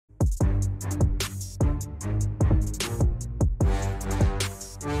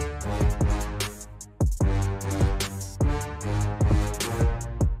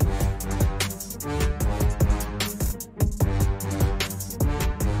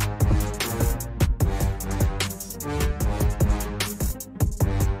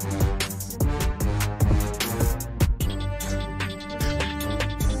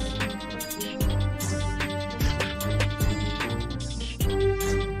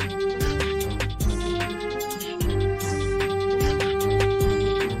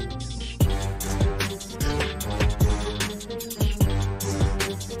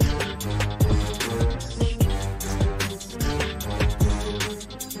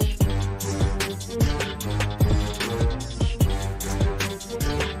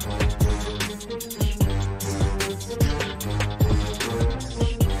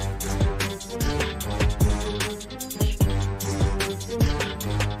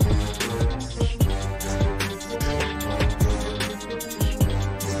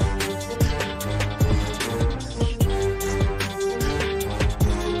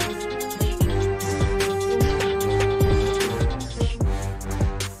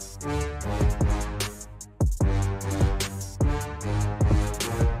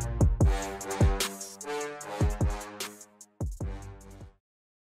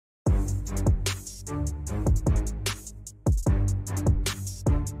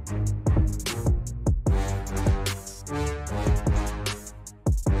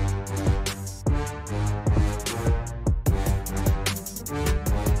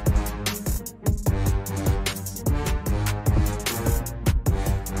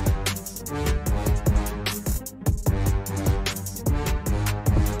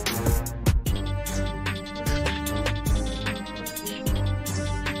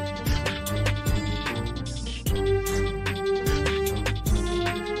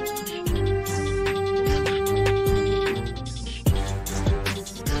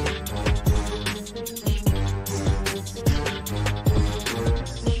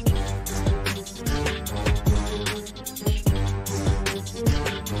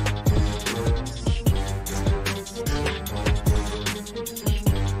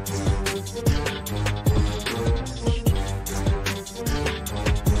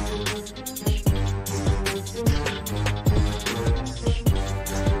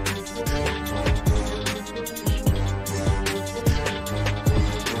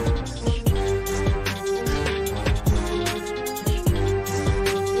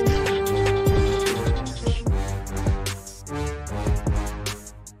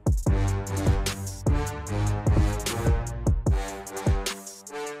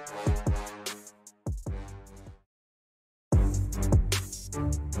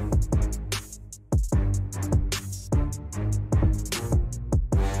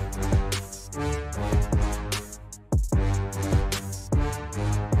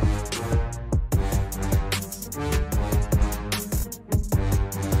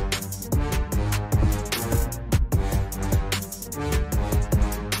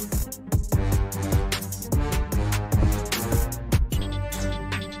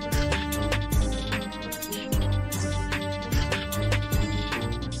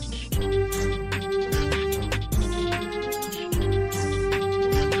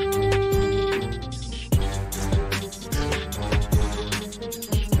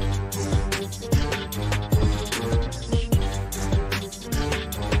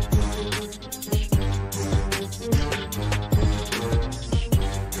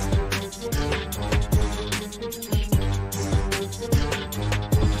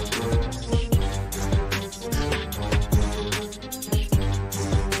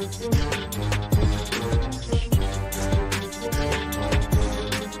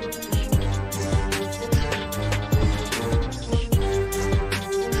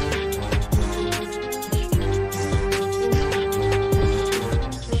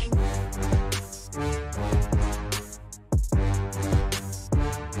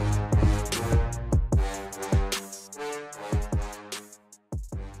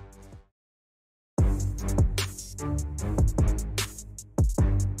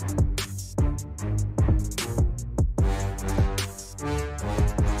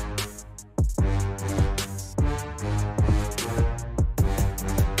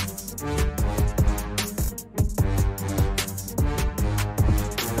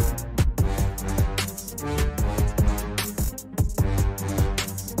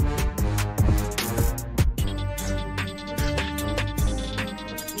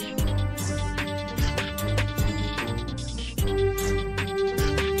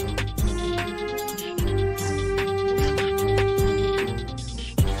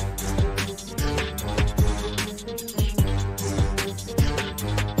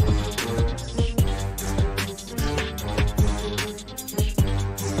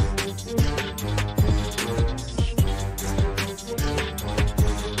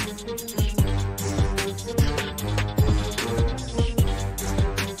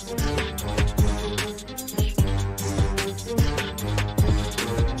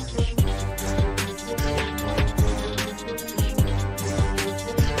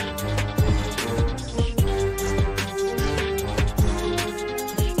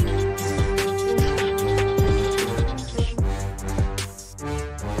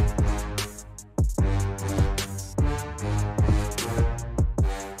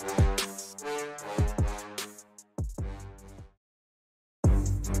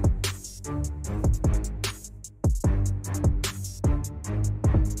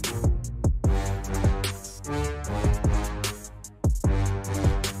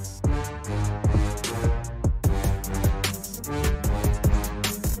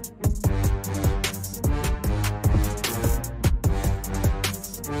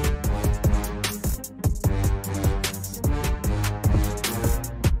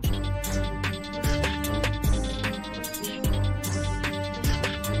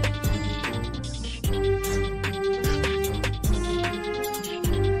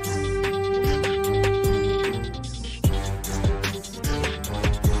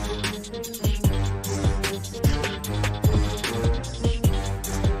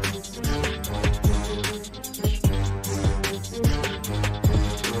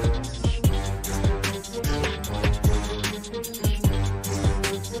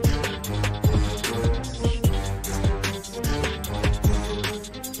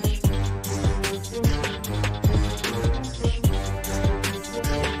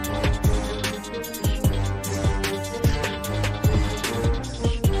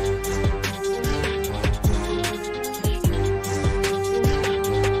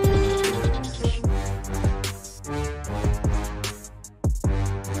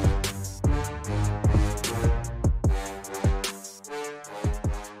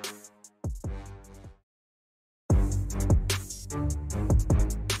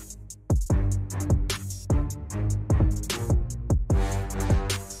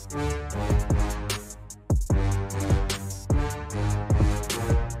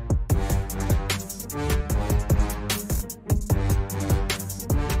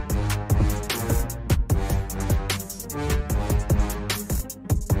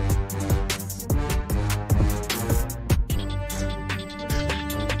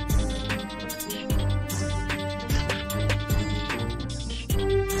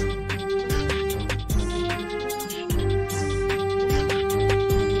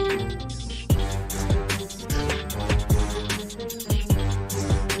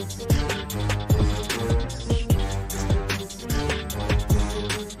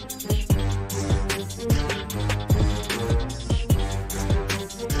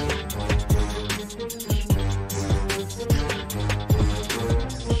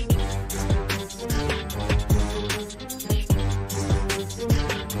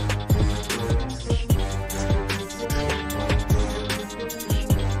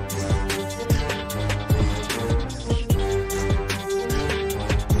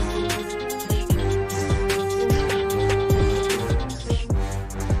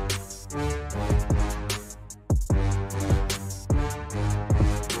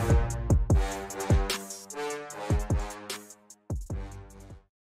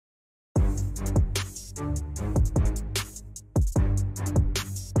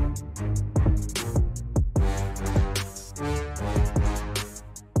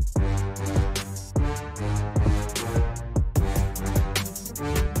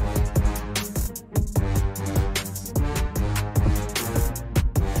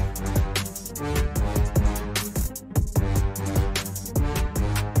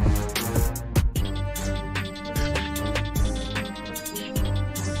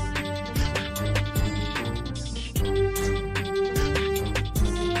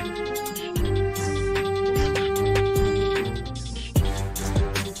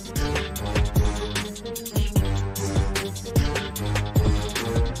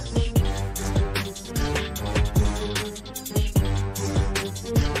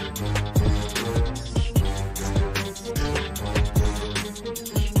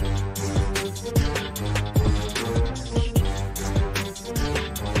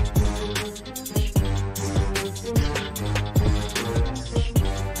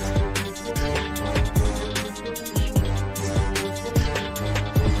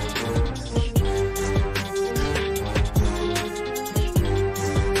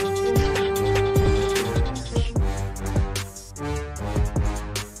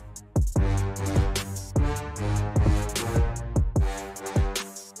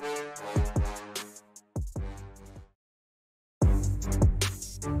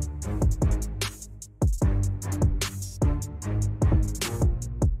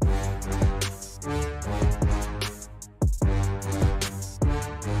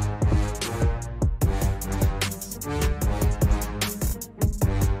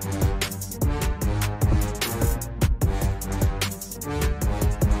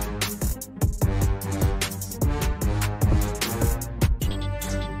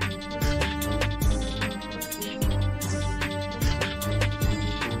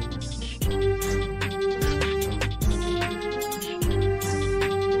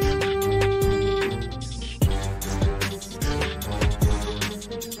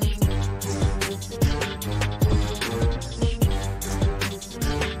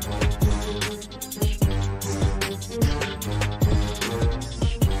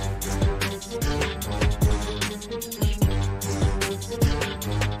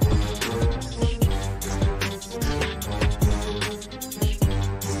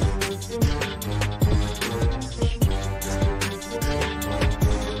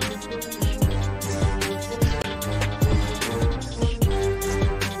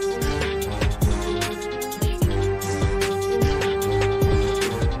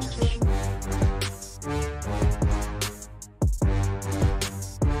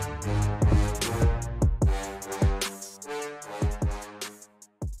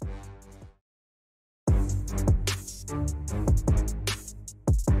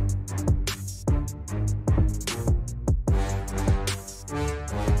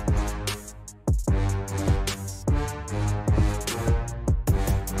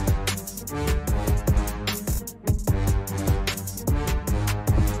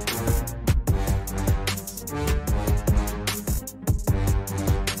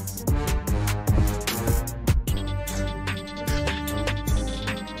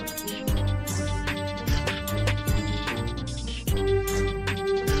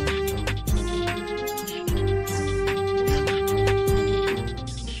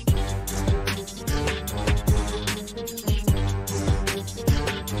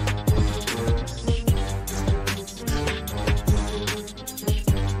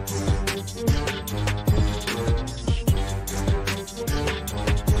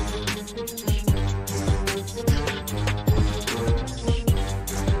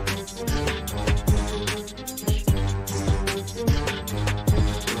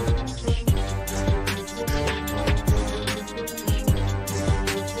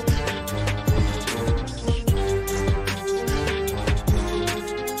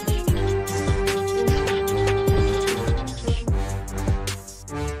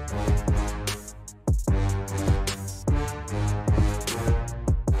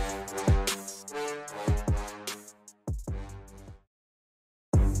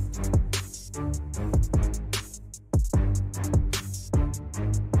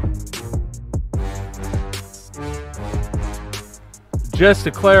Just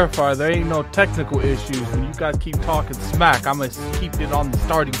to clarify, there ain't no technical issues. When you guys keep talking smack, I'm gonna keep it on the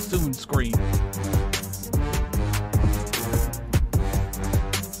starting soon screen.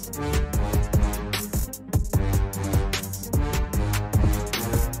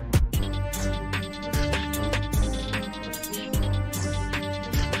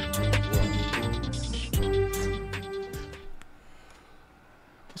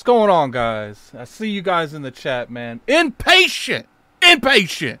 What's going on, guys? I see you guys in the chat, man. Impatient!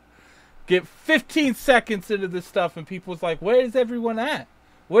 Get 15 seconds into this stuff and people's like, where's everyone at?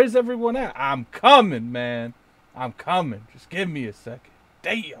 Where's everyone at? I'm coming, man. I'm coming. Just give me a second.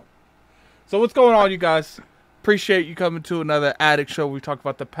 Damn. So what's going on, you guys? Appreciate you coming to another Addict show. We talk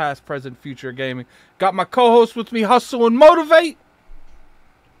about the past, present, future of gaming. Got my co-host with me, Hustle and Motivate.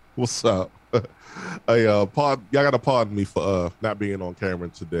 What's up? Y'all gotta pardon me for not being on camera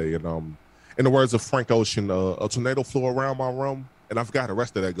today. And in the words of Frank Ocean, a tornado flew around my room, and I forgot how the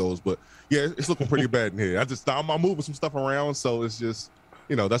rest of that goes. But yeah, it's looking pretty bad in here. I'm moving some stuff around, so it's just,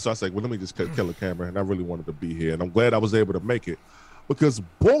 you know, that's why I say, well, let me just kill the camera. And I really wanted to be here, and I'm glad I was able to make it, because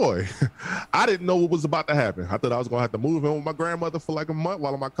boy, I didn't know what was about to happen. I thought I was gonna have to move in with my grandmother for like a month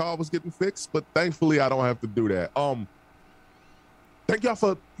while my car was getting fixed, but thankfully I don't have to do that. Thank y'all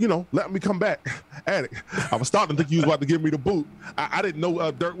for, letting me come back. Addict. I was starting to think you was about to give me the boot. I didn't know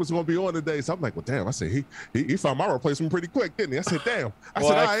Dirk was going to be on today. So I'm like, well, damn. I said, he found my replacement pretty quick, didn't he? I said, damn. I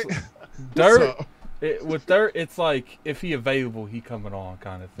said, all right. Dirk, with Dirk, it's like, if he available, he coming on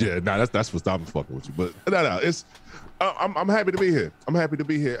kind of thing. Yeah, that's what's stopping fucking with you. But no, it's, I'm happy to be here. I'm happy to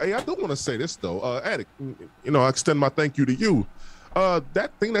be here. Hey, I do want to say this, though. Addict, I extend my thank you to you.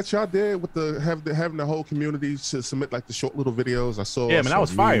 That thing that y'all did with having the whole community to submit like the short little videos, I saw. Yeah, man, that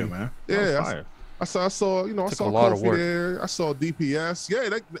was fire, man. Yeah, I Took a saw lot of Kofi work. there. I saw DPS.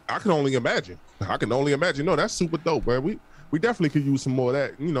 Yeah, I can only imagine. No, that's super dope, man. We definitely could use some more of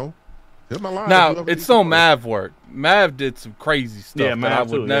that. Hit my line. Now, it's no Mav work. Mav did some crazy stuff that I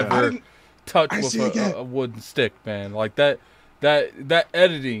would never touch with a wooden stick, man. Like that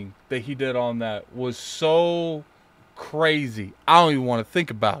editing that he did on that was so crazy. I don't even want to think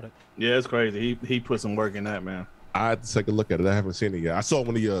about it. Yeah, it's crazy. He put some work in that, man. I had to take a look at it. I haven't seen it yet. I saw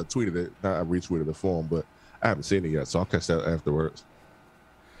when he tweeted it. I retweeted it for him, but I haven't seen it yet, so I'll catch that afterwards.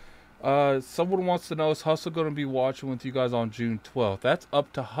 Someone wants to know, is Hustle going to be watching with you guys on June 12th? That's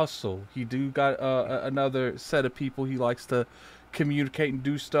up to Hustle. He got another set of people he likes to communicate and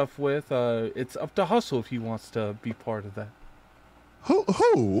do stuff with. It's up to Hustle if he wants to be part of that. Who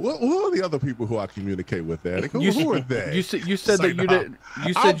are the other people who I communicate with, Addict? Who are they? You said that you didn't.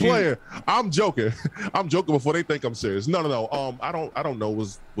 You said I'm playing. I'm joking. I'm joking before they think I'm serious. No. I don't know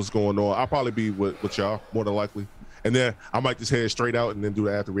what's going on. I'll probably be with y'all more than likely, and then I might just head straight out and then do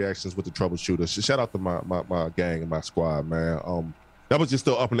the after reactions with the troubleshooters. Shout out to my gang and my squad, man. That was just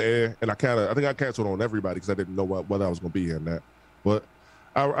still up in the air, and I think I canceled on everybody because I didn't know whether I was gonna be here in that. But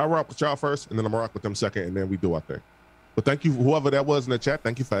I rock with y'all first, and then I'm gonna rock with them second, and then we do our thing. But thank you, whoever that was in the chat.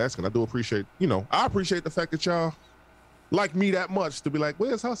 Thank you for asking. I do appreciate, I appreciate the fact that y'all like me that much to be like,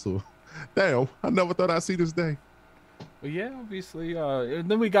 where's Hustle? Damn, I never thought I'd see this day. Well, yeah, obviously.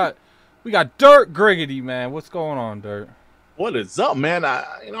 And then we got Dirt Griggity, man. What's going on, Dirt? What is up, man?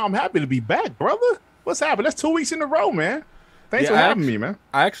 I'm happy to be back, brother. What's happening? That's 2 weeks in a row, man. Thanks for having me, man.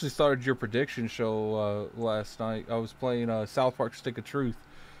 I actually started your prediction show last night. I was playing South Park Stick of Truth.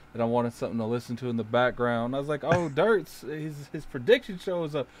 And I wanted something to listen to in the background. I was like, "Oh, Dirt's his prediction show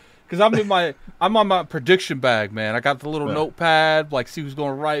is because I'm on my prediction bag, man. I got the little notepad, like see who's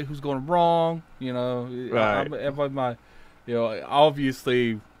going right, who's going wrong. Right.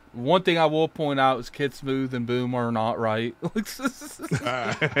 Obviously, one thing I will point out is Kid Smooth and Boom are not right.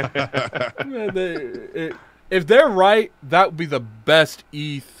 If they're right, that would be the best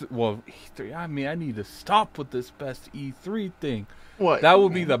E3. I mean, I need to stop with this best E3 thing. What? That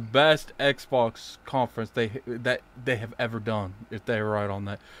would be the best Xbox conference they have ever done if they're right on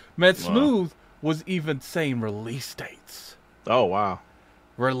that. Man, Smooth was even saying release dates. Oh, wow.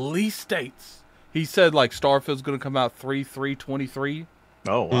 Release dates. He said like Starfield's going to come out 3/3/23.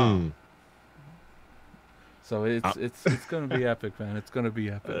 Oh, wow. So it's going to be epic, man. It's going to be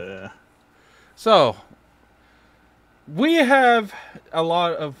epic. So we have a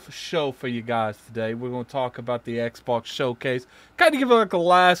lot of show for you guys today. We're going to talk about the Xbox Showcase. Kind of give it like a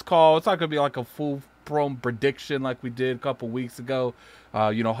last call. It's not going to be like a full-blown prediction like we did a couple weeks ago.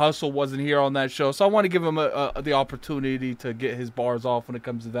 Hustle wasn't here on that show, so I want to give him the opportunity to get his bars off when it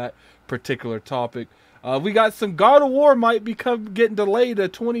comes to that particular topic. We got some God of War might be getting delayed, a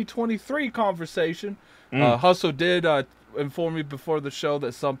 2023 conversation. Hustle did inform me before the show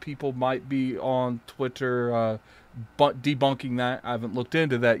that some people might be on Twitter debunking that. I haven't looked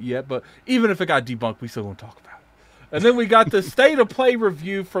into that yet, but even if it got debunked, we still gonna talk about it. And then we got the State of Play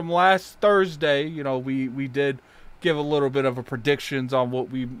review from last Thursday. We did give a little bit of a predictions on what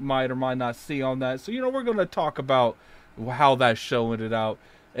we might or might not see on that. So we're gonna talk about how that show ended out,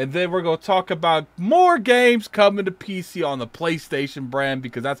 and then we're gonna talk about more games coming to PC on the PlayStation brand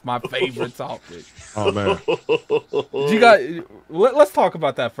because that's my favorite topic. Oh man, let's talk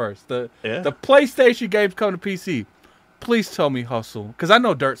about that first. The PlayStation games coming to PC. Please tell me, Hustle, because I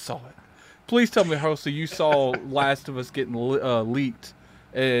know Dirt saw it. Please tell me, Hustle, you saw Last of Us getting leaked,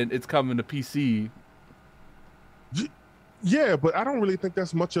 and it's coming to PC. Yeah, but I don't really think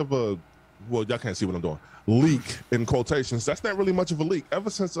that's much of a. Well, y'all can't see what I'm doing. Leak in quotations. That's not really much of a leak. Ever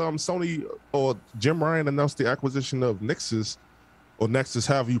since Sony or Jim Ryan announced the acquisition of Nexus, or Nexus,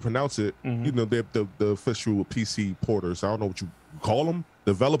 however you pronounce it, they're the official PC porters. I don't know what you call them,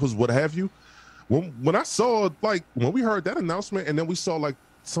 developers, what have you. When I saw, when we heard that announcement, and then we saw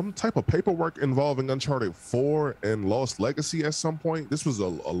some type of paperwork involving Uncharted 4 and Lost Legacy at some point. This was a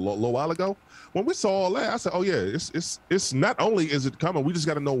little while ago. When we saw all that, I said, "Oh yeah, it's not only is it coming, we just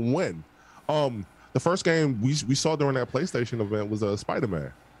got to know when." The first game we saw during that PlayStation event was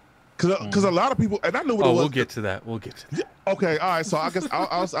Spider-Man. Because a lot of people, and I knew what it was. We'll get to that. Okay, all right. So I guess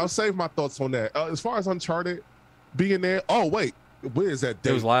I'll save my thoughts on that. As far as Uncharted being there, oh wait, where is that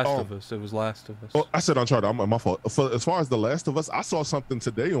date? It was Last of Us. Oh, I said Uncharted. I'm my fault. As far as The Last of Us, I saw something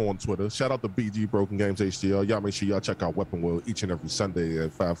today on Twitter. Shout out to BG Broken Games HDL. Y'all make sure y'all check out Weapon World each and every Sunday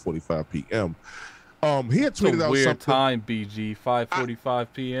at 5:45 p.m. He had tweeted out weird something. Time, BG, 5:45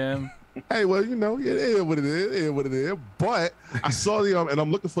 p.m. Hey, well, it is what it is. But I saw and I'm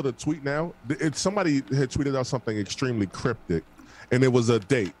looking for the tweet now. Somebody had tweeted out something extremely cryptic, and it was a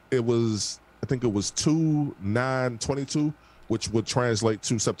date. It was I think it was 2/9/22, which would translate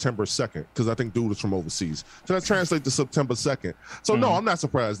to September 2nd, because I think dude was from overseas. So that translates to September 2nd. So no, I'm not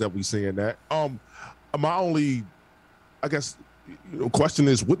surprised that we seeing that. My only, I guess, question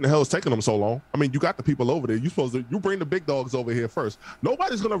is, what in the hell is taking them so long? I mean, you got the people over there. You bring the big dogs over here first.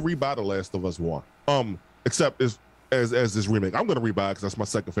 Nobody's gonna rebuy The Last of Us 1, except as this remake. I'm gonna rebuy it because that's my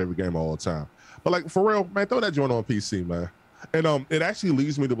second favorite game of all time. But like, for real, man, throw that joint on PC, man. And it actually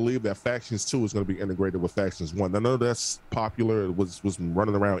leads me to believe that Factions 2 is going to be integrated with Factions 1. I know that's popular. It was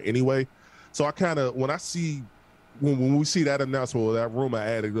running around anyway. So I kind of, when we see that announcement or that rumor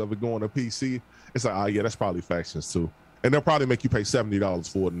added of it going to PC, it's like, oh yeah, that's probably Factions 2. And they'll probably make you pay $70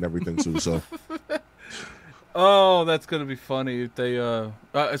 for it and everything too. So, oh, that's gonna be funny if they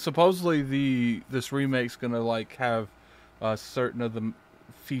supposedly this remake's gonna like have certain of the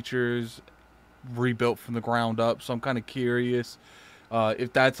features rebuilt from the ground up. So I'm kind of curious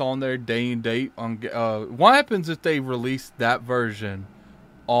if that's on their day and date. On what happens if they release that version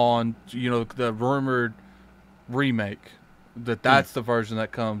on the rumored remake? That's the version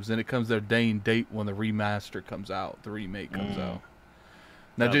that comes, and it comes their day and date when the remaster comes out, the remake comes out.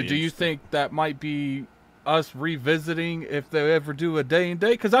 Now, do you think that might be us revisiting if they ever do a day and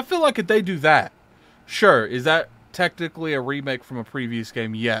date? Because I feel like if they do that, sure, is that technically a remake from a previous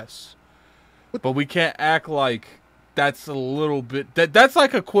game? Yes, but we can't act like that's a little bit that's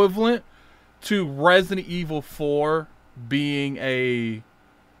like equivalent to Resident Evil 4 being a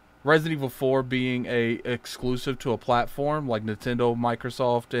exclusive to a platform like Nintendo,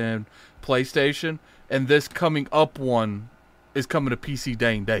 Microsoft, and PlayStation, and this coming up one is coming to PC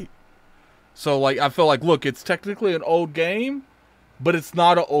day and date. So like, I feel like, look, it's technically an old game, but it's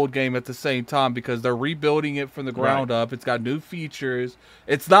not an old game at the same time because they're rebuilding it from the ground up. It's got new features.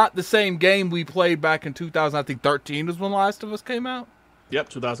 It's not the same game we played back in 2013 was when Last of Us came out. Yep,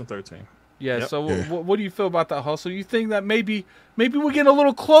 2013. Yeah, Yep. so what do you feel about that, Hustle? You think that maybe we get a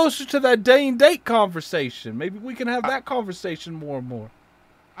little closer to that day and date conversation? Maybe we can have that conversation more and more.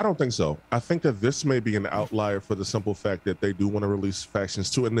 I don't think so. I think that this may be an outlier for the simple fact that they do want to release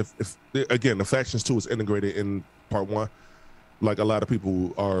Factions 2. And if again, the Factions 2 is integrated in Part 1, like a lot of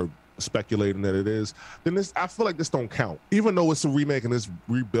people are speculating that it is, then I feel like this don't count. Even though it's a remake and it's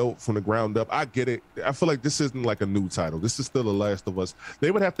rebuilt from the ground up, I get it. I feel like this isn't like a new title. This is still The Last of Us. They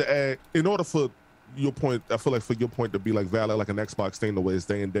would have to add, in order for your point, I feel like for your point to be like valid, like an Xbox thing, the way it's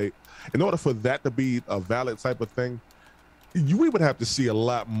day and date, in order for that to be a valid type of thing, we would have to see a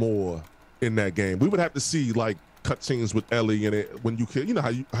lot more in that game. We would have to see like cutscenes with Ellie in it when you can,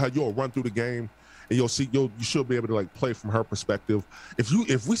 how you'll run through the game and you should be able to like play from her perspective.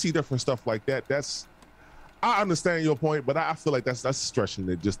 If we see different stuff like that, I understand your point, but I feel like that's stretching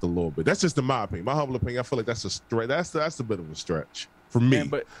it just a little bit. That's just in my opinion, my humble opinion. I feel like that's a stretch. That's a bit of a stretch for me. Man,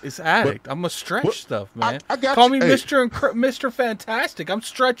 but it's Addict. I'm gonna stretch stuff, man. I got Call you. me Mr. Fantastic. I'm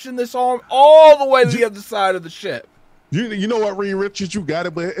stretching this arm all the way to the other side of the ship. You know what, Reed Richards, you got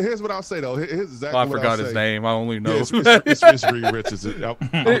it. But here's what I'll say though. Here's exactly I what forgot I'll his say. name. I only know. Yeah, it's Reed Richards.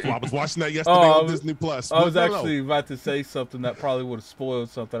 I was watching that yesterday on Disney Plus. I was actually about to say something that probably would have spoiled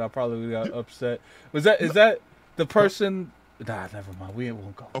something. I probably would have got upset. Is that the person? Nah, never mind. We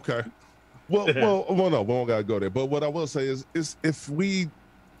won't go. Okay. Well, no, we don't gotta go there. But what I will say is if we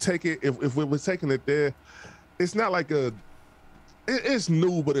take it, if we were taking it there, it's not like it's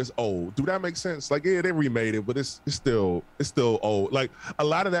new, but it's old. Do that make sense? Like, yeah, they remade it, but it's still old. Like a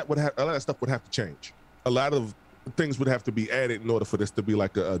lot of that stuff would have to change. A lot of things would have to be added in order for this to be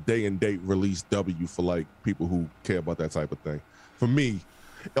like a day and date release W for like people who care about that type of thing. For me,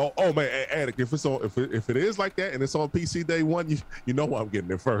 oh man, Addict. If it is like that and it's on PC day one, you know I'm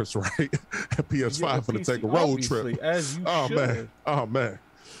getting it first, right? PS5 for to take a road trip. As you should. Man.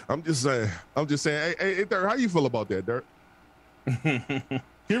 I'm just saying. Hey, Dirk, how you feel about that, Dirk? Keep it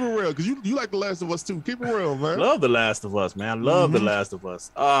real, because you like The Last of Us too. Keep it real, man. Love The Last of Us, man. Love The Last of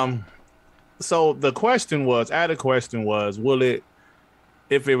Us. So the question was, will it,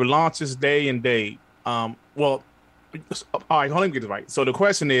 if it launches day and date? Well, all right, hold on, let me get this right. So the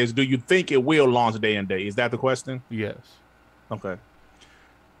question is, do you think it will launch day and date? Is that the question? Yes. Okay.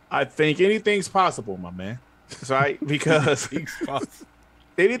 I think anything's possible, my man. Right? Because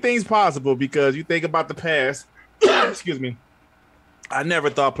anything's possible because you think about the past. Excuse me. I never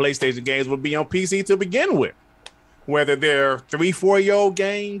thought PlayStation games would be on PC to begin with. Whether they're 3-4-year-old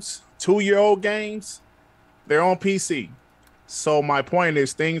games, 2-year-old games, they're on PC. So my point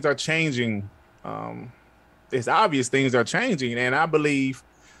is things are changing. It's obvious things are changing. And I believe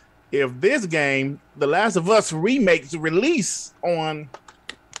if this game, The Last of Us remakes release on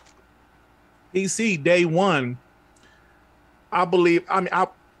PC day one, I believe,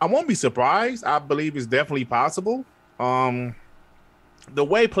 I won't be surprised. I believe it's definitely possible. The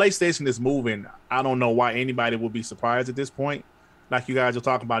way PlayStation is moving, I don't know why anybody would be surprised at this point. Like you guys are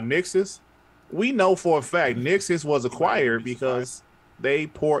talking about Nixus. We know for a fact Nixus was acquired because they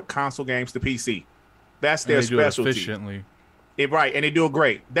port console games to PC. That's their specialty. Efficiently. Right, and they do it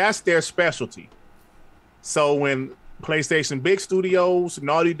great. That's their specialty. So when PlayStation big studios,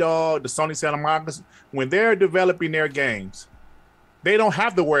 Naughty Dog, the Sony Santa Monica, when they're developing their games, they don't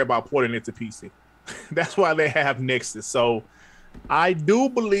have to worry about porting it to PC. That's why they have Nixus. So I do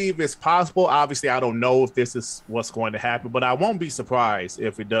believe it's possible. Obviously, I don't know if this is what's going to happen, but I won't be surprised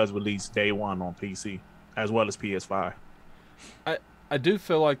if it does release day one on PC as well as PS5. I do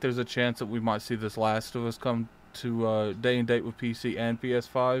feel like there's a chance that we might see this Last of Us come to day and date with PC and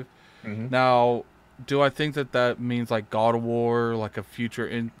PS5. Mm-hmm. Now, do I think that means like God of War, like a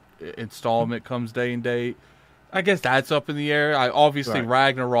future installment comes day and date? I guess that's up in the air. Obviously,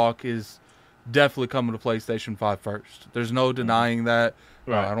 Ragnarok is definitely coming to PlayStation 5 first. There's no denying that.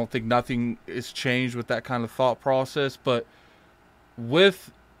 Right. I don't think nothing is changed with that kind of thought process. But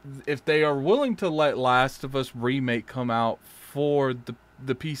if they are willing to let Last of Us Remake come out for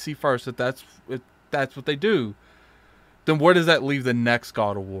the PC first, if that's what they do, then where does that leave the next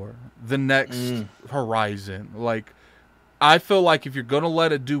God of War, the next Horizon? Like, I feel like if you're gonna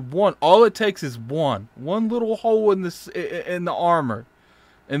let it do one, all it takes is one little hole in the armor,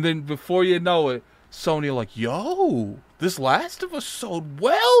 and then before you know it, Sony like, yo, this Last of Us sold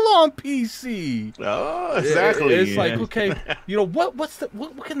well on PC. Oh, exactly. It's like, okay,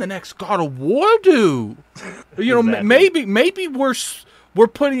 what can the next God of War do? Exactly. maybe we're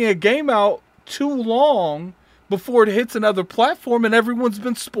putting a game out too long before it hits another platform, and everyone's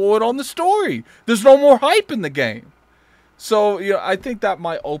been spoiled on the story. There's no more hype in the game. So, I think that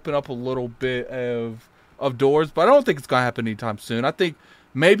might open up a little bit of doors, but I don't think it's going to happen anytime soon. I think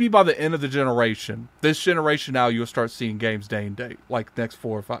maybe by the end of the generation, this generation now, you'll start seeing games day and date, like next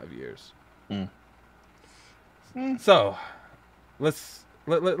 4 or 5 years. So, let's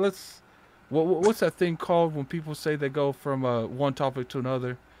what's that thing called when people say they go from one topic to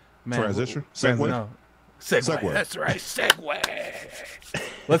another? Transition? Segue? No. Segue. That's right. Segue.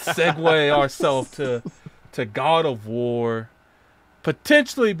 Let's segue ourselves to God of War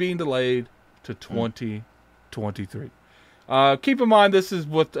potentially being delayed to 2023. Keep in mind, this is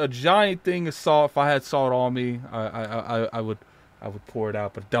with a giant thing of salt. If I had salt on me, I would pour it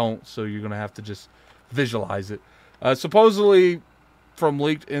out, but don't. So you're gonna have to just visualize it. Supposedly, from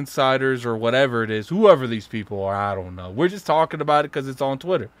leaked insiders or whatever it is, whoever these people are, I don't know. We're just talking about it because it's on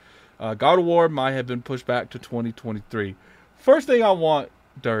Twitter. God of War might have been pushed back to 2023. First thing I want,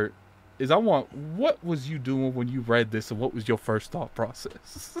 Dirt, is what was you doing when you read this, and what was your first thought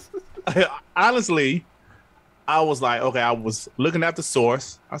process? Honestly, I was like, okay, I was looking at the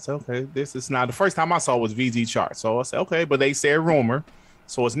source. I said, okay, this is not the first time I saw it was VG chart. So I said, okay, but they said rumor.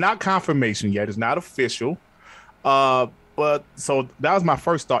 So it's not confirmation yet. It's not official. But so that was my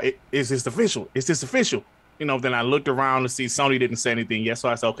first thought. Is this official? Is this official? Then I looked around to see Sony didn't say anything yet. So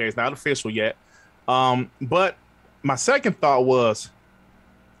I said, okay, it's not official yet. But my second thought was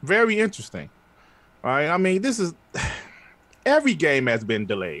very interesting. Right? I mean, this is every game has been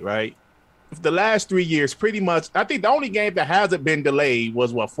delayed, right? The last 3 years, pretty much. I think the only game that hasn't been delayed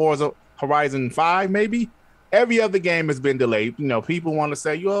was Forza Horizon 5, maybe. Every other game has been delayed. People want to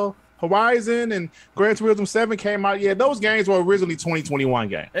say, Horizon and Gran Turismo 7 came out. Yeah, those games were originally 2021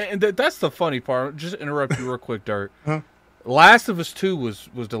 games. And that's the funny part. Just interrupt you real quick, Dirt. Last of Us 2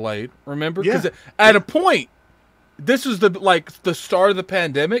 was delayed, remember? Because at a point, this was the start of the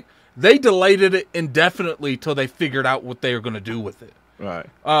pandemic. They delayed it indefinitely till they figured out what they were going to do with it. Right.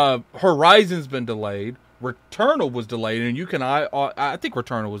 Horizon's been delayed. Returnal was delayed, and I think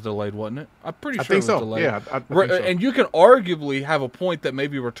Returnal was delayed, wasn't it? I'm pretty sure it was delayed. Yeah, I think so. And you can arguably have a point that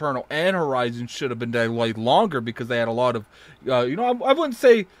maybe Returnal and Horizon should have been delayed longer because they had a lot of, I wouldn't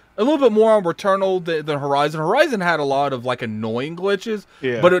say a little bit more on Returnal than Horizon. Horizon had a lot of annoying glitches,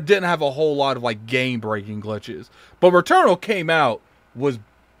 but it didn't have a whole lot of game breaking glitches. But Returnal came out was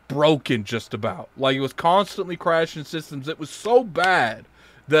broken just about. It was constantly crashing systems. It was so bad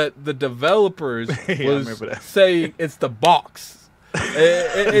that the developers was saying it's the box.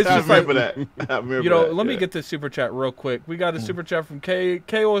 It's I remember that. I remember let me get this super chat real quick. We got a super chat from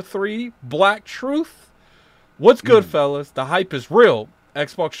KO3 Black Truth. What's good, fellas? The hype is real.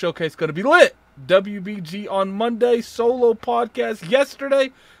 Xbox Showcase going to be lit. WBG on Monday, solo podcast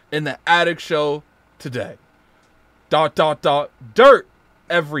yesterday, and the Addict show today. ... Dirt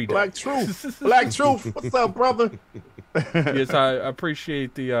every day. Black Truth. Black Truth. What's up, brother? Yes, I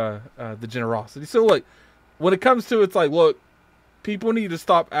appreciate the generosity. So look, when it comes to it's look, People need to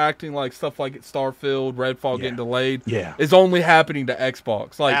stop acting like stuff like Starfield, Redfall getting delayed Yeah. is only happening to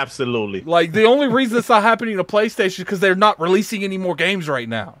Xbox. Like, absolutely. Like, the only reason it's not happening to PlayStation is because they're not releasing any more games right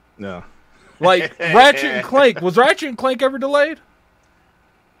now. No. Like, Ratchet and Clank. Was Ratchet and Clank ever delayed?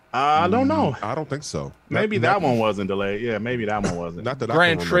 I don't know. I don't think so. Maybe that one wasn't delayed. Yeah, maybe that one wasn't. Not that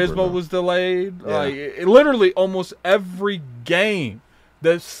Gran I can remember, Turismo was delayed. Yeah. Like, literally almost every game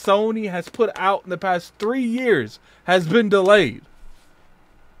that Sony has put out in the past 3 years has been delayed.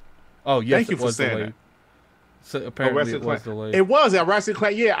 Oh, yes, Thank you for saying delayed. that. So apparently Ratchet it was delayed. It was at Ratchet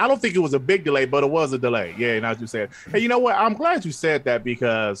Clank. Yeah, I don't think it was a big delay, but it was a delay. Yeah, now you said. Hey, you know what? I'm glad you said that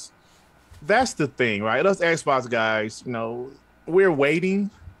because that's the thing, right? Us Xbox guys, you know, we're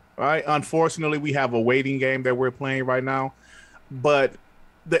waiting, right? Unfortunately, we have a waiting game that we're playing right now. But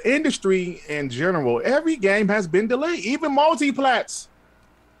the industry in general, every game has been delayed, even multi-plats.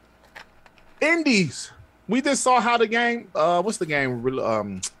 Indies. We just saw how the game, what's the game?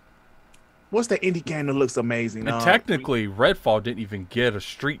 What's the indie game that looks amazing? And technically, Redfall didn't even get a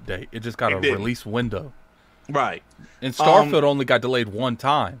street date. It just got a release window. Right. And Starfield only got delayed one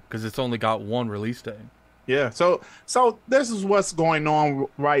time because it's only got one release date. Yeah. So this is what's going on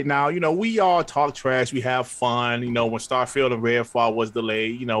right now. You know, we all talk trash. We have fun. You know, when Starfield and Redfall was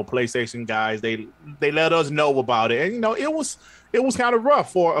delayed, you know, PlayStation guys, they let us know about it. And, you know, it was kind of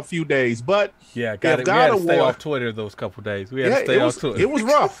rough for a few days, but yeah, we had to stay off Twitter those couple days. We had to stay off Twitter. It was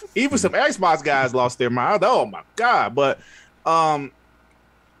rough. Even some Xbox guys lost their mind. Oh my God. But God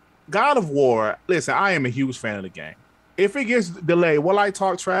of War, listen, I am a huge fan of the game. If it gets delayed, will I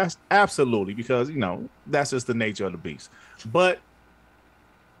talk trash? Absolutely, because, you know, that's just the nature of the beast. But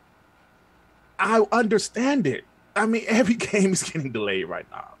I understand it. I mean, every game is getting delayed right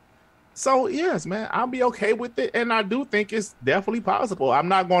now. So, yes, man, I'll be okay with it. And I do think it's definitely possible. I'm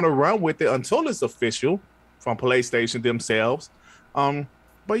not going to run with it until it's official from PlayStation themselves.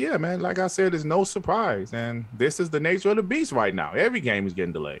 But, yeah, man, like I said, it's no surprise. And this is the nature of the beast right now. Every game is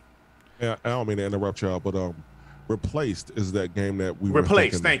getting delayed. Yeah, I don't mean to interrupt y'all, but Replaced is that game that we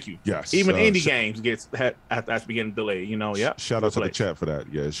Replaced, thank you. Yes. Even indie games have to begin delayed, you know, yeah. Shout out to the chat for that.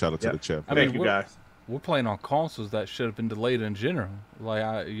 Yeah, shout out to the chat for Thank you, guys. We're playing on consoles that should have been delayed in general.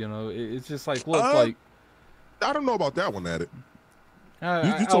 Like, it's just like, look, like... I don't know about that one, Addict.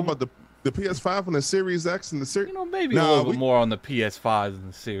 You talking about the PS5 and the Series X and the Series... You know, maybe a little bit more on the PS5 than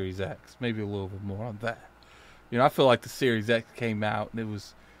the Series X. Maybe a little bit more on that. You know, I feel like the Series X came out and it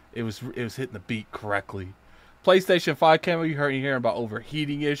was hitting the beat correctly. PlayStation 5 came out, you're hearing about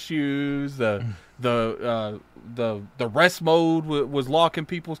overheating issues. The rest mode was locking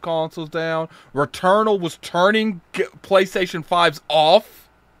people's consoles down. Returnal was turning PlayStation 5s off.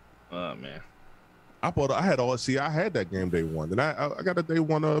 Oh man, I had that game day one, and I got a day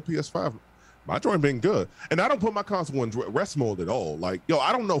one PS5. My joint been good, and I don't put my console in rest mode at all. Like, yo,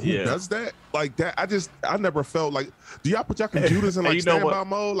 I don't know who does that. Like that, I never felt like. Do y'all put your computers in like standby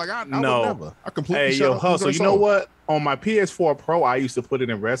mode? Like I would never. I completely shut up. Hustle. You know what? On my PS4 Pro, I used to put it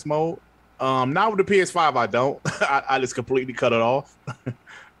in rest mode. Now with the PS5, I don't. I just completely cut it off.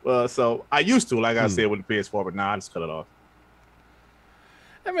 So I used to, like I said, with the PS4, but now I just cut it off.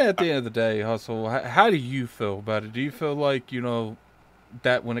 I mean, at the end of the day, Hustle, how do you feel about it? Do you feel like, you know,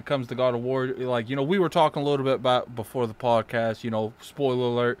 that when it comes to God of War, like, you know, we were talking a little bit about before the podcast, you know, spoiler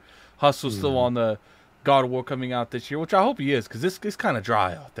alert, Hustle's still on the God of War coming out this year, which I hope he is, because it's kind of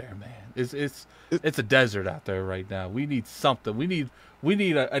dry out there, man. It's a desert out there right now. We need something. We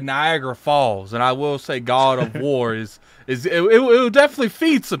need a Niagara Falls, and I will say God of War it will definitely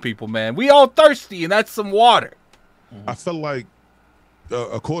feed some people, man. We all thirsty, and that's some water. I feel like,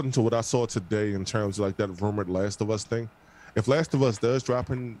 according to what I saw today in terms of like that rumored Last of Us thing, if Last of Us does drop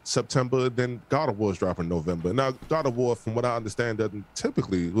in September, then God of War is dropping in November. Now, God of War, from what I understand, doesn't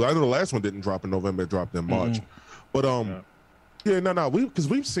typically. Well, I know the last one didn't drop in November; it dropped in March. But because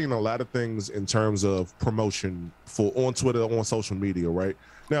we've seen a lot of things in terms of promotion on Twitter, on social media, right?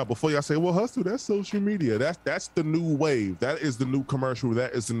 Now, before y'all say, "Well, Hustle, that's social media. That's the new wave. That is the new commercial.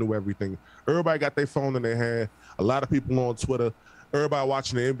 That is the new everything." Everybody got their phone in their hand. A lot of people on Twitter. Everybody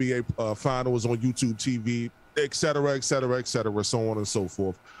watching the NBA finals on YouTube TV. Et cetera, so on and so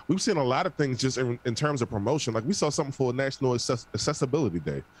forth. We've seen a lot of things just in terms of promotion. Like we saw something for National Accessibility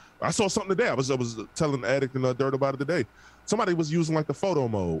Day. I saw something today. I was telling Addict and Dirt about it today. Somebody was using like the photo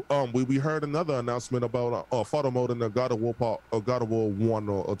mode. We heard another announcement about photo mode in the God of War God of War 1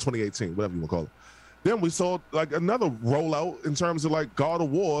 or 2018, whatever you want to call it. Then we saw like another rollout in terms of like God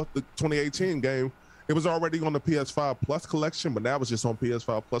of War, the 2018 game. It was already on the PS5 Plus collection, but now it's just on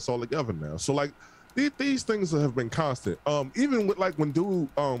PS5 Plus altogether now. So like. These things have been constant. Even with like when dude,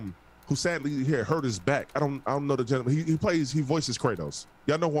 who sadly hurt his back. I don't know the gentleman. He voices Kratos.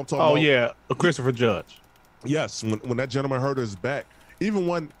 Y'all know who I'm talking about? Oh yeah, Christopher Judge. Yes, when that gentleman hurt his back, even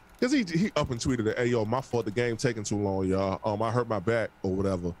when because he up and tweeted that, hey yo, my fault, the game taking too long, y'all. I hurt my back or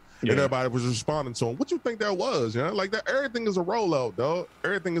whatever. Yeah. And everybody was responding to him. What you think that was? You know, like that. Everything is a rollout, dog.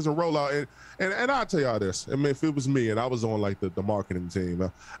 Everything is a rollout. And I'll tell y'all this. I mean, if it was me and I was on like the marketing team,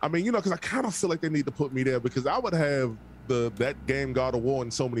 I mean, you know, because I kind of feel like they need to put me there because I would have that game God of War in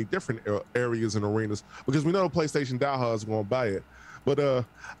so many different areas and arenas because we know PlayStation diehards are going to buy it. But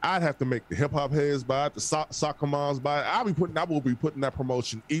I'd have to make the hip hop heads buy it, the soccer moms buy it. I will be putting that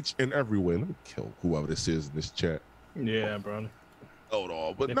promotion each and everywhere. Let me kill whoever this is in this chat. Yeah, bro. Hold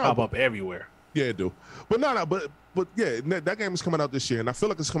on, but they pop up everywhere. Yeah, it do. But but yeah, that game is coming out this year, and I feel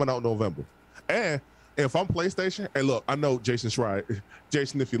like it's coming out in November. And if I'm PlayStation, and look, I know Jason's right.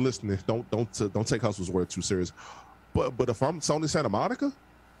 Jason, if you're listening, don't take Hustle's word too serious. But if I'm Sony Santa Monica,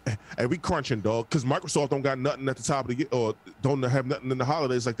 and we crunching, dog, because Microsoft don't got nothing at the top of the year, or don't have nothing in the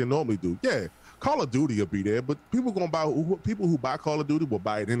holidays like they normally do. Yeah, Call of Duty will be there, but people who buy Call of Duty will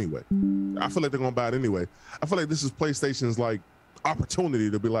buy it anyway. I feel like they're gonna buy it anyway. I feel like this is PlayStation's like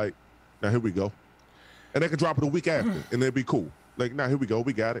opportunity to be like, now here we go, and they can drop it a week after, and it'll be cool. Like, now here we go,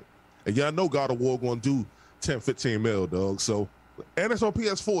 we got it, and y'all know God of War gonna do 10-15 mil, dog. So, and it's on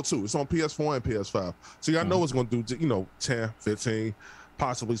PS4 too. It's on PS4 and PS5. So y'all know it's gonna do 10, 15.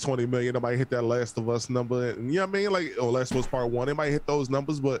 Possibly 20 million. It might hit that Last of Us number. And you know what I mean? Like, or Last of Us Part 1. It might hit those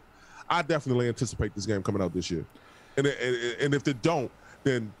numbers, but I definitely anticipate this game coming out this year. And if they don't,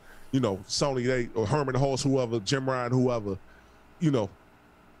 then, Sony, or Herman Hulse, whoever, Jim Ryan, whoever,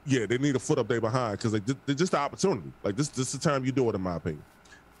 yeah, they need a foot up there behind because they're just the opportunity. Like, this is the time you do it, in my opinion.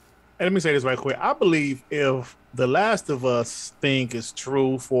 And let me say this right quick. I believe if The Last of Us thing is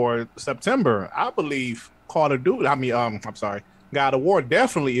true for September, I believe God of War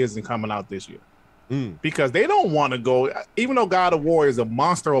definitely isn't coming out this year because they don't want to go, even though God of War is a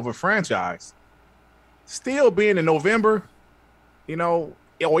monster of a franchise, still being in November,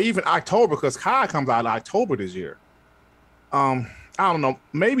 or even October, because COD comes out in October this year. I don't know.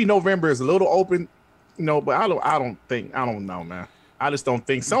 Maybe November is a little open, but I don't know, man. I just don't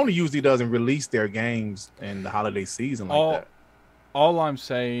think Sony usually doesn't release their games in the holiday season like that. All I'm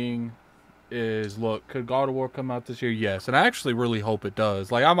saying is, look, could God of War come out this year? Yes, and I actually really hope it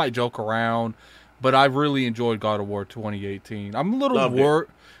does. Like, I might joke around, but I really enjoyed God of War 2018. I'm a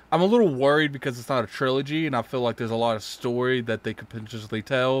little worried because it's not a trilogy, and I feel like there's a lot of story that they could potentially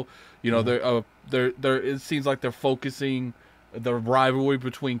tell. It seems like they're focusing the rivalry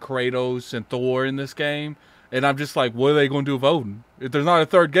between Kratos and Thor in this game. And I'm just like, what are they going to do with Odin? If there's not a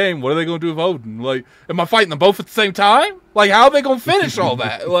third game, what are they going to do with Odin? Like, am I fighting them both at the same time? Like, how are they going to finish all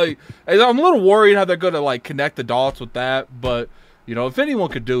that? Like, I'm a little worried how they're going to, like, connect the dots with that. But, if anyone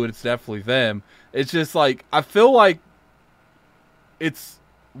could do it, it's definitely them. It's just, like, I feel like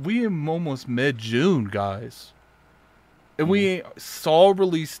we in almost mid-June, guys. And we ain't saw a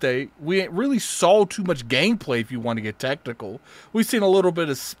release date. We ain't really saw too much gameplay, if you want to get technical. We've seen a little bit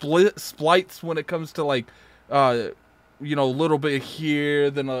of splites when it comes to, like, a little bit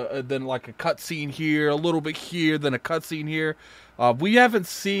here, then like a cutscene here, a little bit here, then a cutscene here. We haven't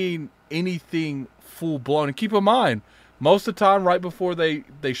seen anything full blown. And keep in mind, most of the time, right before they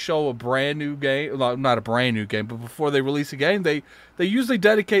show a brand new game, not a brand new game, but before they release a game, they usually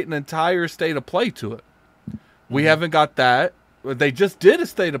dedicate an entire state of play to it. We haven't got that. They just did a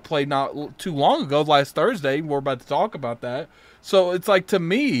state of play not too long ago, last Thursday. We're about to talk about that. So it's like, to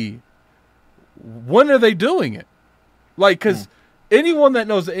me, when are they doing it? Like, because anyone that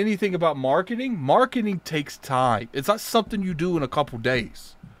knows anything about marketing takes time. It's not something you do in a couple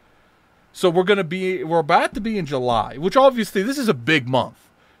days. So we're about to be in July, which obviously this is a big month.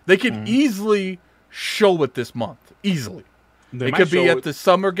 They could easily show it this month. Easily. It could be at the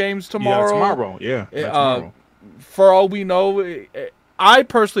Summer Games tomorrow. Yeah, tomorrow. For all we know, I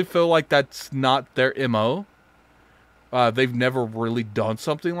personally feel like that's not their MO. They've never really done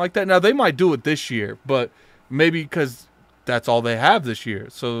something like that. Now, they might do it this year, but maybe because that's all they have this year.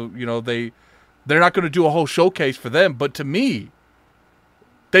 So, they're not going to do a whole showcase for them. But to me,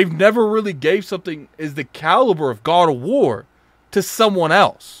 they've never really gave something is the caliber of God of War to someone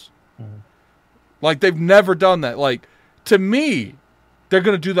else. Like, they've never done that. Like, to me, they're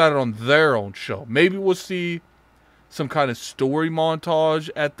going to do that on their own show. Maybe we'll see some kind of story montage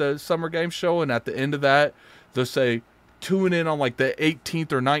at the Summer Games show, and at the end of that, they'll say, tune in on like the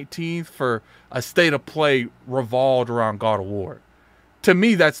 18th or 19th for a state of play revolved around God of War. To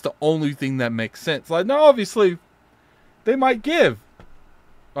me, that's the only thing that makes sense. Like, now, obviously, they might give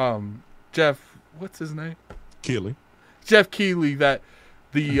Jeff, what's his name? Keighley. Jeff Keighley that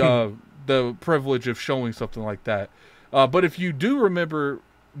the privilege of showing something like that. But if you do remember,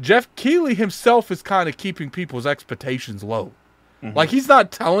 Jeff Keighley himself is kind of keeping people's expectations low. Mm-hmm. Like, he's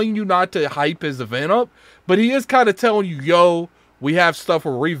not telling you not to hype his event up, but he is kind of telling you, yo, we have stuff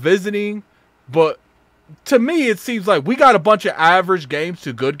we're revisiting. But to me, it seems like we got a bunch of average games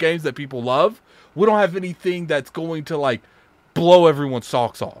to good games that people love. We don't have anything that's going to, like, blow everyone's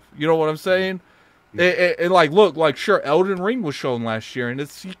socks off. You know what I'm saying? Yeah. And like, look, like, sure, Elden Ring was shown last year, and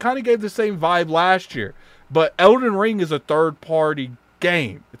he kind of gave the same vibe last year. But Elden Ring is a third-party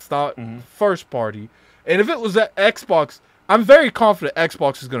game. It's not first-party. And if it was at Xbox, I'm very confident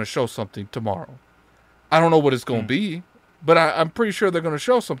Xbox is going to show something tomorrow. I don't know what it's going to be, but I'm pretty sure they're going to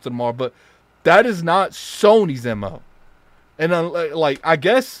show something tomorrow. But that is not Sony's MO. And, like, I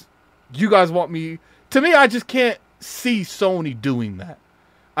guess you guys want me... To me, I just can't see Sony doing that.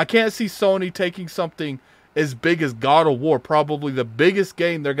 I can't see Sony taking something as big as God of War, probably the biggest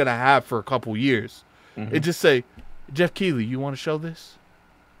game they're going to have for a couple years, and just say, Jeff Keighley, you want to show this?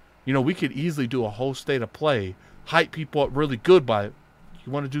 You know, we could easily do a whole state of play, hype people up really good by it.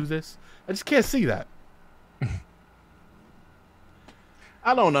 You want to do this? I just can't see that.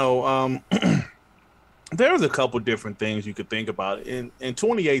 I don't know. There's a couple different things you could think about. In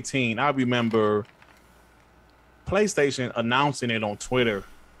 2018, I remember PlayStation announcing it on Twitter.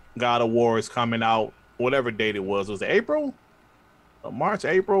 God of War is coming out, whatever date it was. Was it April? March,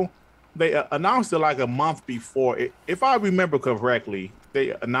 April? They announced it like a month before. If I remember correctly,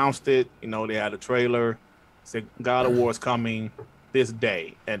 they announced it. You know, they had a trailer. Said God of War is coming this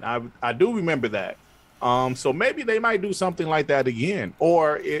day. And I do remember that. So maybe they might do something like that again.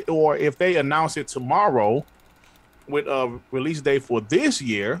 Or if they announce it tomorrow with a release date for this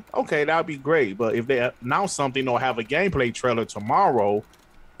year, okay, that'd be great. But if they announce something or have a gameplay trailer tomorrow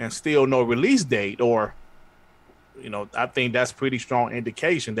and still no release date, or, you know, I think that's pretty strong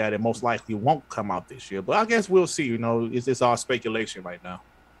indication that it most likely won't come out this year. But I guess we'll see. You know, it's just all speculation right now.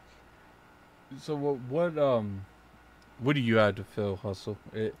 So what do you add to Phil Hustle?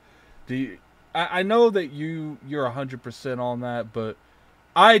 I know that you're 100% on that, but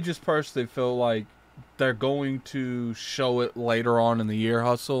I just personally feel like they're going to show it later on in the year,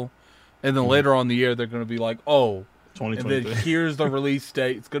 Hustle, and then later on in the year they're going to be like, oh, and then here's the release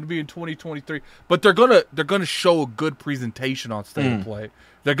date. It's going to be in 2023, but they're gonna show a good presentation on State of Play.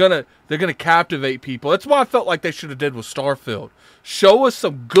 They're gonna captivate people. That's what I felt like they should have did with Starfield. Show us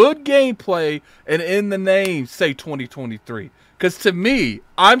some good gameplay, and in the name say 2023. Because to me,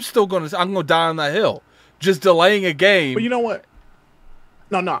 I'm gonna die on that hill. Just delaying a game. But you know what?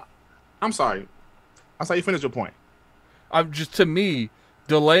 No. I'm sorry. I saw you finish your point. To me,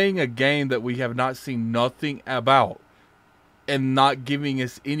 delaying a game that we have not seen nothing about and not giving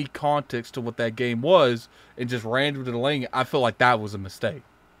us any context to what that game was and just randomly delaying it, I feel like that was a mistake.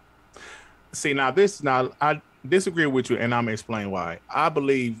 See, I disagree with you, and I'm going to explain why. I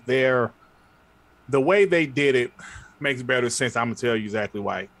believe the way they did it makes better sense. I'm going to tell you exactly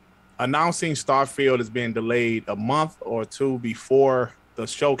why. Announcing Starfield has been delayed a month or two before the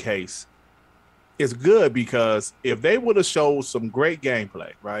showcase is good, because if they would have showed some great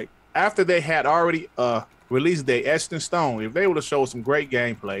gameplay, right, after they had already release date etched in stone, if they would have showed some great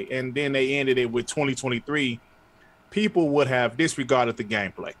gameplay and then they ended it with 2023, people would have disregarded the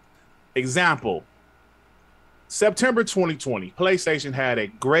gameplay. Example, September 2020, PlayStation had a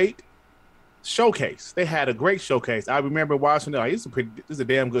great showcase. They had a great showcase. I remember watching it. Like, this is a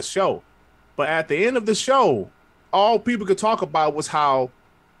damn good show. But at the end of the show, all people could talk about was how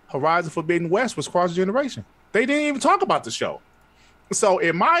Horizon Forbidden West was cross-generation. They didn't even talk about the show. So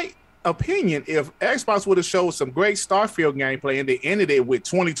in my opinion, if Xbox would have showed some great Starfield gameplay and they ended it with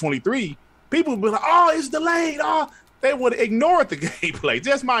 2023, people would be like, oh, it's delayed. Oh, they would have ignored the gameplay.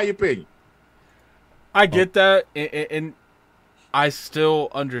 Just my opinion. I get that, and I still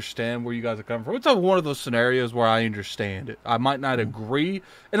understand where you guys are coming from. It's one of those scenarios where I understand it. I might not agree,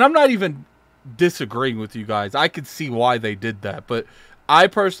 and I'm not even disagreeing with you guys. I could see why they did that, but I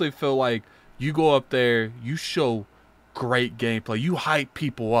personally feel like you go up there, you show great gameplay, you hype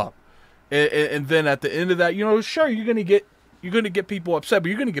people up, and then at the end of that, you know, sure, you're gonna get people upset, but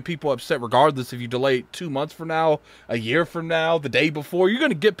you're gonna get people upset regardless if you delay it 2 months from now, a year from now, the day before. You're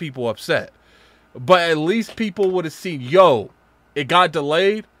gonna get people upset, but at least people would have seen, yo, it got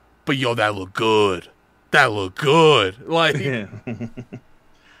delayed, but yo, that looked good. That looked good. Like, yeah.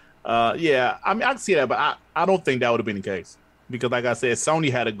 I mean, I can see that, but I don't think that would have been the case. Because, like I said, Sony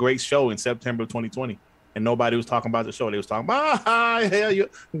had a great show in September 2020, and nobody was talking about the show. They was talking about,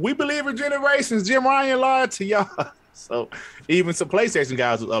 we believe in generations. Jim Ryan lied to y'all. So even some PlayStation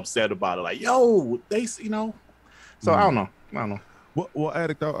guys was upset about it. Like, yo, they, you know. So I don't know. Well,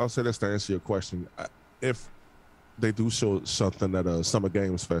 Addict, I'll say this to answer your question. If they do show something at Summer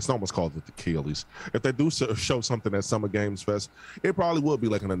Games Fest, I almost called it the Achilles. If they do show something at Summer Games Fest, it probably will be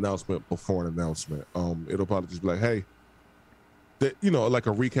like an announcement before an announcement. It'll probably just be like, hey, like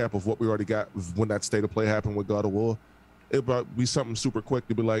a recap of what we already got when that state of play happened with God of War. It'll be something super quick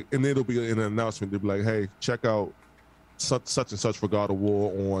to be like, and it'll be an announcement to be like, hey, check out such and such for God of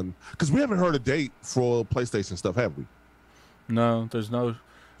War on, because we haven't heard a date for PlayStation stuff, have we? No, there's no.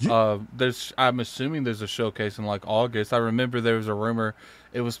 I'm assuming there's a showcase in like August. I remember there was a rumor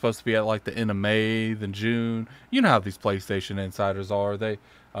it was supposed to be at like the end of May, then June. You know how these PlayStation insiders are.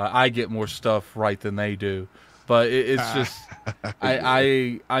 I get more stuff right than they do, but it's just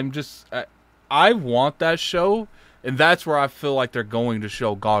I want that show, and that's where I feel like they're going to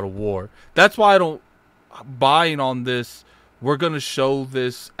show God of War. That's why I don't buying on this. We're going to show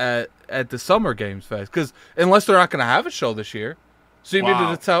this at the Summer Games Fest, because unless they're not going to have a show this year. So you mean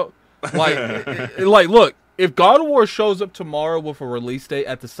to tell, like, look, if God of War shows up tomorrow with a release date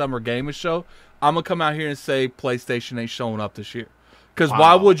at the Summer Games Show, I'm going to come out here and say PlayStation ain't showing up this year. Because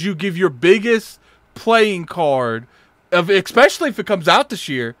why would you give your biggest playing card, especially if it comes out this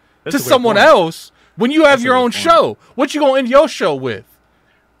year, to someone else when you have your own show? What you going to end your show with?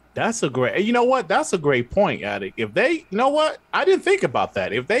 That's a great, you know what? That's a great point, Addict. If they, you know what? I didn't think about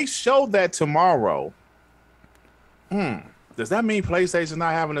that. If they show that tomorrow, does that mean PlayStation's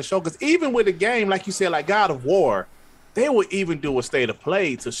not having a show? Because even with a game, like you said, like God of War, they would even do a state of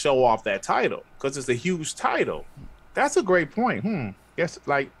play to show off that title because it's a huge title. That's a great point. Yes,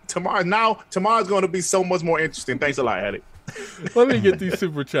 like tomorrow's going to be so much more interesting. Thanks a lot, Addict. Let me get these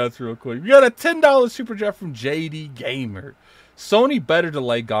super chats real quick. We got a $10 super chat from JD Gamer. Sony better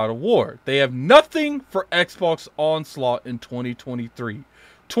delay God of War. They have nothing for Xbox Onslaught in 2023.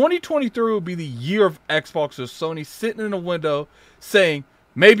 2023 will be the year of Xbox, so Sony sitting in a window saying,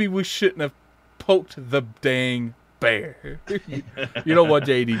 maybe we shouldn't have poked the dang bear. You know what,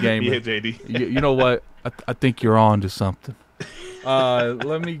 JD Gamer? Yeah, JD. You know what? I think you're on to something.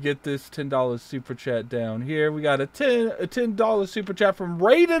 Let me get this $10 super chat down here. We got a $10 super chat from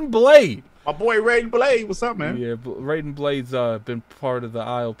Raiden Blade. My boy Raiden Blade, what's up, man? Yeah, Raiden Blade's been part of the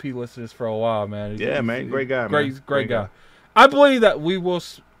ILP listeners for a while, man. Yeah, man, great guy, great guy. I believe that we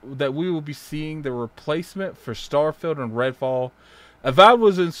will be seeing the replacement for Starfield and Redfall. Avowed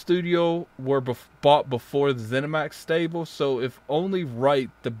was in studio, were bought before the ZeniMax stable, so if only right,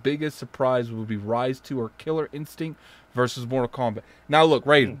 the biggest surprise would be Rise 2 or Killer Instinct versus Mortal Kombat. Now look,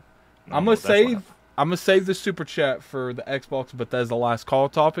 Raiden, I'm gonna save the super chat for the Xbox Bethesda last call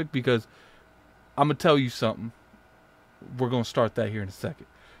topic, because I'm gonna tell you something. We're gonna start that here in a second.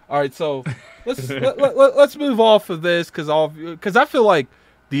 All right, so let's move off of this because I feel like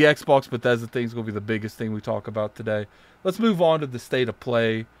the Xbox Bethesda thing is gonna be the biggest thing we talk about today. Let's move on to the state of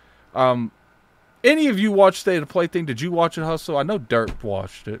play. Any of you watch state of play thing? Did you watch it, Hustle? I know Dirt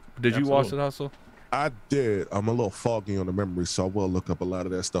watched it. Did you watch it, Hustle? I did. I'm a little foggy on the memory, so I will look up a lot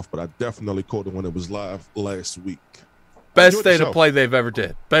of that stuff, but I definitely caught it when it was live last week. Best state of play they've ever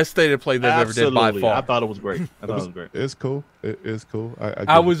did. Best state of play they've ever did by far. I thought it was great. It's cool. It's cool.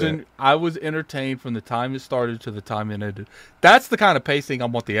 I was entertained from the time it started to the time it ended. That's the kind of pacing I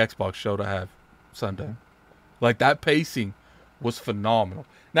want the Xbox show to have Sunday. Like, that pacing was phenomenal.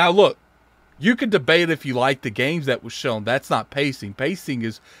 Now look, you could debate if you like the games that was shown. That's not pacing. Pacing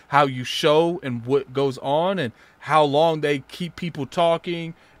is how you show and what goes on and how long they keep people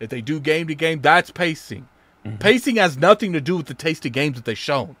talking. If they do game to game, that's pacing. Mm-hmm. Pacing has nothing to do with the taste of games that they've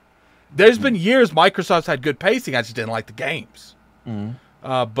shown. There's been years Microsoft's had good pacing. I just didn't like the games. Mm-hmm.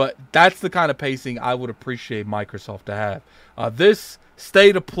 But that's the kind of pacing I would appreciate Microsoft to have. This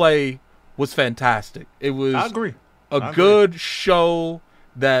state of play was fantastic. It was I agree. Good show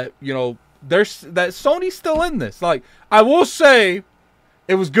that, that Sony's still in this. Like, I will say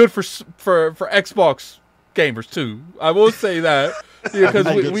it was good for Xbox gamers too. I will say that because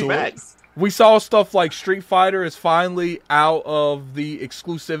we saw stuff like Street Fighter is finally out of the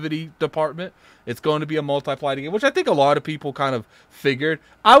exclusivity department. It's going to be a multiplayer game, which I think a lot of people kind of figured.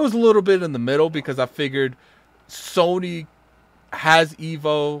 I was a little bit in the middle because I figured Sony has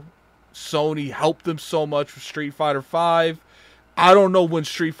Evo. Sony helped them so much with Street Fighter 5. I don't know when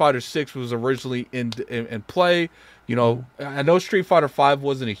Street Fighter 6 was originally in play. I know Street Fighter 5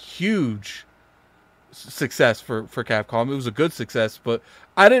 wasn't a huge success for Capcom. It was a good success, but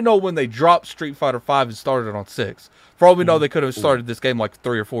I didn't know when they dropped Street Fighter 5 and started on 6. For all we know, they could have started this game like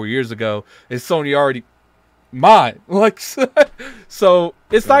 3 or 4 years ago, and Sony already so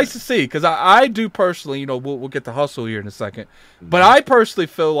it's nice to see, because I do personally, we'll get the Hustle here in a second, but I personally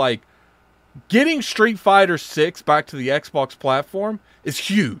feel like getting Street Fighter 6 back to the Xbox platform is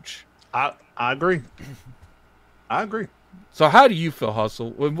huge. I agree. I agree. So how do you feel,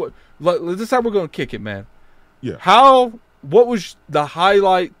 Hustle? This is how we're going to kick it, man. Yeah. What was the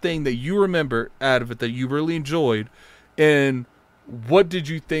highlight thing that you remember out of it that you really enjoyed? And what did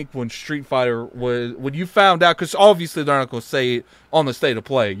you think when Street Fighter when you found out? Because obviously they're not going to say it on the State of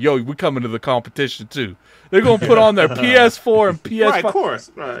Play. Yo, we coming to the competition too. They're going to put on their PS4 and PS5. Right, of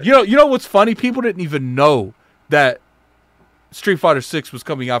course. Right. You know what's funny? People didn't even know that Street Fighter 6 was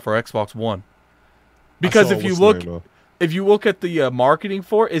coming out for Xbox One. Because if you look at the marketing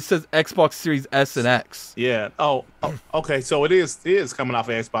for it, it says Xbox Series S and X. Yeah. Oh, okay. So it is coming off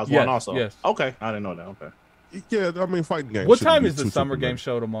of Xbox One also. Yes. Okay. I didn't know that. Okay. Yeah, I mean, fighting games. What time is the Summer Game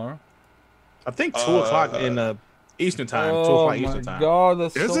Show tomorrow? I think 2 o'clock in Eastern time. 2 o'clock Eastern time. Oh my God,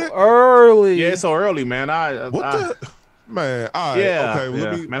 that's Is so it? early. Yeah, it's so early, man. Man, all right. Yeah. Okay,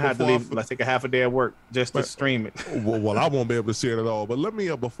 Yeah. Man, I had to leave. Let's take a half a day at work just to stream it. Well, I won't be able to see it at all. But let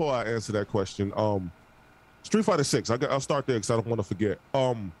me, before I answer that question, Street Fighter 6. I'll start there because I don't want to forget.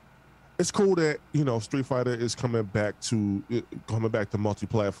 It's cool that Street Fighter is coming back to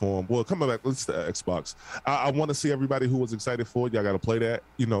multi-platform. Well, coming back, let's to Xbox. I want to see everybody who was excited for it. Y'all got to play that.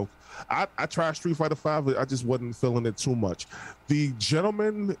 I tried Street Fighter 5, but I just wasn't feeling it too much. The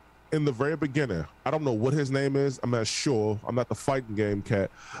gentleman in the very beginning, I don't know what his name is. I'm not sure. I'm not the fighting game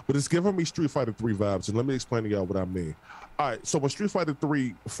cat, but it's giving me Street Fighter 3 vibes. And let me explain to y'all what I mean. All right, so when Street Fighter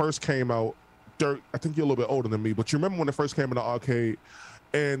 3 first came out, Dirk, I think you're a little bit older than me, but you remember when it first came in the arcade?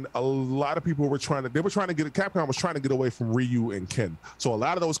 And a lot of people were trying to get Capcom was trying to get away from Ryu and Ken. So a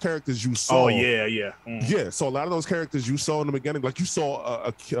lot of those characters you saw. Oh yeah. Yeah. So a lot of those characters you saw in the beginning, like you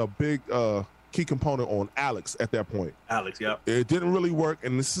saw a big key component on Alex at that point. Alex, yeah. It didn't really work,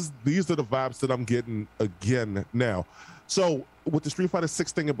 and these are the vibes that I'm getting again now. So with the Street Fighter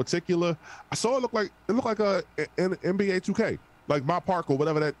 6 thing in particular, I saw it looked like an NBA 2K. Like my park or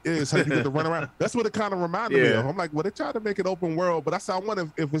whatever that is, how you get to run around. That's what it kind of reminded me of. I'm like, well, they tried to make it open world, but I wonder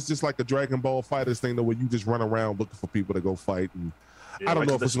if it's just like a Dragon Ball Fighters thing, where you just run around looking for people to go fight. And I don't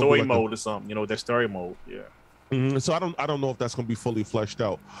know if the it's story mode or something. Their story mode. Yeah. Mm-hmm. So I don't know if that's going to be fully fleshed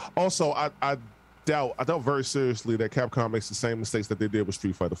out. Also, I doubt very seriously that Capcom makes the same mistakes that they did with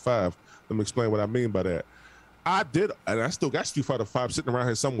Street Fighter 5. Let me explain what I mean by that. I did, and I still got Street Fighter 5 sitting around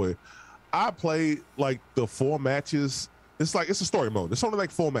here somewhere. I played like the 4 matches. It's a story mode. It's only like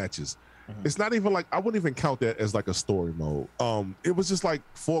 4 matches. Mm-hmm. It's not even like, I wouldn't even count that as like a story mode. It was just like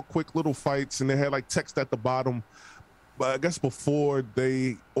 4 quick little fights, and they had like text at the bottom. But I guess must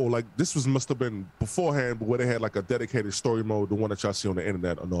have been beforehand, but where they had like a dedicated story mode, the one that y'all see on the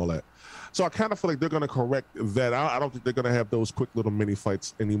internet and all that. So I kind of feel like they're going to correct that. I don't think they're going to have those quick little mini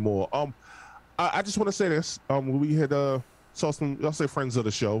fights anymore. I just want to say this. We had saw some, y'all say friends of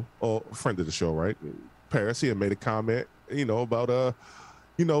the show, or friend of the show, right? Paris, he had made a comment, about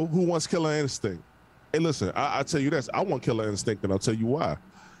who wants Killer Instinct. Hey, listen, I tell you this, I want Killer Instinct, and I'll tell you why.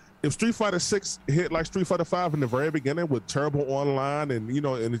 If Street Fighter 6 hit like Street Fighter 5 in the very beginning with terrible online and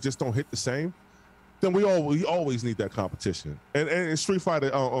and it just don't hit the same, then we always need that competition. And Street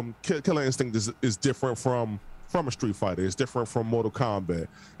Fighter Killer Instinct is different from a Street Fighter. It's different from Mortal Kombat.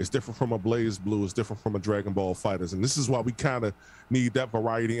 It's different from a Blaze Blue. It's different from a Dragon Ball Fighters. And this is why we kind of need that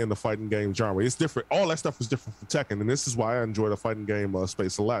variety in the fighting game genre. It's different. All that stuff is different from Tekken. And this is why I enjoy the fighting game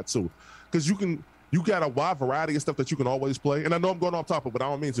space a lot too. Because you got a wide variety of stuff that you can always play. And I know I'm going off topic, but I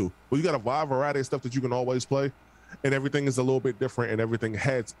don't mean to. But you got a wide variety of stuff that you can always play. And everything is a little bit different, and everything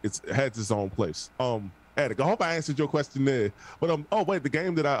has its own place. Addict, I hope I answered your question there. But the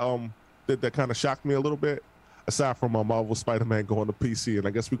game that I that kind of shocked me a little bit, aside from Marvel Spider-Man going to PC, and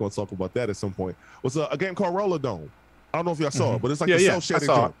I guess we're gonna talk about that at some point, was a game called Roller Dome. I don't know if y'all saw it, but it's like a cel-shaded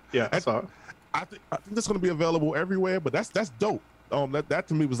game. Yeah, I saw it. I think that's gonna be available everywhere, but that's dope. That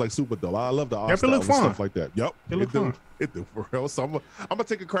to me was like super dope. I love the art style and stuff like that. Yep, it looked fun. It do for real. So I'm gonna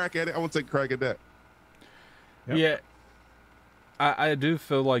take a crack at it. I'm gonna take a crack at that. Yep. Yeah, I do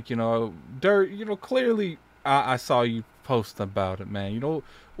feel like Dirt. Clearly, I saw you post about it, man. We'll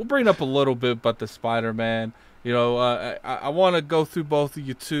bring up a little bit about the Spider-Man. I want to go through both of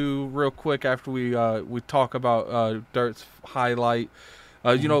you two real quick after we talk about Dirt's highlight.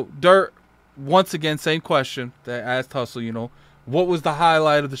 Dirt, once again, same question that I asked Hustle. What was the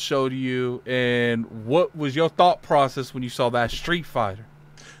highlight of the show to you, and what was your thought process when you saw that Street Fighter?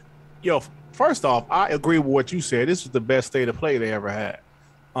 Yo, first off, I agree with what you said. This was the best state of play they ever had.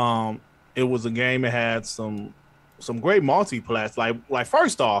 It was a game that had some great multiplats. Like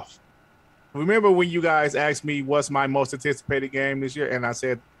first off, remember when you guys asked me what's my most anticipated game this year, and I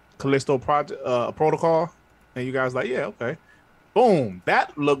said Callisto Protocol, and you guys like, yeah, okay. Boom,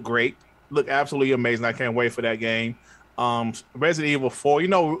 that looked great. look absolutely amazing. I can't wait for that game. Resident Evil 4.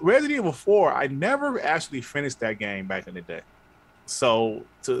 Resident Evil 4, I never actually finished that game back in the day. So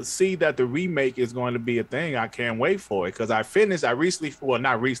to see that the remake is going to be a thing, I can't wait for it. Because I finished the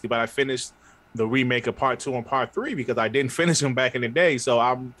remake of Part 2 and Part 3 because I didn't finish them back in the day. So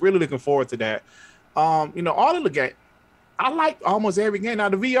I'm really looking forward to that. All of the game, I like almost every game. Now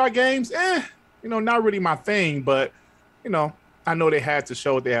the VR games, not really my thing, but I know they had to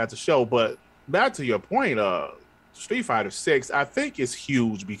show what they had to show. But back to your point, Street Fighter 6, I think is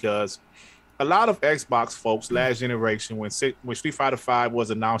huge because a lot of Xbox folks last generation, when Street Fighter 5 was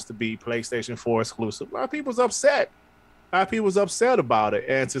announced to be PlayStation 4 exclusive, a lot of people was upset. A lot of people was upset about it.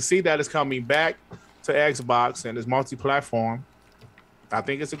 And to see that it's coming back to Xbox and it's multi-platform, I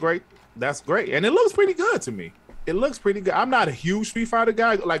think that's great. And it looks pretty good to me. It looks pretty good. I'm not a huge Street Fighter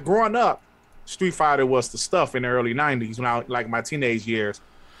guy. Like growing up, Street Fighter was the stuff in the early 90s when I like my teenage years.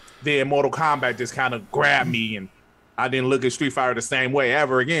 Then Mortal Kombat just kind of grabbed me and I didn't look at Street Fighter the same way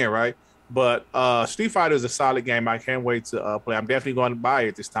ever again, right? But Street Fighter is a solid game. I can't wait to play. I'm definitely going to buy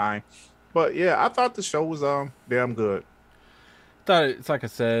it this time. But yeah, I thought the show was damn good. It's like I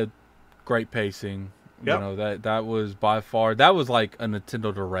said, great pacing. Yep. That was by far like a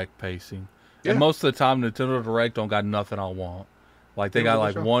Nintendo Direct pacing. Yeah. And most of the time, Nintendo Direct don't got nothing I want. Like they got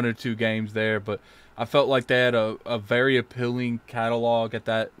like one or two games there, but I felt like they had a very appealing catalog at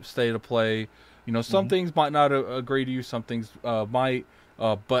that state of play. Some things might not agree to you, some things might.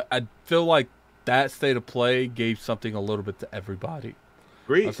 But I feel like that state of play gave something a little bit to everybody.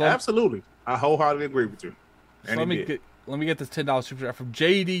 Agreed. Absolutely. I wholeheartedly agree with you. So let me get this $10 super chat from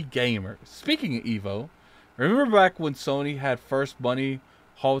JD Gamer. Speaking of Evo, remember back when Sony had first money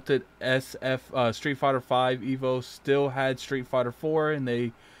halted Street Fighter 5 Evo still had Street Fighter 4 and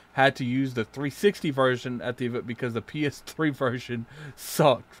they had to use the 360 version at the event because the PS3 version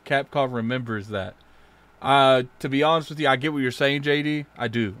sucked. Capcom remembers that. To be honest with you, I get what you're saying, JD. I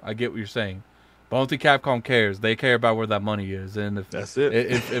do. I get what you're saying. But I don't think Capcom cares. They care about where that money is. And if that's it.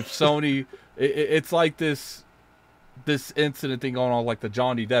 If Sony, it's like this incident thing going on, like the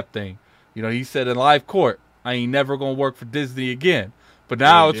Johnny Depp thing. He said in live court, I ain't never going to work for Disney again. But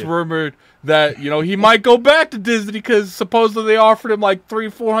now it's rumored that, he might go back to Disney because supposedly they offered him like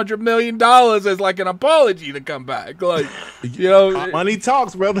 $300-400 million as like an apology to come back. Like, money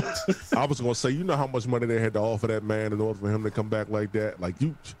talks, brother. I was going to say, how much money they had to offer that man in order for him to come back like that? Like,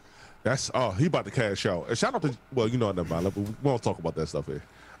 he about to cash out. And shout out to, never mind, but we won't talk about that stuff here.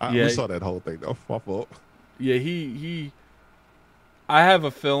 We saw that whole thing, though. My fault. Yeah, I have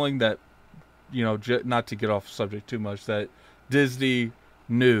a feeling that, not to get off subject too much, that Disney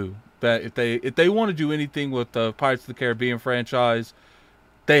knew that if they want to do anything with the Pirates of the Caribbean franchise,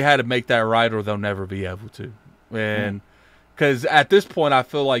 they had to make that right or they'll never be able to. And because at this point, I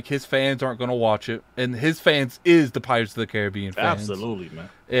feel like his fans aren't going to watch it, and his fans is the Pirates of the Caribbean fans. Absolutely, man.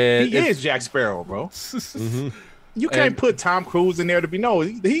 And he is Jack Sparrow, bro. You can't put Tom Cruise in there to be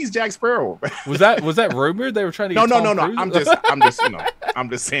he's Jack Sparrow. Was that rumored? They were trying to get Tom Cruise? I'm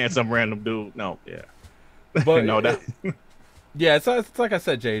just saying some random dude. No, yeah. But yeah, it's like I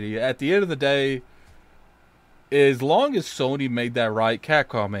said, JD. At the end of the day, as long as Sony made that right,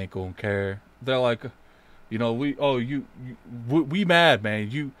 Capcom ain't gonna care. They're like, we mad,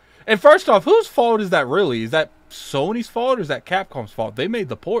 man. And first off, whose fault is that really? Is that Sony's fault or is that Capcom's fault? They made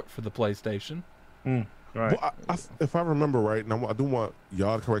the port for the PlayStation. Right. Well, if I remember right, and I do want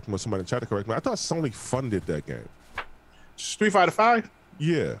y'all to correct me or somebody in the chat to correct me, I thought Sony funded that game. Street Fighter 5?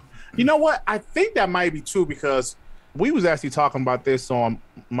 Yeah. You know what? I think that might be true because we was actually talking about this on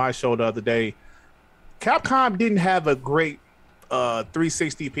my show the other day. Capcom didn't have a great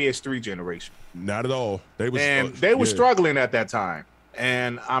 360 PS3 generation. Not at all. They were struggling at that time.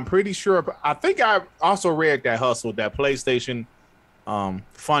 And I'm pretty sure, I think I also read that hustle that PlayStation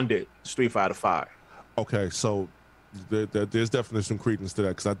funded Street Fighter 5. Okay, so there's definitely some credence to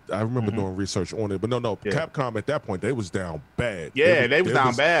that because I remember doing research on it. But no, Capcom at that point they was down bad. Yeah, they was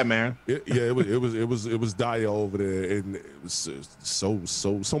down bad, man. It was dire over there, and it was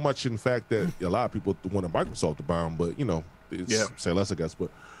so much in fact that a lot of people wanted Microsoft to buy them, but say less, I guess. But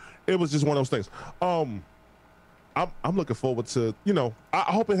it was just one of those things. I'm looking forward to I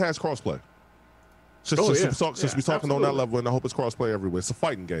hope it has crossplay. Since we're talking on that level, and I hope it's crossplay everywhere. It's a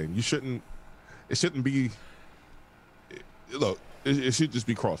fighting game. It shouldn't be. Look, it should just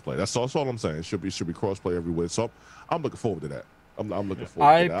be crossplay. That's all I'm saying. It should be crossplay everywhere. So I'm looking forward to that. I'm looking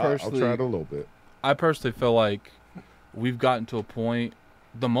forward to that. I'll try it a little bit. I personally feel like we've gotten to a point.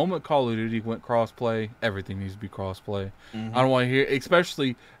 The moment Call of Duty went crossplay, everything needs to be crossplay. I don't want to hear,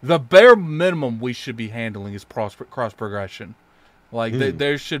 especially the bare minimum we should be handling is cross progression. Like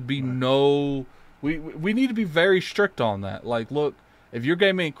there should be no. We need to be very strict on that. Like, look, if your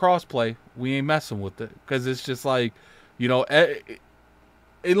game ain't crossplay, we ain't messing with it, because it's just like,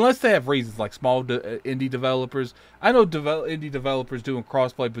 unless they have reasons, like small indie developers. I know indie developers doing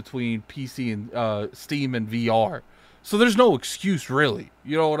crossplay between PC and Steam and VR, so there's no excuse really.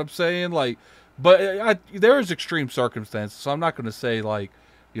 You know what I'm saying? Like, but there is extreme circumstances, so I'm not going to say like,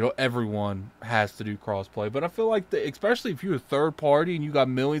 everyone has to do crossplay. But I feel like, especially if you're a third party and you got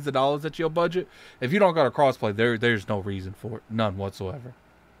millions of dollars at your budget, if you don't got a crossplay, there's no reason for it, none whatsoever.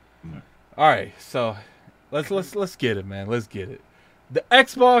 Mm. All right, so let's get it, man. Let's get it. The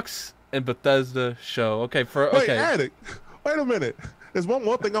Xbox and Bethesda show. Okay, Wait, Addict. Wait a minute. There's one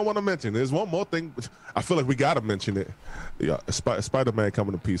more thing I want to mention. There's one more thing. I feel like we got to mention it. Yeah, Spider-Man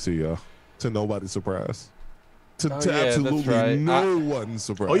coming to PC, to nobody's surprise. To absolutely no one's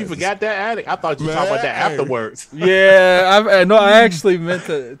surprise. Oh, you forgot that, Addict? I thought you were talking about that afterwards. Yeah, I actually meant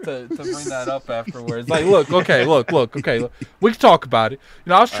to bring that up afterwards. Like, look. We can talk about it.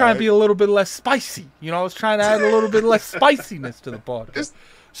 I was trying to be a little bit less spicy. I was trying to add a little bit less spiciness to the podcast.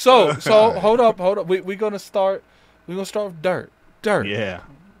 So hold up. We're gonna start with dirt. Yeah.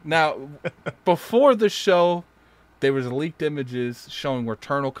 Now, before the show, there was leaked images showing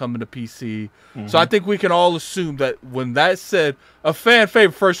Returnal coming to PC. Mm-hmm. So I think we can all assume that when that said a fan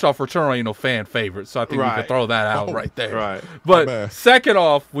favorite, first off, Returnal ain't no fan favorite. So I think we can throw that out right there. Right. But second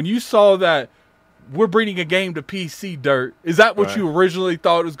off, when you saw that we're bringing a game to PC, Dirt, is that what you originally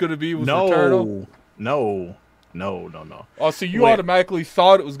thought it was going to be? Returnal? No. Oh, so you automatically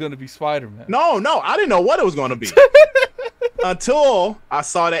thought it was going to be Spider-Man? No, I didn't know what it was going to be. Until I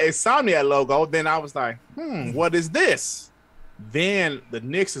saw the Insomniac logo, then I was like, what is this? Then the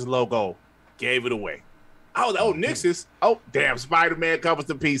Nix's logo gave it away. I was like, oh, Nix's? Oh, damn, Spider-Man comes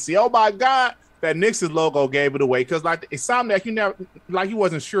to PC. Oh, my God. That Nix's logo gave it away. Because, like, Insomniac, you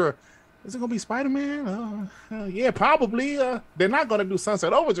wasn't sure. Is it going to be Spider-Man? Yeah, probably. They're not going to do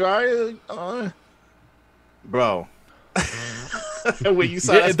Sunset Overdrive. Bro. When you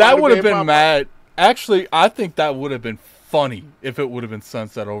saw that would have been mad. Actually, I think that would have been funny if it would have been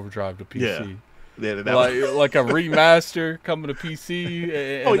Sunset Overdrive to PC. Yeah, like a remaster coming to PC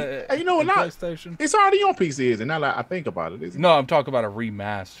and you know what? PlayStation. It's already on PC, isn't it? Now that I think about it, no, I'm talking about a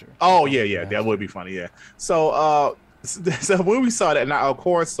remaster. Oh yeah, that would be funny. Yeah. So when we saw that, now of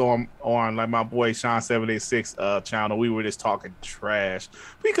course on like my boy Sean 786 channel, we were just talking trash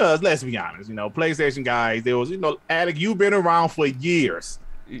because let's be honest, PlayStation guys, there was Addict, you've been around for years.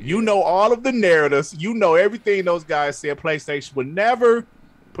 You know all of the narratives. You know everything those guys said. PlayStation would never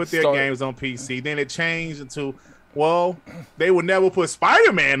put their games on PC. Then it changed into, they would never put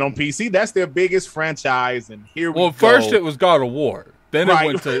Spider-Man on PC. That's their biggest franchise. And here we go. Well, first it was God of War. Then it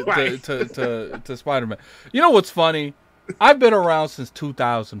went to Spider-Man. You know what's funny? I've been around since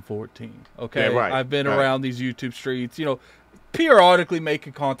 2014. Okay, yeah, I've been around these YouTube streets. Periodically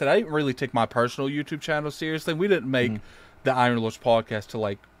making content. I didn't really take my personal YouTube channel seriously. We didn't make the Iron Lords podcast to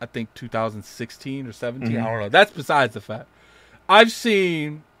I think 2016 or 17. I don't know. That's besides the fact. I've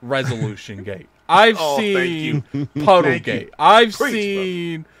seen Resolution Gate. I've seen Puddle Gate. I've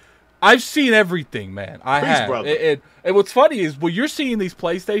seen everything, man. I have. And what's funny is when you're seeing these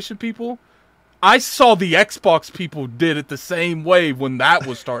PlayStation people, I saw the Xbox people did it the same way when that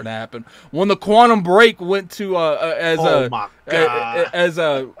was starting to happen. When the Quantum Break went to what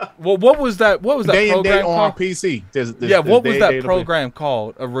was that program called? On PC. What was that program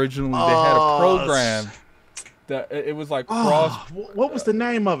called? Originally, they had a program that it was like cross. What was the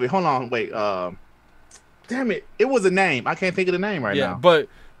name of it? Hold on, wait. Damn it! It was a name. I can't think of the name right now. Yeah, but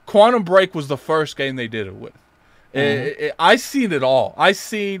Quantum Break was the first game they did it with. I seen it all. I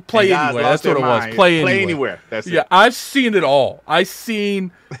seen Play Anywhere. That's what it was. Play Anywhere. That's it. Yeah, I've seen it all. I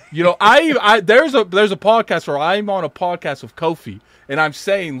seen, there's a podcast where I'm on a podcast with Kofi, and I'm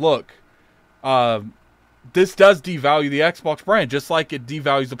saying, look, this does devalue the Xbox brand, just like it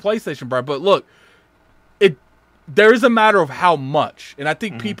devalues the PlayStation brand. But look, there is a matter of how much, and I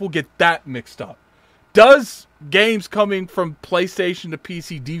think people get that mixed up. Does games coming from PlayStation to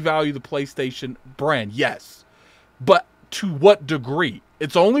PC devalue the PlayStation brand? Yes. But to what degree?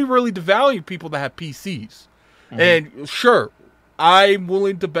 It's only really devaluing people that have PCs. And sure, I'm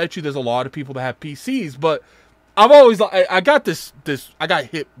willing to bet you there's a lot of people that have PCs, but I've always, I got I got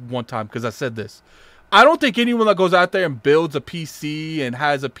hit one time because I said this. I don't think anyone that goes out there and builds a PC and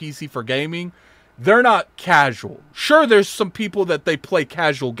has a PC for gaming, they're not casual. Sure, there's some people that they play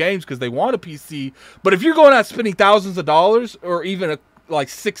casual games because they want a PC, but if you're going out spending thousands of dollars or even like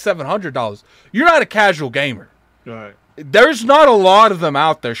 $600-700, you're not a casual gamer. Right. There's not a lot of them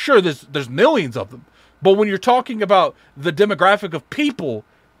out there. Sure, there's millions of them, But when you're talking about the demographic of people,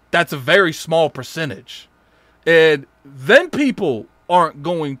 that's a very small percentage. And then people aren't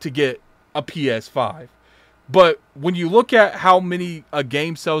going to get a PS5. But when you look at how many a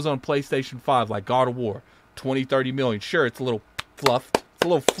game sells on PlayStation 5, like God of War, 20, 30 million. Sure, it's a little fluffed.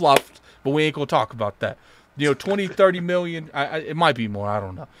 But we ain't going to talk about that. 20, 30 million. It might be more. I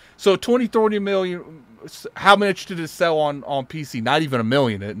don't know. So 20, 30 million. How much did it sell on PC? Not even a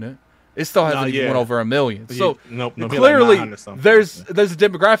million, isn't it? It still hasn't even went over a million. So clearly, there's a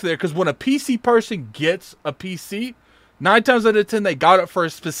demographic there, because when a PC person gets a PC, 9 times out of 10 they got it for a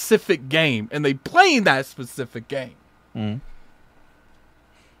specific game, and they playing that specific game. Mm.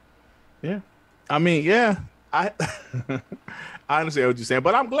 Yeah, I mean, yeah, I understand what you're saying,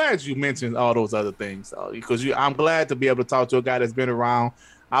 but I'm glad you mentioned all those other things, because I'm glad to be able to talk to a guy that's been around.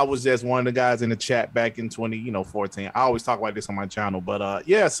 I was just one of the guys in the chat back in 2014. I always talk about this on my channel, but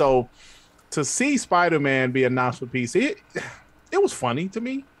yeah. So to see Spider-Man be announced for PC, it was funny to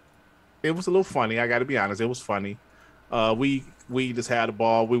me. It was a little funny. I got to be honest. It was funny. We just had a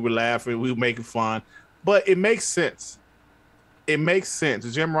ball. We were laughing. We were making fun, but it makes sense. It makes sense.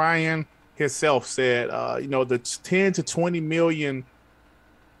 Jim Ryan himself said, the 10 to 20 million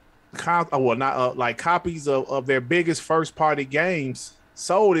copies of their biggest first-party games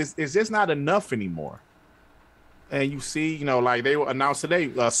sold is just not enough anymore. And you see, like they were announced today,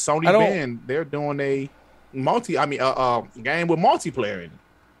 Sony Band, they're doing a game with multiplayer in it.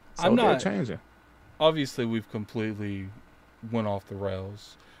 So they're changing. Obviously, we've completely went off the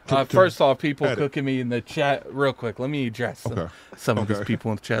rails. First off, people cooking me in the chat real quick. Let me address some of these people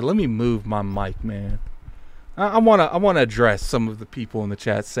in the chat. Let me move my mic, man. I want to address some of the people in the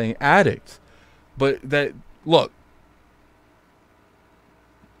chat saying Addict, but that look.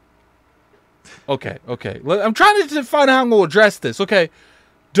 Okay. I'm trying to find out how I'm going to address this. Okay,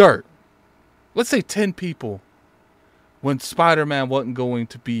 Dirt. Let's say 10 people when Spider-Man wasn't going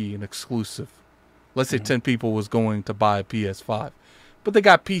to be an exclusive. Let's say 10 people was going to buy a PS5. But they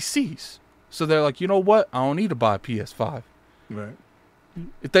got PCs. So they're like, you know what? I don't need to buy a PS5. Right.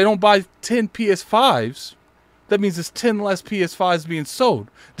 If they don't buy 10 PS5s, that means there's 10 less PS5s being sold.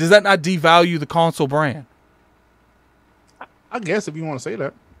 Does that not devalue the console brand? I guess if you want to say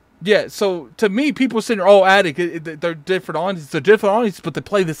that. Yeah, so to me, people saying, oh, Addict, they're different audiences. They're different audiences, but they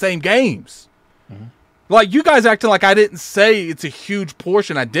play the same games. Mm-hmm. Like, you guys acting like I didn't say it's a huge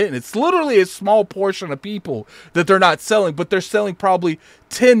portion. I didn't. It's literally a small portion of people that they're not selling, but they're selling probably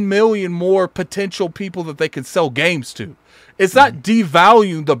 10 million more potential people that they can sell games to. It's not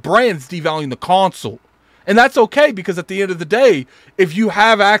devaluing the brands, devaluing the console. And that's okay, because at the end of the day, if you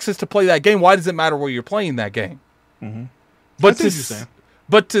have access to play that game, why does it matter where you're playing that game? Mm-hmm.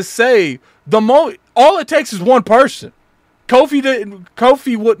 But to say all it takes is one person.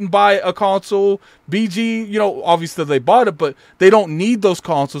 Kofi wouldn't buy a console. BG, obviously they bought it, but they don't need those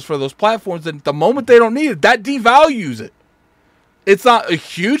consoles for those platforms. And the moment they don't need it, that devalues it. It's not a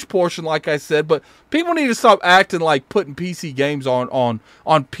huge portion, like I said, but people need to stop acting like putting PC games on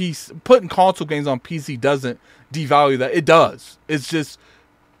PC, putting console games on PC doesn't devalue that. It does. It's just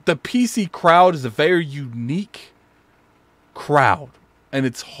the PC crowd is a very unique crowd, and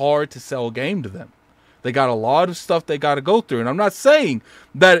it's hard to sell a game to them. They got a lot of stuff they got to go through. And I'm not saying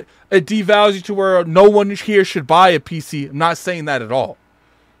that it devalues you to where no one here should buy a PC. I'm not saying that at all.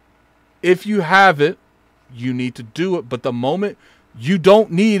 If you have it, you need to do it. But the moment you don't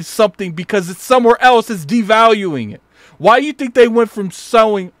need something because it's somewhere else, it's devaluing it. Why do you think they went from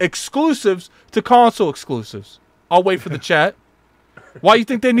selling exclusives to console exclusives? I'll wait for the chat. Why do you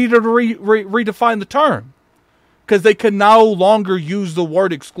think they needed to redefine the term? Because they can no longer use the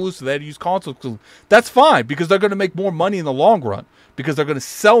word exclusive. They had to use console exclusive. That's fine, because they're going to make more money in the long run, because they're going to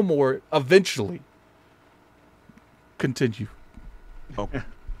sell more eventually. Continue.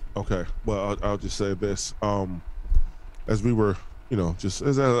 Okay. Well, I'll just say this. As we were, just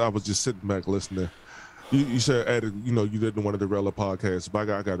as I was just sitting back listening, you said, Addict, you didn't want to derail a podcast, but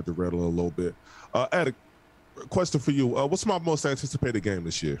I got to derail a little bit. Addict, question for you. What's my most anticipated game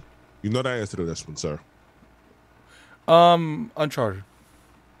this year? You know the answer to this one, sir. Uncharted.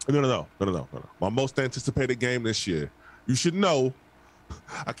 No. My most anticipated game this year. You should know.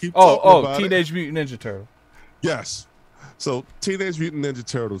 I keep talking about Teenage Mutant Ninja Turtle. Yes. So Teenage Mutant Ninja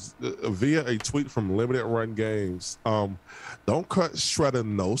Turtles via a tweet from Limited Run Games. Don't cut Shredder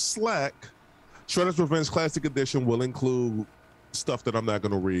no slack. Shredder's Revenge Classic Edition will include stuff that I'm not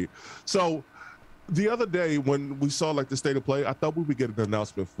going to read. So The other day when we saw like the state of play, I thought we would get an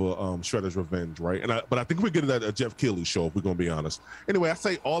announcement for Shredder's Revenge, right? But I think we're getting that at a Jeff Keighley show, if we're gonna be honest. Anyway, I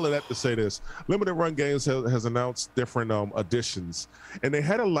say all of that to say this: Limited Run Games has announced different additions, and they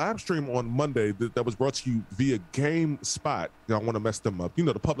had a live stream on Monday that was brought to you via GameSpot. I want to mess them up,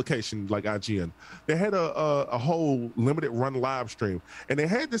 the publication like IGN. They had a whole limited run live stream, and they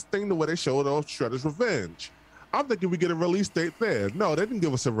had this thing where they showed off Shredder's Revenge. I'm thinking we get a release date there. No, they didn't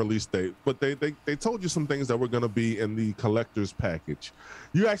give us a release date, but they told you some things that were going to be in the collector's package.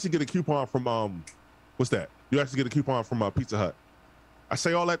 You actually get a coupon from what's that? You actually get a coupon from Pizza Hut. I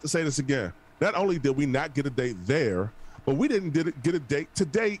say all that to say this again. Not only did we not get a date there, but we didn't get a date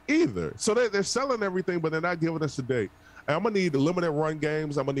today either. So they're selling everything, but they're not giving us a date. And I'm gonna need the limited run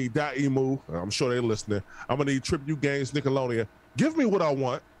games. I'm gonna need Emu. I'm sure they're listening. I'm gonna need Tribute Games, Nickelodeon. Give me what I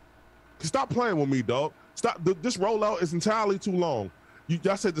want. Stop playing with me, dog. Stop. This rollout is entirely too long.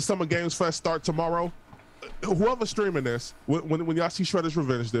 Y'all said the Summer Games Fest start tomorrow. Whoever's streaming this, when y'all see Shredder's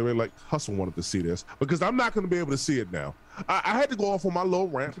Revenge, they're like, Hustle wanted to see this because I'm not going to be able to see it now. I had to go off on my little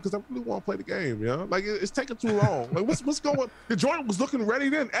rant because I really want to play the game. Like it's taking too long. Like what's going? The joint was looking ready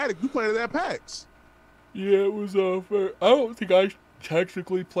then. Addict, you played it at PAX. Yeah, it was fair. I don't think I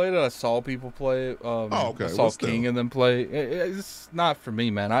technically played it. I saw people play it. Okay. I saw King and them play. It's not for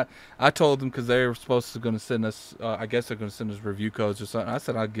me, man. I told them because they were supposed to going to send us. I guess they're going to send us review codes or something. I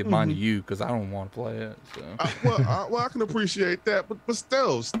said I'd give mine to you because I don't want to play it. So. I can appreciate that, but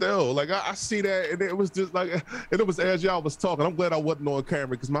still, like I see that, and it was just like, and it was as y'all was talking. I'm glad I wasn't on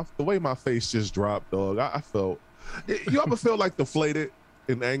camera because the way my face just dropped, dog. I felt. You ever feel like deflated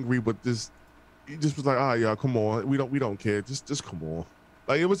and angry, but just. He just was like, yeah, come on. We don't care. Just come on.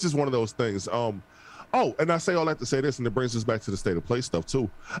 Like, it was just one of those things. And I say all that to say this, and it brings us back to the State of Play stuff, too.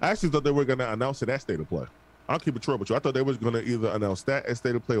 I actually thought they were going to announce it at State of Play. I'll keep it true with you. I thought they were going to either announce that at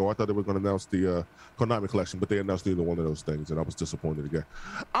State of Play, or I thought they were going to announce the Konami collection, but they announced neither one of those things, and I was disappointed again.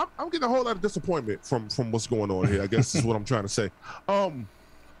 I'm getting a whole lot of disappointment from what's going on here, I guess is what I'm trying to say.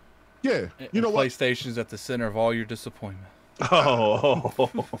 Yeah, you know what? PlayStation's at the center of all your disappointment. Oh,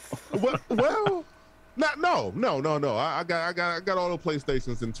 well, no. I got all the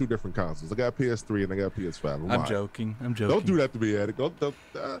PlayStations in two different consoles. I got PS3 and I got PS5. I'm joking. Don't do that to me, Addict.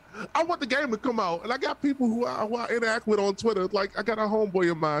 I want the game to come out, and I got people who I interact with on Twitter. Like I got a homeboy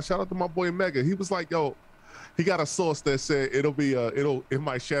of mine. Shout out to my boy Mega. He was like, yo. He got a source that said it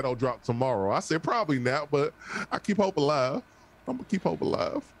might shadow drop tomorrow. I said probably not, but I keep hope alive. I'm gonna keep hope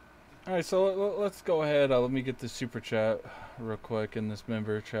alive. All right, so let's go ahead. Let me get the super chat real quick in this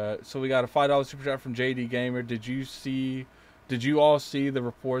member chat. So we got a $5 super chat from JD Gamer. Did you all see the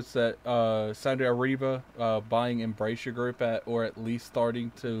reports that Saudi Arabia buying Embrace Your Group or at least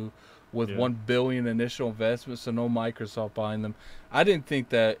starting to with $1 billion initial investment? So no Microsoft buying them. I didn't think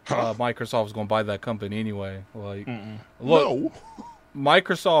that Microsoft was going to buy that company anyway. Like, look, no.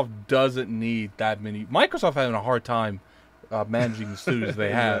 Microsoft doesn't need that many. Microsoft having a hard time managing the studios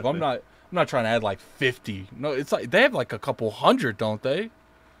they have. I'm not trying to add like 50. No, it's like they have like a couple hundred, don't they?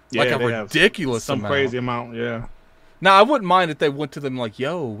 Yeah, like a ridiculous some amount. Crazy amount. Yeah. Now I wouldn't mind if they went to them like,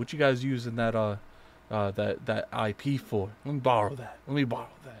 "Yo, what you guys using that that IP for? Let me borrow that.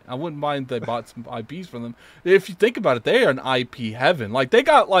 I wouldn't mind if they bought some IPs from them. If you think about it, they are an IP heaven. Like they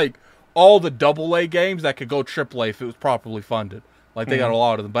got like all the AA games that could go AAA if it was properly funded. Like they got a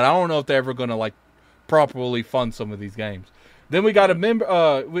lot of them, but I don't know if they're ever gonna like properly fund some of these games. Then we got a member,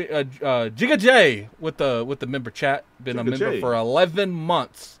 Giga J with the member chat. Been a member for 11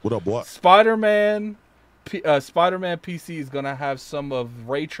 months. What up, boy? Spider-Man PC is gonna have some of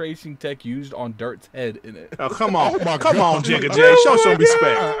ray tracing tech used on Dirt's head in it. Oh come on, come on, Giga J, show some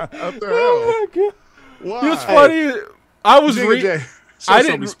respect. What the hell? Why? It was funny. I was reading. Show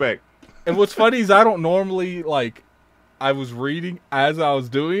some respect. And what's funny is I don't normally like. I was reading as I was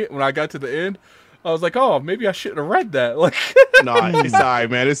doing it. When I got to the end, I was like, "Oh, maybe I shouldn't have read that." Like, no, it's all right,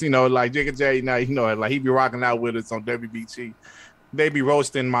 man. It's like Jigga J. Now like he be rocking out with us on WBT. They be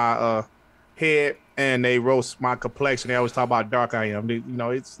roasting my head and they roast my complexion. They always talk how dark I am.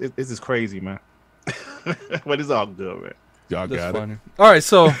 It's just crazy, man. But it's all good, man. Y'all got it. All right,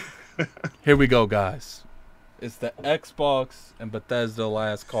 so here we go, guys. It's the Xbox and Bethesda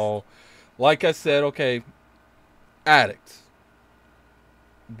last call. Like I said, okay, Addict.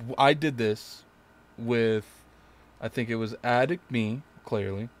 I did this with, I think it was Addict, me,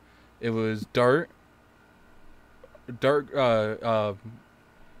 clearly. It was Dirt,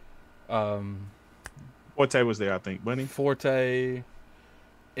 Forte was there, I think, Bunny. Forte,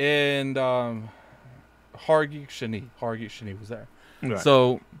 and Hargeek Shani was there. Right.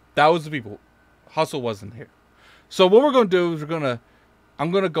 So that was the people. Hustle wasn't here. So what we're going to do is I'm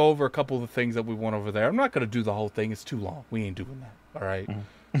going to go over a couple of the things that we went over there. I'm not going to do the whole thing. It's too long. We ain't doing that. All right.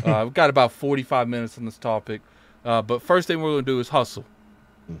 We've got about 45 minutes on this topic. But first thing we're going to do is hustle.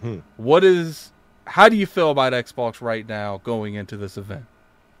 How do you feel about Xbox right now going into this event?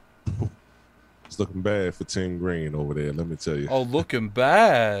 It's looking bad for Team Green over there, let me tell you. Oh, looking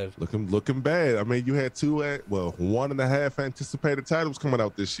bad. Looking bad. I mean, you had 1.5 anticipated titles coming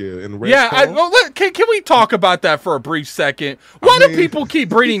out this year. In can we talk about that for a brief second? Why do people keep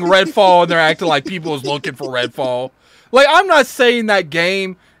breeding Redfall and they're acting like people is looking for Redfall? Like, I'm not saying that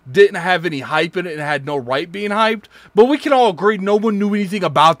game didn't have any hype in it and had no right being hyped, but we can all agree no one knew anything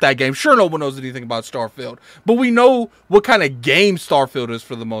about that game. Sure, no one knows anything about Starfield, but we know what kind of game Starfield is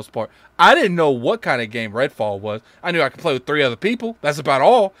for the most part. I didn't know what kind of game Redfall was. I knew I could play with 3 other people. That's about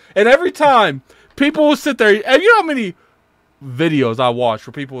all. And every time, people will sit there, and you know how many videos I watched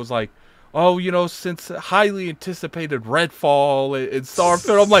where people was like, oh, since highly anticipated Redfall and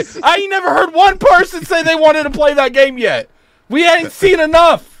Starfield, I'm like, I ain't never heard one person say they wanted to play that game yet. We ain't seen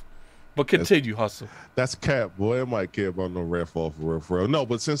enough. But continue, Hustle. That's cap, boy. I might care about no Redfall for real. No,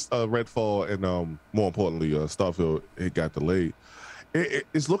 but since Redfall and more importantly, Starfield, it got delayed.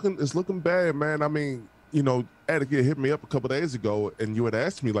 It's looking bad, man. I mean, Addict hit me up a couple days ago, and you had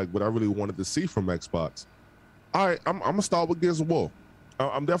asked me like what I really wanted to see from Xbox. All right, I'm gonna start with Gears of War.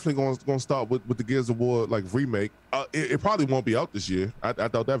 I'm definitely going to start with the Gears of War like remake. It probably won't be out this year. I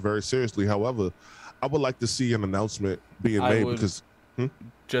thought that very seriously. However, I would like to see an announcement being made because.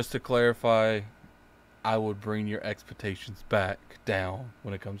 Just to clarify, I would bring your expectations back down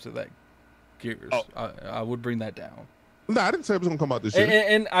when it comes to that Gears. Oh. I would bring that down. No, I didn't say it was going to come out this year.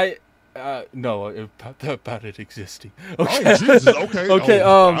 And I, no, about it existing. Okay. Oh, Jesus. Okay. Okay.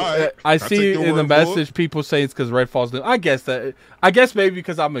 Right. I see in the message people saying it's because Redfall's new. I guess maybe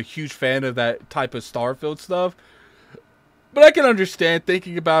because I'm a huge fan of that type of Starfield stuff. But I can understand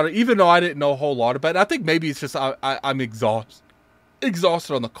thinking about it, even though I didn't know a whole lot about it. I think maybe it's just I'm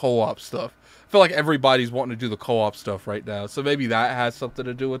exhausted on the co-op stuff. I feel like everybody's wanting to do the co-op stuff right now, so maybe that has something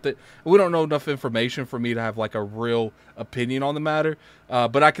to do with it. We don't know enough information for me to have like a real opinion on the matter,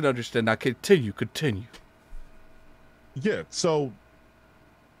 but I can understand. Now continue. Yeah, so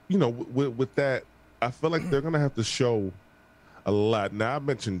with that, I feel like they're gonna have to show a lot. Now I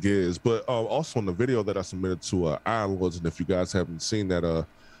mentioned Gears, but also in the video that I submitted to Iron Lords, and if you guys haven't seen that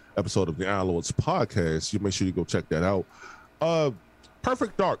episode of the Iron Lords podcast, you make sure you go check that out.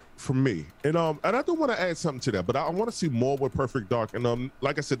 Perfect Dark for me, and I do want to add something to that, but I want to see more with Perfect Dark. And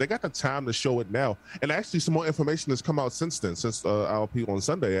like I said, they got the time to show it now, and actually some more information has come out since then, since LP on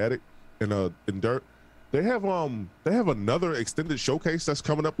Sunday, Addict and in Dirt. They have another extended showcase that's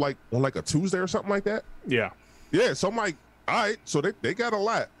coming up like on like a Tuesday or something like that. Yeah. So I'm like, all right, so they got a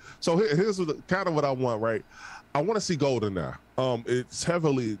lot. So here's kind of what I want, right? I want to see Golden now. It's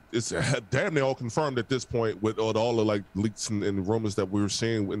damn near all confirmed at this point with all the like leaks and rumors that we were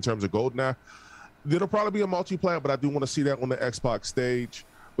seeing in terms of Golden now. There'll probably be a multiplayer, but I do want to see that on the Xbox stage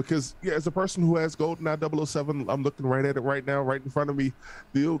because, yeah, as a person who has GoldenEye 007, I'm looking right at it right now, right in front of me.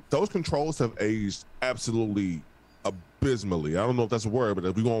 Those controls have aged absolutely abysmally. I don't know if that's a word, but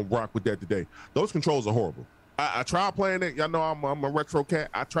we're going to rock with that today. Those controls are horrible. I tried playing it. Y'all know I'm a retro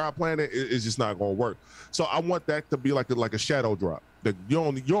cat. I tried playing it. It's just not going to work. So I want that to be like a shadow drop. That you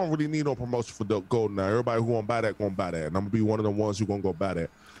don't really need no promotion for the GoldenEye. Everybody who going to buy that, and I'm going to be one of the ones who going to go buy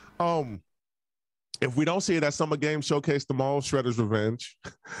that. If we don't see it at Summer Game Showcase tomorrow, Shredder's Revenge,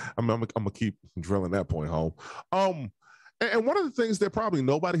 I'm going to keep drilling that point home. And one of the things that probably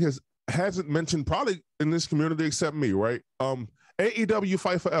nobody hasn't mentioned probably in this community except me, right? AEW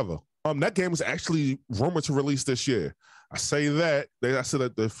Fight Forever. That game is actually rumored to release this year. I say that. I said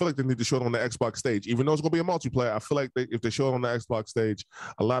that they feel like they need to show it on the Xbox stage. Even though it's going to be a multiplayer, I feel like if they show it on the Xbox stage,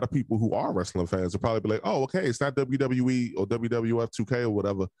 a lot of people who are wrestling fans will probably be like, oh, okay, it's not WWE or WWF 2K or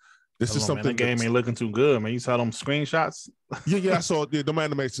whatever. This is something. Man, the game ain't looking too good, man. You saw them screenshots? Yeah, I saw the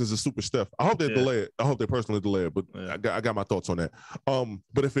animations are super stiff. I hope they delay it. I hope they personally delay it, but yeah. I got my thoughts on that.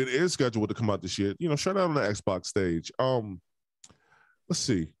 But if it is scheduled to come out this year, show that on the Xbox stage. Let's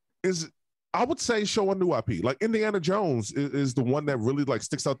see. I would say show a new IP. Like Indiana Jones is the one that really like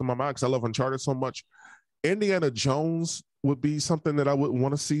sticks out to my mind because I love Uncharted so much. Indiana Jones would be something that I would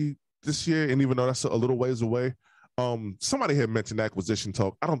want to see this year, and even though that's a little ways away. Somebody had mentioned acquisition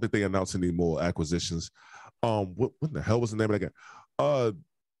talk. I don't think they announced any more acquisitions. What the hell was the name of that game?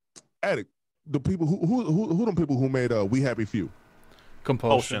 Addict. The people who them people who made We Happy Few.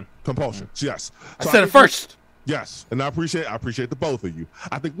 Compulsion. Yes. I said it first. Yes, and I appreciate the both of you.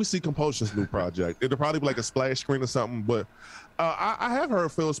 I think we see Compulsion's new project. It'll probably be like a splash screen or something, but I have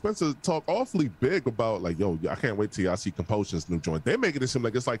heard Phil Spencer talk awfully big about like, yo, I can't wait till y'all see Compulsion's new joint. They're making it seem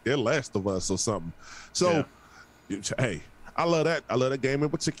like it's like their Last of Us or something. So, hey, I love that. I love that game in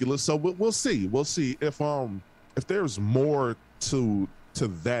particular. So we'll see. We'll see if there's more to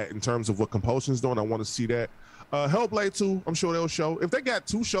that in terms of what Compulsion's doing. I want to see that. Hellblade 2, I'm sure they'll show. If they got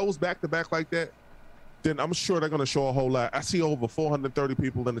 2 shows back to back like that, then I'm sure they're going to show a whole lot. I see over 430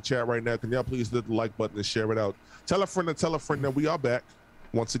 people in the chat right now. Can y'all please hit the like button and share it out? Tell a friend that we are back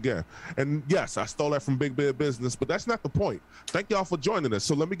once again. And yes, I stole that from Big Bear Business, but that's not the point. Thank y'all for joining us.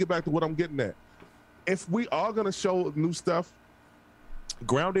 So let me get back to what I'm getting at. If we are going to show new stuff,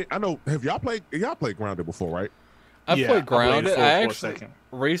 Grounded, I know, y'all played Grounded before, right? I played Grounded. I actually second.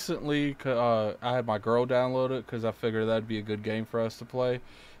 Recently, I had my girl download it because I figured that'd be a good game for us to play.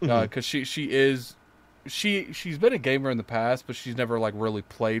 Because she's been a gamer in the past, but she's never like really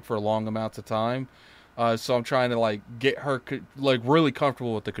played for long amounts of time. So I'm trying to like get her like really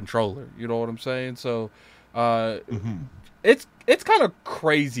comfortable with the controller. You know what I'm saying? So it's kind of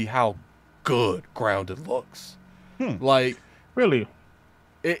crazy how good Grounded looks. Like Really?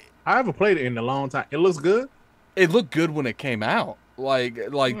 I haven't played it in a long time. It looks good. It looked good when it came out.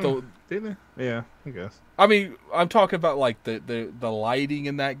 Didn't it? Yeah, I guess. I mean, I'm talking about like the lighting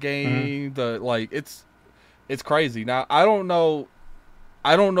in that game. It's crazy. Now I don't know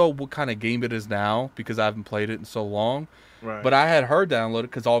what kind of game it is now because I haven't played it in so long. Right. But I had her download it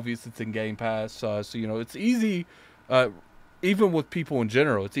because obviously it's in Game Pass. So it's easy. Even with people in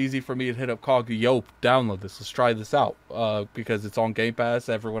general, it's easy for me to hit up Cog, yo, download this. Let's try this out because it's on Game Pass.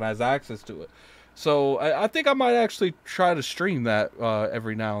 Everyone has access to it. So I think I might actually try to stream that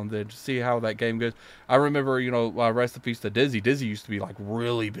every now and then to see how that game goes. I remember, rest in peace to Dizzy. Dizzy used to be like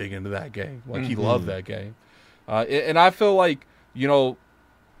really big into that game. Like he loved that game. And I feel like,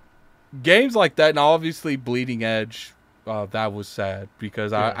 games like that, and obviously Bleeding Edge, that was sad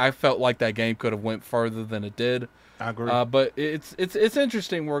because I felt like that game could have went further than it did. I agree. But it's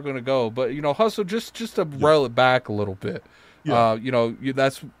interesting where we're going to go. But, Hustle, just to rail it back a little bit.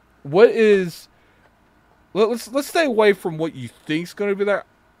 That's what is... Let's stay away from what you think's going to be there.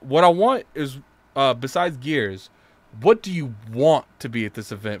 What I want is, besides Gears, what do you want to be at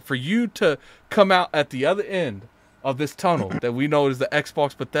this event? For you to come out at the other end of this tunnel that we know is the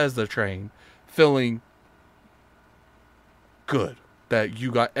Xbox Bethesda train, feeling good, that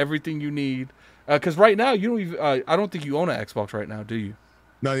you got everything you need. Because right now, you don't even, I don't think you own an Xbox right now, do you?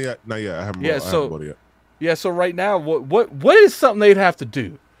 Not yet. I haven't. Yeah, I haven't bought it yet. Yeah, so right now, what is something they'd have to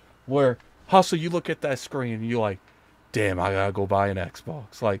do where... Hustle, you look at that screen and you're like, damn, I gotta go buy an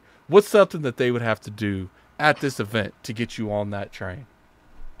Xbox. Like, what's something that they would have to do at this event to get you on that train?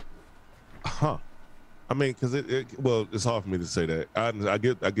 I mean, because it's hard for me to say that. I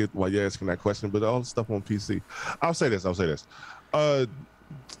get why you're asking that question, but all the stuff on PC. I'll say this. A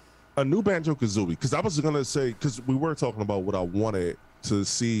new Banjo-Kazooie, because I was gonna say, because we were talking about what I wanted to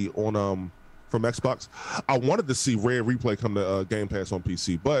see on from Xbox. I wanted to see Rare Replay come to Game Pass on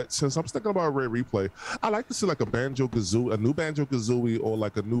PC, but since I'm thinking about Rare Replay, I like to see like a new Banjo-Kazooie, or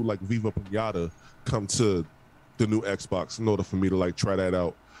like a new like Viva Pinata come to the new Xbox in order for me to like try that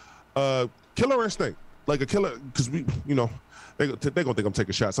out. Killer Instinct, like a killer, because they're gonna think I'm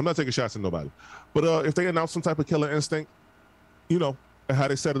taking shots. I'm not taking shots at nobody, but if they announce some type of Killer Instinct, and how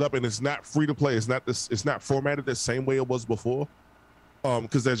they set it up, and it's not free to play, it's not formatted the same way it was before.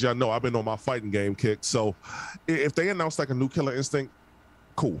 Because as y'all know, I've been on my fighting game kick. So if they announce like a new Killer Instinct,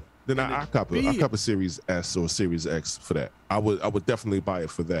 cool. Then I cop a Series S or Series X for that. I would definitely buy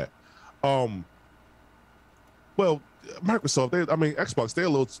it for that. Well, Microsoft, Xbox, they're a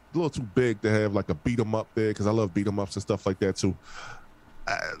little too big to have like a beat 'em up there, because I love beat 'em ups and stuff like that too.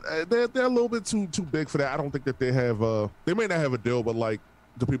 They're a little bit too big for that. I don't think that they have. They may not have a deal, but like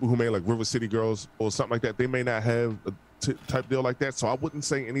the people who made like River City Girls or something like that, they may not have a type deal like that. So I wouldn't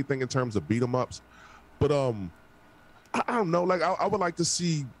say anything in terms of beat 'em ups. But I don't know. Like I would like to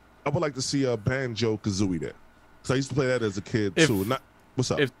see a Banjo-Kazooie there, because I used to play that as a kid too.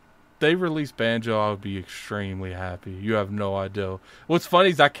 What's up? If they release Banjo, I would be extremely happy. You have no idea. What's funny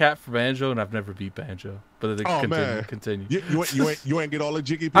is I cat for Banjo and I've never beat Banjo. But they continue. You ain't get all the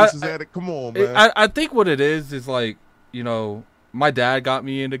jiggy pieces at it. Come on, man. I think what it is like, my dad got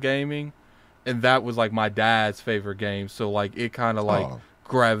me into gaming, and that was like my dad's favorite game. So like it kind of like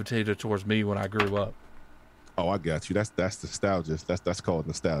gravitated towards me when I grew up. Oh, I got you. That's nostalgia. That's called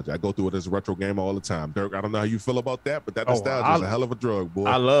nostalgia. I go through it as a retro gamer all the time. Dirk, I don't know how you feel about that, but that nostalgia is a hell of a drug, boy.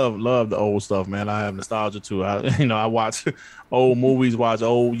 I love the old stuff, man. I have nostalgia too. I watch old movies, watch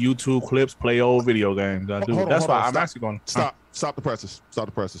old YouTube clips, play old video games. I do. That's why I'm actually going to stop the presses. Stop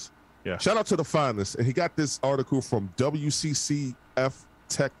the presses. Yeah. Shout out to the finest, and he got this article from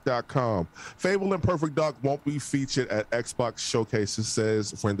WCCFtech.com. Fable and Perfect Dark won't be featured at Xbox showcases,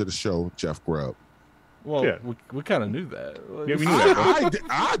 says friend of the show Jeff Grubb. Well, yeah. we kind of knew that. Yeah, we knew that.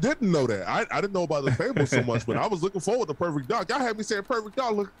 I didn't know that. I didn't know about the Fable so much, but I was looking forward to Perfect Dark. Y'all had me saying Perfect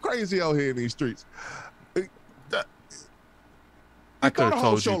Dark look crazy out here in these streets. I could have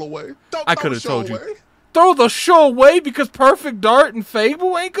told you. Away. I could have told you. Throw the show away because Perfect Dark and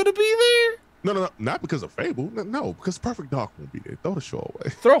Fable ain't gonna be there. No, not because of Fable. No, because Perfect Dark won't be there. Throw the show away.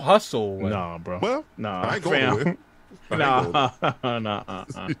 Throw Hustle away. Nah, bro. Well, nah, I ain't going away. Nah.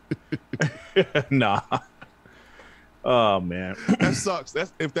 Nah. Oh man, that sucks.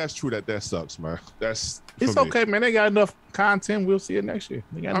 If that's true, that sucks, man. It's okay, man. They got enough content. We'll see it next year.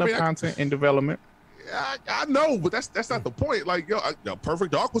 They got enough content in development. I know, but that's not the point. Like,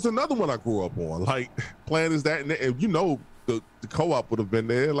 Perfect Dark was another one I grew up on. Like, playing as that, and the co-op would have been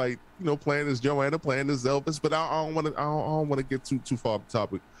there. Like, playing as Joanna, playing as Elvis. But I don't want to get too far off the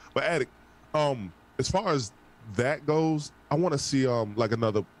topic. But Addict, as far as that goes, I want to see like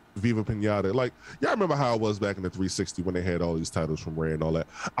another Viva Pinata. Like, y'all remember how it was back in the 360 when they had all these titles from Rare and all that.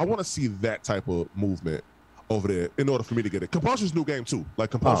 I want to see that type of movement over there in order for me to get it. Compulsion's new game too.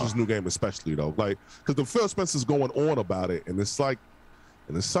 Like Compulsion's new game especially though. Like, because the Phil Spencer's going on about it, and it's like,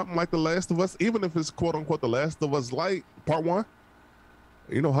 and it's something like The Last of Us, even if it's quote unquote The Last of Us Light Part 1.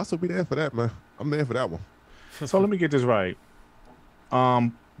 Hustle be there for that, man. I'm there for that one. So let me get this right.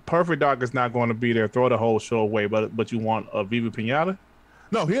 Perfect Dark is not going to be there. Throw the whole show away, but you want a Viva Pinata?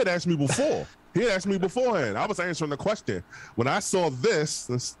 No, he had asked me before. He had asked me beforehand. I was answering the question. When I saw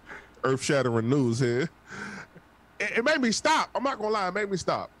this earth-shattering news here, it made me stop. I'm not gonna lie, it made me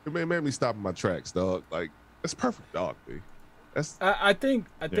stop. It made me stop in my tracks, dog. Like, that's Perfect Dark, dude. I think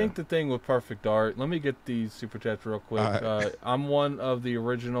the thing with Perfect Dark. Let me get these super chats real quick. Right. I'm one of the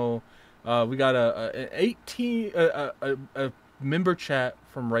original. We got a member chat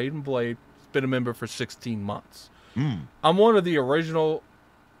from Raiden Blade. He's been a member for 16 months. I'm one of the original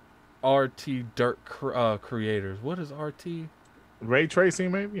RT Dirt creators. What is RT? Ray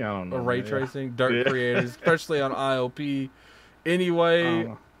tracing, maybe? I don't know. Ray tracing, Dirt creators, especially on IOP.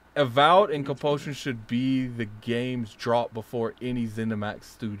 Anyway, Avowed and Compulsion should be the games dropped before any ZeniMax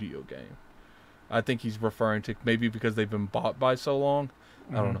Studio game. I think he's referring to maybe because they've been bought by so long.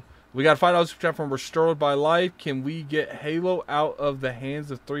 I don't know. We got a $5 super chat from Restored by Life. Can we get Halo out of the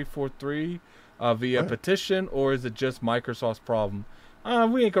hands of 343 via petition, or is it just Microsoft's problem?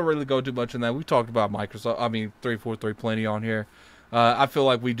 We ain't gonna really go too much in that. We talked about Microsoft. 343 plenty on here. I feel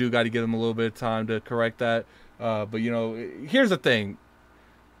like we do got to give them a little bit of time to correct that. But here's the thing: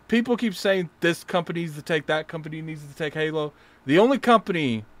 people keep saying this company needs to take, that company needs to take Halo. The only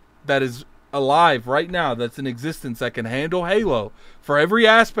company that is alive right now, that's in existence, that can handle Halo for every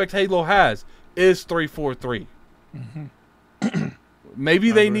aspect Halo has, is 343.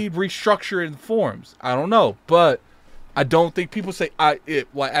 Maybe they need restructure in forms. I don't know, but I don't think people say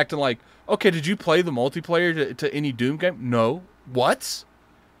acting like, okay, did you play the multiplayer to any Doom game? No. What?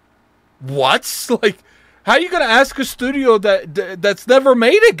 Like, how are you gonna ask a studio that's never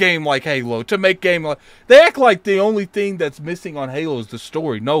made a game like Halo to make game like? They act like the only thing that's missing on Halo is the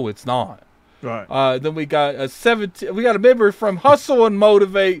story. No, it's not. Right. Then we got We got a member from Hustle and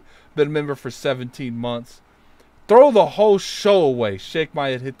Motivate. Been a member for 17 months. Throw the whole show away. Shake my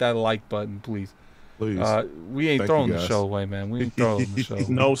head. Hit that like button, please. Please. We ain't throwing the show away, man. We ain't throwing the show.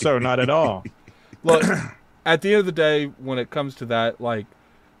 No, sir, not at all. Look, at the end of the day, when it comes to that, like,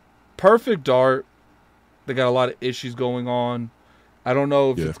 Perfect Dark, they got a lot of issues going on. I don't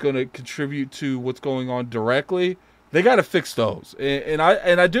know if it's going to contribute to what's going on directly. They got to fix those, and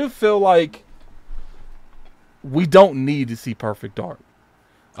I do feel like we don't need to see Perfect Dark.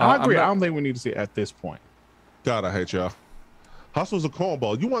 I agree. I don't think we need to see it at this point. God, I hate y'all. Hustle's a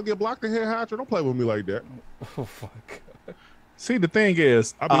cornball. You want to get blocked in here, Hatcher? Don't play with me like that. Oh, fuck. See, the thing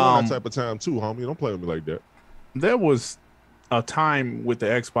is, I be on that type of time too, homie. Don't play with me like that. There was a time with the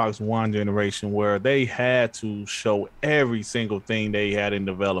Xbox One generation where they had to show every single thing they had in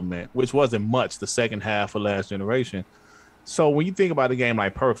development, which wasn't much the second half of last generation. So when you think about a game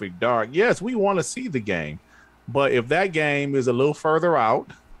like Perfect Dark, yes, we want to see the game. But if that game is a little further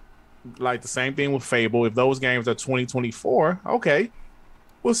out, like the same thing with Fable, if those games are 2024, okay,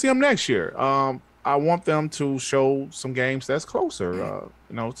 we'll see them next year. I want them to show some games that's closer,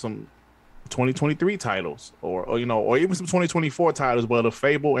 some 2023 titles, or even some 2024 titles, but if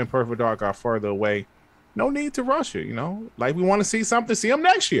Fable and Perfect Dark are further away, no need to rush it. Like we want to see something, see them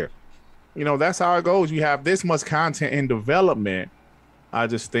next year. That's how it goes. You have this much content in development. I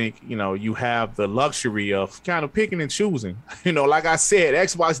just think, you have the luxury of kind of picking and choosing. Like I said,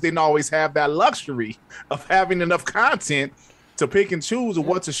 Xbox didn't always have that luxury of having enough content to pick and choose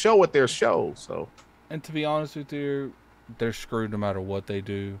what to show at their shows. So, and to be honest with you, they're screwed no matter what they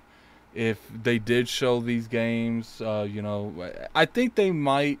do. If they did show these games, I think they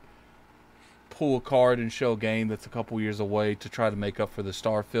might pull a card and show a game that's a couple years away to try to make up for the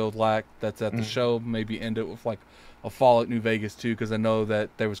Starfield lack that's at the show. Maybe end it with like a Fallout New Vegas 2, because I know that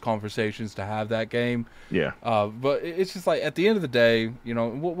there was conversations to have that game. Yeah. But it's just like at the end of the day,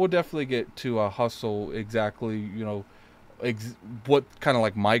 we'll definitely get to Hustle exactly, what kind of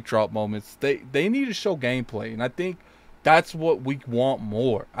like mic drop moments. They need to show gameplay, and I think that's what we want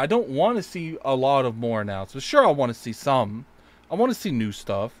more. I don't want to see a lot of more announcements. Sure, I want to see some. I want to see new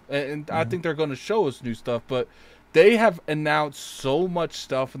stuff, and I think they're going to show us new stuff, but they have announced so much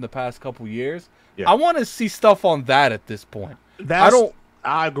stuff in the past couple years. Yeah. I want to see stuff on that at this point.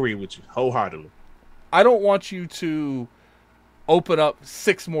 I agree with you wholeheartedly. I don't want you to open up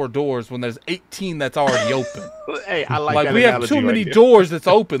 6 more doors when there's 18 that's already open. Hey, I like that we have too many doors that's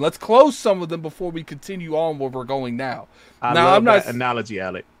open. Let's close some of them before we continue on where we're going now. I love that analogy,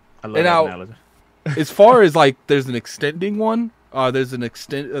 Alec. I love that analogy. As far as like, there's an extending one. There's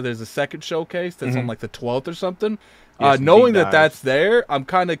a second showcase that's on like the 12th or something. Knowing that that's there, I'm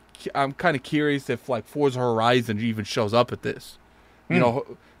kind of curious if like Forza Horizon even shows up at this.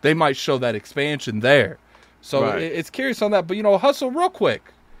 They might show that expansion there. So it's curious on that. But Hustle, real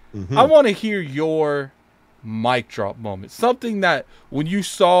quick, I want to hear your mic drop moment. Something that when you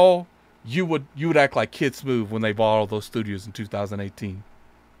saw, you would act like Kid Smooth when they bought all those studios in 2018.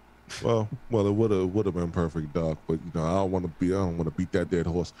 Well, it would have been Perfect Dark, but I don't want to beat that dead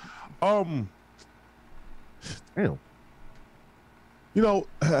horse. Damn.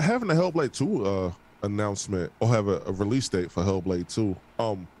 Having a Hellblade 2 announcement, or have a release date for Hellblade 2,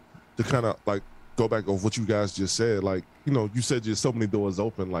 to kind of like go back over what you guys just said, like, you said just so many doors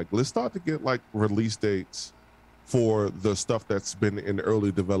open, like let's start to get like release dates for the stuff that's been in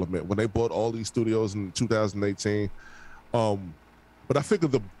early development. When they bought all these studios in 2018, but I figure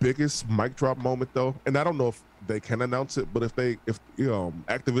the biggest mic drop moment though, and I don't know if they can announce it, but if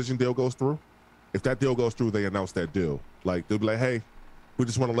Activision deal goes through, if that deal goes through, they announce that deal. Like they'll be like, hey, we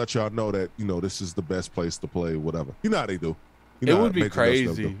just want to let y'all know that, this is the best place to play, whatever. You know how they do. It would be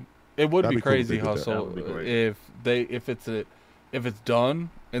crazy. It would be crazy, Hustle, if it's done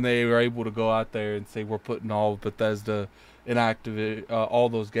and they are able to go out there and say we're putting all Bethesda and Activision, all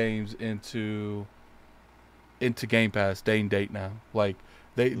those games into Game Pass day and date now. Like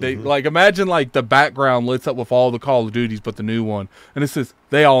they like, imagine like the background lights up with all the Call of Duties but the new one, and it says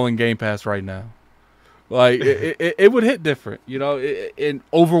they all in Game Pass right now. Like it would hit different, in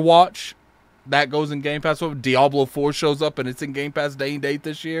Overwatch. That goes in Game Pass. So Diablo 4 shows up and it's in Game Pass day and date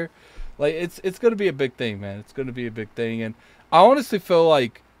this year. Like it's going to be a big thing, man. It's going to be a big thing. And I honestly feel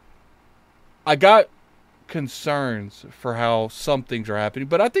like I got concerns for how some things are happening,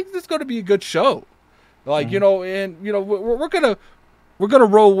 but I think it's going to be a good show. Like, we're going to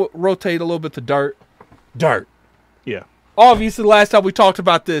rotate a little bit to dirt. Yeah. Obviously, last time we talked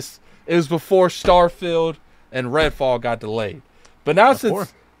about this, it was before Starfield and Redfall got delayed. But now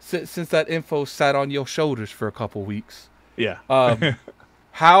since that info sat on your shoulders for a couple weeks,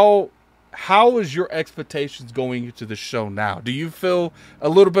 how is your expectations going into the show now? Do you feel a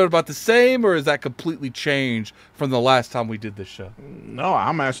little bit about the same, or is that completely changed from the last time we did this show? No,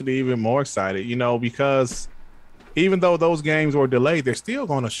 I'm actually even more excited, because even though those games were delayed, they're still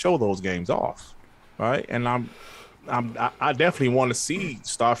going to show those games off, right? And I definitely want to see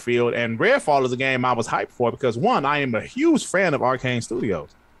Starfield, and Redfall is a game I was hyped for because, one, I am a huge fan of Arcane Studios.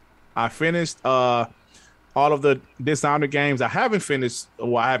 I finished all of the Dishonored games. I haven't finished.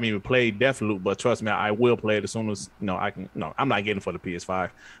 Well, I haven't even played Deathloop, but trust me, I will play it as soon as I can. No, I'm not getting for the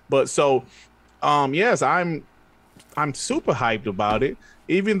PS5. But so, yes, I'm super hyped about it.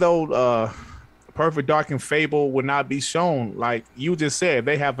 Even though Perfect Dark and Fable would not be shown, like you just said,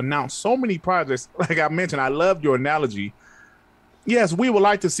 they have announced so many projects. Like I mentioned, I loved your analogy. Yes, we would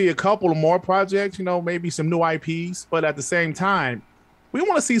like to see a couple of more projects. Maybe some new IPs, but at the same time, we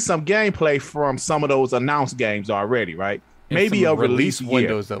want to see some gameplay from some of those announced games already, right? And maybe a release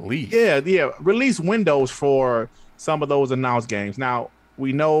windows at least. Yeah, release windows for some of those announced games. Now,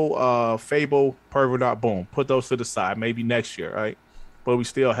 we know Fable, Perfect Dark, boom, put those to the side, maybe next year, right? But we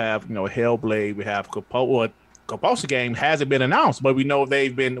still have, Hellblade, we have Compulsion game hasn't been announced, but we know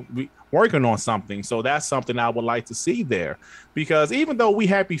they've been working on something. So that's something I would like to see there, because even though We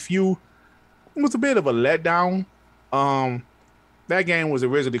Happy Few was a bit of a letdown, that game was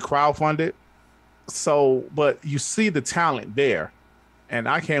originally crowdfunded. So, but you see the talent there, and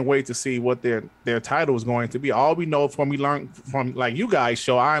I can't wait to see what their title is going to be. All we know we learned from like you guys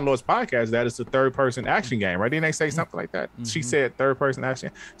show Iron Lord's podcast that it's a third-person action game, right? Didn't they say something like that? Mm-hmm. She said third-person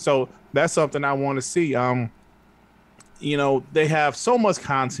action. So that's something I want to see. They have so much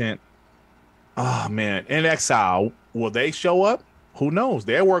content. Oh man, in Exile, will they show up? Who knows?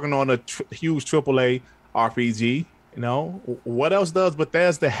 They're working on a huge AAA RPG. What else does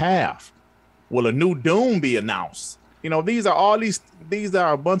Bethesda have? Will a new Doom be announced? These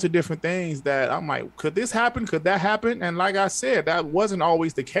are a bunch of different things that I'm like, could this happen? Could that happen? And like I said, that wasn't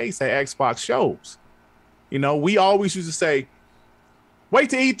always the case at Xbox shows. We always used to say, wait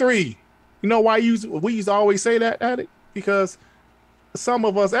to E3. You know why we used to always say that, Addict? Because some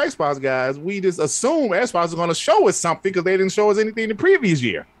of us Xbox guys, we just assume Xbox is going to show us something because they didn't show us anything the previous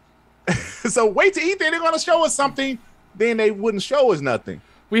year. So wait to E3, they're going to show us something, then they wouldn't show us nothing.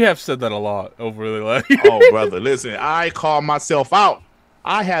 We have said that a lot over the last. Oh, brother, listen, I called myself out.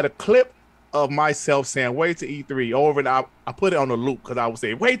 I had a clip of myself saying, wait to E3 over, and I put it on a loop because I was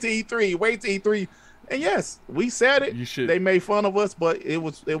saying, wait to E3, wait to E3. And yes, we said it. You should. They made fun of us, but it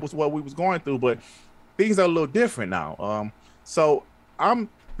was what we was going through. But things are a little different now. So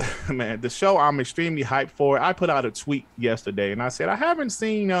the show, I'm extremely hyped for it. I put out a tweet yesterday and I said, I haven't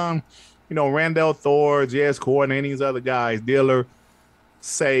seen, Randall Thor, Jez Corden, and these other guys, Diller,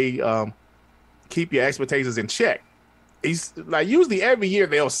 say, keep your expectations in check. He's like, usually every year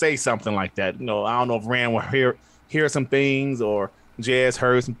they'll say something like that. I don't know if Rand will hear some things or Jazz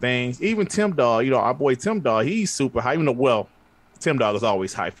heard some things. Even Tim Dog, our boy Tim Dog, he's super hyped. Tim Dog is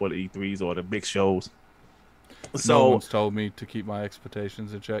always hyped for the E3s or the big shows. So no one's told me to keep my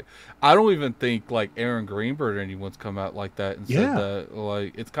expectations in check. I don't even think like Aaron Greenberg or anyone's come out like that and said that.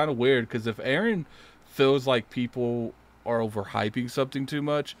 Like, it's kind of weird because if Aaron feels like people are overhyping something too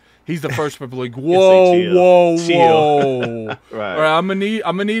much, he's the first person like, whoa. Right. All right, I'm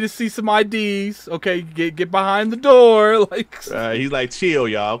gonna need to see some IDs. Okay, get behind the door. Like, he's like, chill,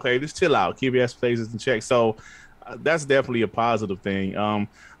 y'all. Okay, just chill out. Keep your expectations in check. So that's definitely a positive thing.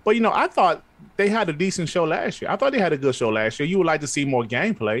 But I thought they had a decent show last year. I thought they had a good show last year. You would like to see more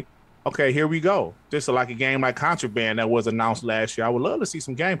gameplay. Okay, here we go. Just like a game like Contraband that was announced last year. I would love to see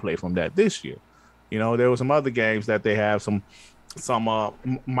some gameplay from that this year. There were some other games that they have some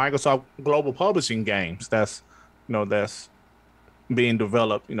Microsoft Global Publishing games that's being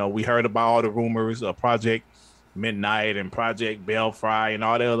developed. We heard about all the rumors of Project Midnight and Project Belfry and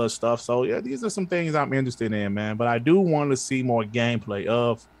all that other stuff. So yeah, these are some things I'm interested in, man. But I do want to see more gameplay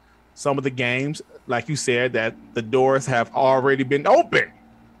of some of the games, like you said, that the doors have already been open.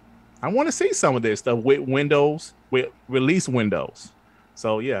 I want to see some of this stuff with release windows.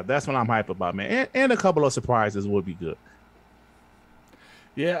 So yeah, that's what I'm hyped about, man. And a couple of surprises would be good.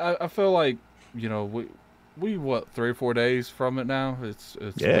 Yeah, I feel like we what 3 or 4 days from it now. It's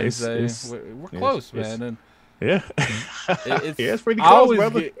Wednesday. We're close, man. And yeah, it's pretty close,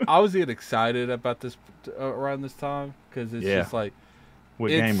 brother. I always get excited about this around this time because it's just like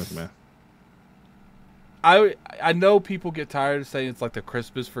with gamers, man. I know people get tired of saying it's like the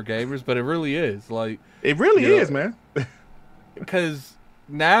Christmas for gamers, but it really is. Like, it really is, man. Because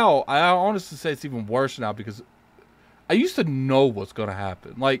now I honestly say it's even worse now because I used to know what's going to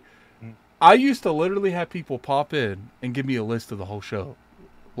happen. Like, I used to literally have people pop in and give me a list of the whole show.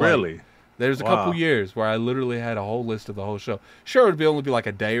 Like, really? There's a couple years where I literally had a whole list of the whole show. Sure, it would only be like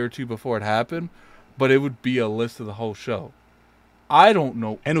a day or two before it happened, but it would be a list of the whole show. I don't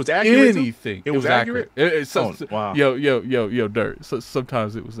know and it was accurate anything. It was accurate? Wow. Yo, Dirt. So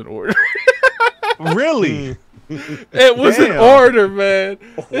sometimes it was in order. Really? It was in order, man.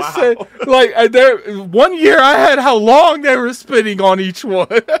 Wow. It said, like, there 1 year I had how long they were spending on each one.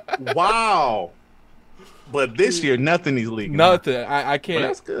 Wow. But this year, nothing is leaking. Nothing. I can't. Well,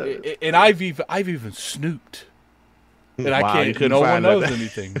 that's good. And I've even snooped. And I can't. No one knows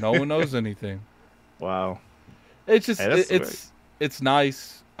anything. No one knows anything. Wow. It's just it's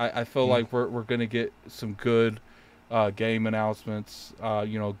nice. I feel like we're gonna get some good game announcements.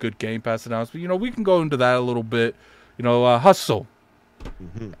 Good Game Pass announcements. We can go into that a little bit. Hustle.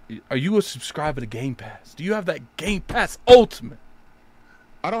 Mm-hmm. Are you a subscriber to Game Pass? Do you have that Game Pass Ultimate?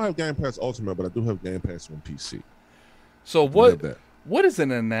 I don't have Game Pass Ultimate, but I do have Game Pass on PC. So what is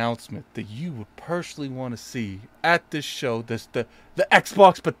an announcement that you would personally want to see at this show, the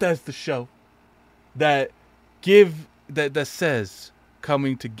Xbox Bethesda show, that says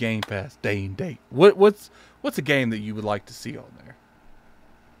coming to Game Pass day and date? What's a game that you would like to see on there?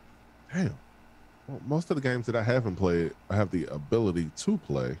 Damn. Well, most of the games that I haven't played, I have the ability to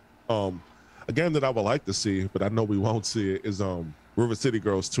play. A game that I would like to see, but I know we won't see it, is River City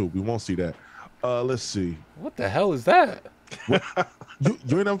Girls 2. We won't see that. Let's see. What the hell is that? What?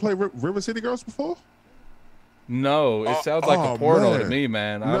 You ain't never played River City Girls before? No, it sounds like a porno to me,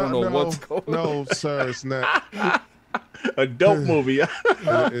 man. I don't know what's going on. No, sir, it's not. Adult movie.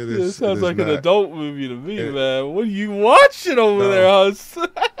 It sounds like an adult movie to me, man. What are you watching over there, Hus?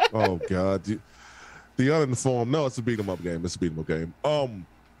 Oh God, the uninformed. No, it's a beat 'em up game. It's a beat 'em up game.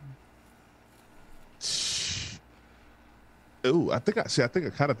 Ooh, I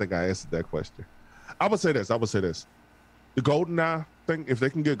kind of think I answered that question. I would say this. The GoldenEye thing. If they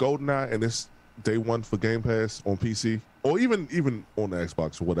can get GoldenEye and it's day one for Game Pass on PC or even on the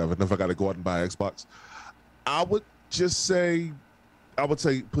Xbox or whatever, and if I got to go out and buy Xbox, I would say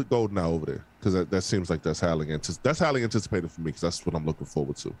put GoldenEye over there because that seems like that's highly anticipated for me because that's what I'm looking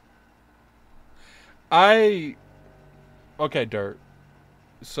forward to. Okay, Dirt.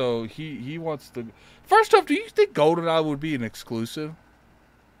 So he wants to. First off, do you think GoldenEye would be an exclusive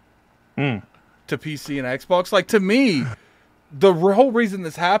to PC and Xbox? Like, to me, the whole reason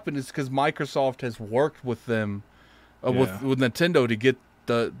this happened is because Microsoft has worked with them, with Nintendo to get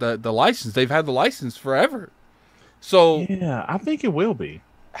the license. They've had the license forever. So yeah, I think it will be.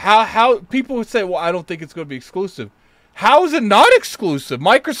 How people would say, well, I don't think it's going to be exclusive. How is it not exclusive?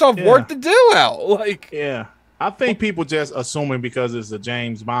 Microsoft worked the deal out. Like, yeah. I think people just assuming because it's a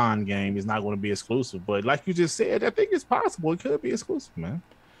James Bond game, it's not going to be exclusive. But like you just said, I think it's possible. It could be exclusive, man.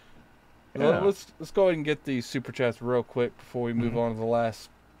 Yeah. Well, let's go ahead and get these super chats real quick before we move on to the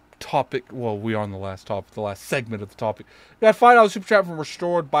last topic. Well, we are on the last topic, the last segment of the topic. We got $5 super chat from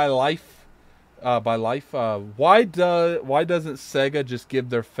Restored by Life. Why doesn't Sega just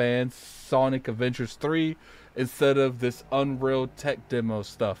give their fans Sonic Adventures 3 instead of this Unreal tech demo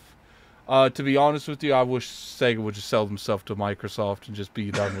stuff? To be honest with you, I wish Sega would just sell themselves to Microsoft and just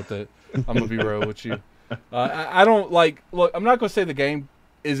be done with it. I'm going to be real with you. I don't like... Look, I'm not going to say the game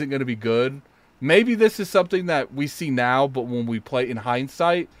isn't going to be good. Maybe this is something that we see now, but when we play in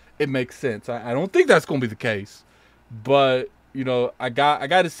hindsight, it makes sense. I don't think that's going to be the case. But, you know, I got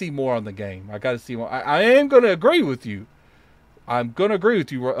to see more on the game. I got to see more. I am going to agree with you. I'm going to agree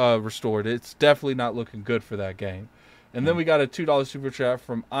with you, Restored. It's definitely not looking good for that game. And then we got a $2 super chat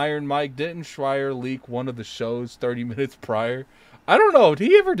from Iron Mike. Didn't Schreier leak one of the shows 30 minutes prior? I don't know. Did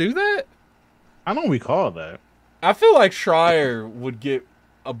he ever do that? I don't recall that. I feel like Schreier would get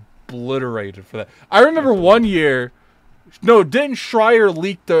obliterated for that. I remember one year. No, didn't Schreier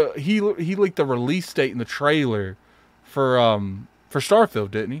leak he leaked the release date in the trailer for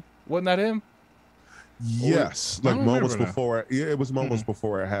Starfield? Didn't he? Wasn't that him? Yes, like moments before. It was moments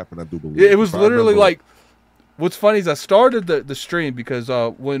before it happened. I do believe it was literally like. What's funny is I started the stream because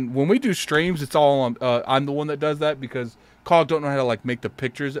when we do streams, it's all on. I'm the one that does that because Cog don't know how to like make the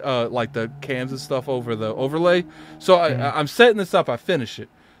pictures, like the cams and stuff over the overlay. So I'm setting this up. I finish it,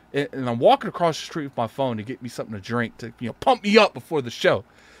 and I'm walking across the street with my phone to get me something to drink to pump me up before the show.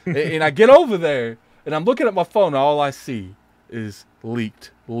 and I get over there and I'm looking at my phone. And all I see is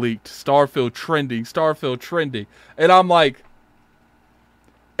leaked, Starfield trending, and I'm like.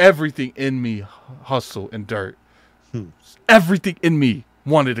 Everything in me, Hustle and Dirt. Everything in me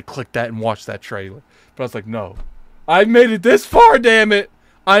wanted to click that and watch that trailer. But I was like, no. I made it this far, damn it.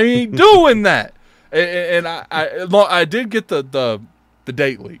 I ain't doing that. And I did get the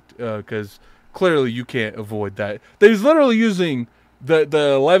date leaked because clearly you can't avoid that. They was literally using the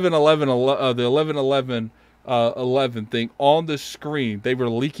 11/11 thing on the screen. They were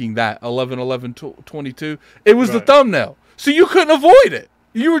leaking that 11/11/22. It was the thumbnail, so you couldn't avoid it.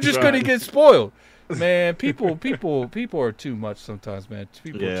 You were just going to get spoiled. Man, people are too much sometimes, man.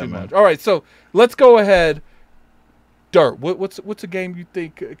 People are too much. All right, so let's go ahead. Dirt, what's a game you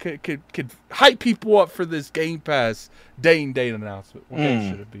think could hype people up for this Game Pass day and date announcement? What game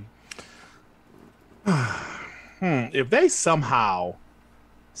should it be? If they somehow,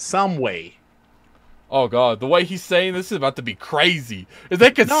 some way. Oh God, the way he's saying this is about to be crazy. If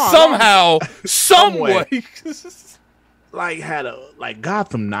they could somehow, some way. Like had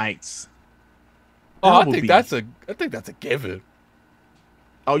Gotham Knights. I think that's a given.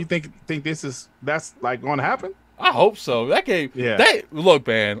 Oh, you think that's like going to happen? I hope so. That game. Yeah. Look,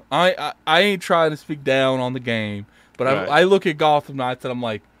 man. I ain't trying to speak down on the game, but I look at Gotham Knights and I'm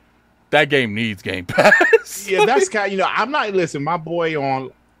like, that game needs Game Pass. Yeah, that's kind. I'm not listen. My boy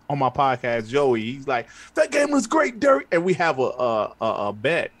on my podcast, Joey. He's like, that game was great, Dirt, and we have a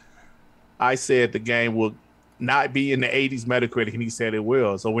bet. I said the game will not be in the 80s Metacritic, and he said it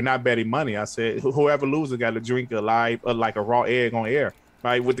will. So we're not betting money. I said whoever loses got to drink a raw egg on air.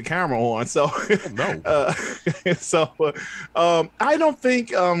 right, with the camera on. So, No. I don't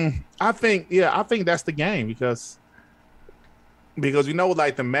think. I think that's the game because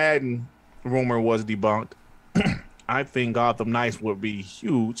like the Madden rumor was debunked. I think Gotham Knights would be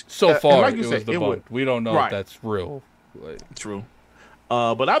huge. So far, like it was debunked. We don't know if that's real. True.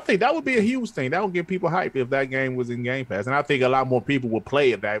 But I think that would be a huge thing. That would get people hyped if that game was in Game Pass. And I think a lot more people would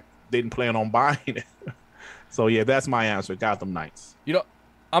play it that didn't plan on buying it. So, yeah, that's my answer, Gotham Knights. You know,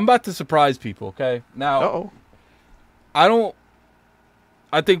 I'm about to surprise people, okay? Now,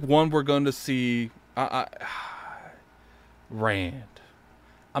 I think we're going to see Rand.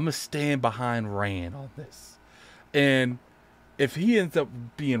 I'm going to stand behind Rand on this. And if he ends up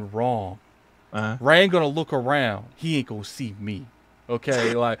being wrong, Rand going to look around. He ain't going to see me.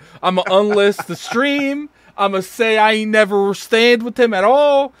 Okay? Like, I'm going to unlist the stream. I'm going to say I ain't never stand with him at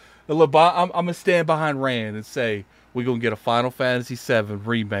all. I'm going to stand behind Rand and say, we're going to get a Final Fantasy VII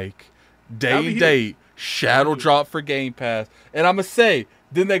remake. Day and date. Shadow drop for Game Pass. And I'm going to say,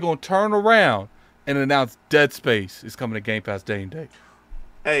 then they're going to turn around and announce Dead Space is coming to Game Pass day and date.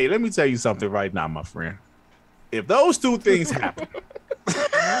 Hey, let me tell you something right now, my friend. If those two things happen,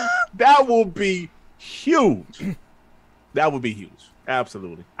 that will be huge. That would be huge.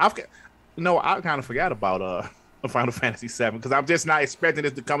 Absolutely. I kind of forgot about Final Fantasy VII because I'm just not expecting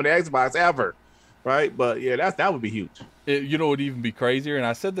this to come to Xbox ever. Right? But yeah, that would be huge. You know what would even be crazier? And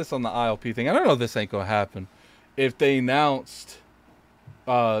I said this on the ILP thing. I don't know if this ain't going to happen. If they announced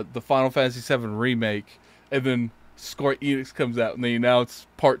the Final Fantasy VII remake and then Square Enix comes out and they announce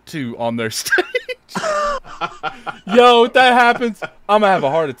part 2 on their stage. Yo, if that happens, I'm gonna have a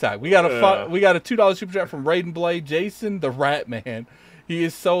heart attack. We got a $2 super chat from Raiden Blade. Jason the Rat Man. He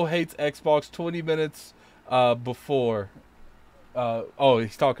hates Xbox 20 minutes before.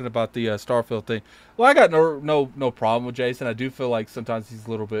 He's talking about the Starfield thing. Well, I got no problem with Jason. I do feel like sometimes he's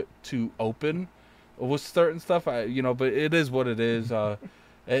a little bit too open with certain stuff. But it is what it is.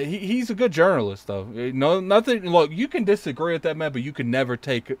 He's a good journalist, though. Nothing. Look, you can disagree with that man, but you can never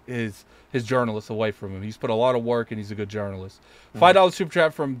take his journalists away from him. He's put a lot of work, and he's a good journalist. $5 super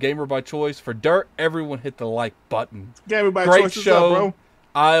chat from Gamer by Choice for Dirt. Everyone hit the like button. Gamer by Great Choice, show, up, bro?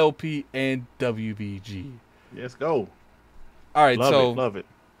 ILP and WBG. Let's go. All right, love it.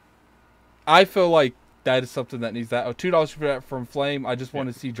 I feel like that is something that needs that. $2 super chat from Flame. I just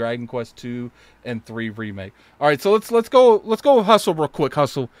want to see Dragon Quest 2 and 3 remake. All right, so let's go Hustle real quick.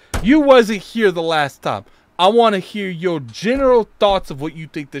 Hustle, you wasn't here the last time. I want to hear your general thoughts of what you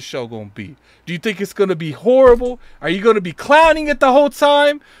think this show gonna be. Do you think it's gonna be horrible? Are you gonna be clowning it the whole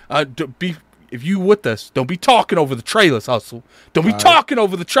time? If you with us, don't be talking over the trailers, Hustle. Don't be talking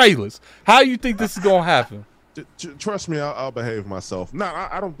over the trailers. How you think this is gonna happen? Trust me, I'll behave myself. No,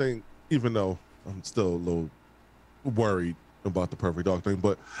 I don't think, even though I'm still a little worried about the Perfect Dark thing,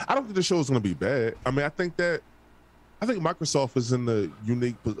 but I don't think the show is going to be bad. I mean, I think Microsoft is in the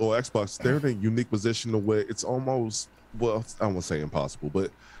unique, or Xbox, they're in a unique position to where it's almost, well, I won't say impossible,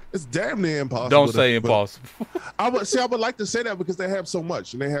 but it's damn near impossible. Don't say impossible. I would like to say that because they have so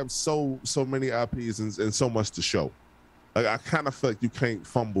much and they have so many IPs and so much to show. Like, I kind of feel like you can't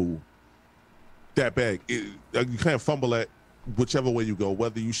fumble that bag. You can't fumble at whichever way you go,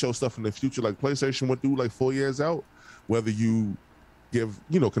 whether you show stuff in the future like PlayStation would do like 4 years out, whether you give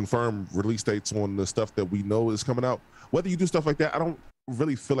confirm release dates on the stuff that we know is coming out, whether you do stuff like that, I don't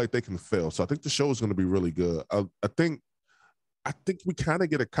really feel like they can fail. So I think the show is going to be really good. I think we kind of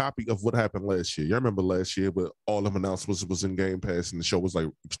get a copy of what happened last year. You remember last year where all them announcements was in Game Pass and the show was like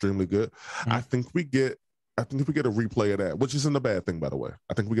extremely good. Mm-hmm. I think we get a replay of that, which isn't a bad thing, by the way.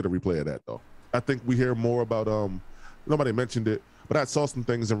 I think we get a replay of that though. I think we hear more about nobody mentioned it, but I saw some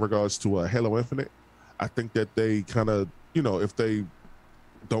things in regards to Halo Infinite. I think that they kind of, if they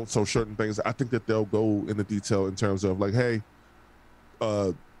don't show certain things, I think that they'll go into detail in terms of like, hey,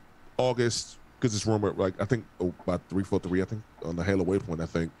 August, because it's rumored, like, I think about 343, I think, on the Halo Waypoint, I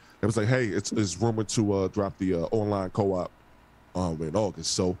think. It was like, hey, it's rumored to drop the online co-op in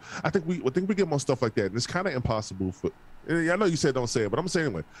August. So I think we get more stuff like that. And it's kind of impossible for, I know you said don't say it, but I'm saying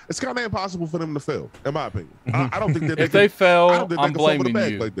anyway, it's kind of impossible for them to fail, in my opinion. I don't think that if they fail, I'm blaming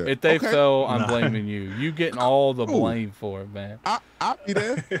you. Like if they fail, I'm blaming you. You getting all the blame for it, man. I'll be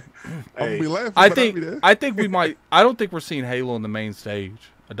there. I'm gonna be laughing. I think we might. I don't think we're seeing Halo on the main stage.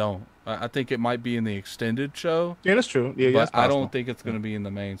 I don't. I think it might be in the extended show. Yeah, that's true. Yeah, but I don't think it's going to be in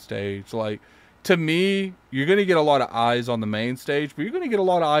the main stage. Like, to me, you're going to get a lot of eyes on the main stage, but you're going to get a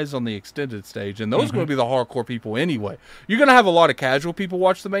lot of eyes on the extended stage, and those are going to be the hardcore people anyway. You're going to have a lot of casual people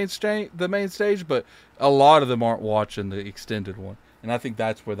watch the main stage, but a lot of them aren't watching the extended one, and I think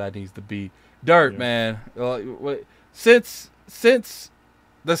that's where that needs to be. Dirt, man. Since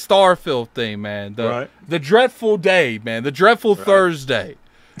the Starfield thing, man. The dreadful day, man. The dreadful Thursday.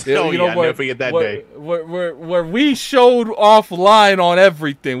 I'll never forget that day. Where we showed offline on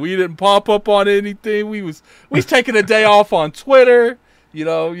everything. We didn't pop up on anything. We was taking a day off on Twitter. We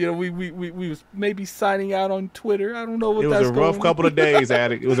was maybe signing out on Twitter. I don't know what that's going. It was a rough couple of days,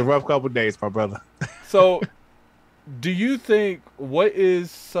 Addict. It was a rough couple of days, my brother. So, do you think, what is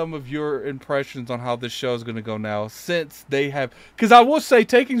some of your impressions on how this show is going to go now, since they have, because I will say,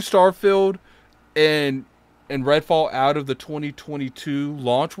 taking Starfield and Redfall out of the 2022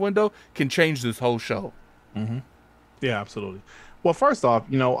 launch window can change this whole show. Mm-hmm. Yeah, absolutely. Well, first off,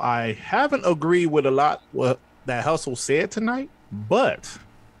 I haven't agreed with a lot what that Hustle said tonight, but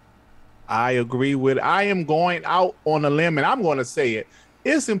I am going out on a limb, and I'm going to say it.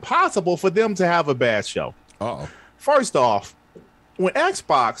 It's impossible for them to have a bad show. Uh-oh. First off, when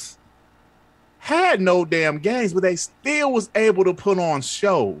Xbox had no damn games, but they still was able to put on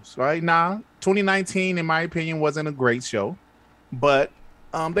shows, right? Now, 2019, in my opinion, wasn't a great show, but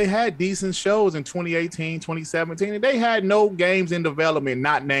they had decent shows in 2018, 2017, and they had no games in development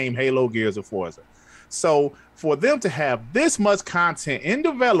not named Halo, Gears, or Forza. So for them to have this much content in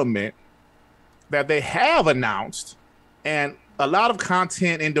development that they have announced, and a lot of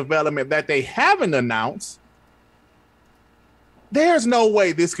content in development that they haven't announced, there's no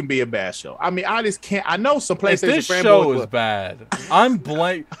way this can be a bad show. I mean, I just can't. I know some PlayStation fanboys. If this show is bad,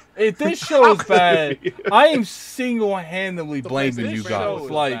 if this show is bad, I am single-handedly blaming you guys.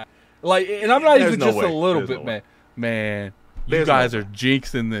 And I'm not even just a little bit, man. Man, you guys are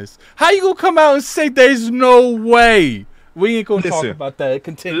jinxing this. How you gonna come out and say there's no way? We ain't gonna talk about that.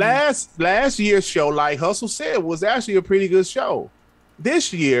 Continue. Last year's show, like Hustle said, was actually a pretty good show.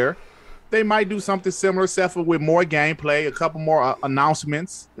 This year, they might do something similar, except for with more gameplay, a couple more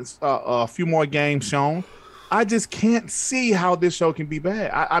announcements, a few more games shown. I just can't see how this show can be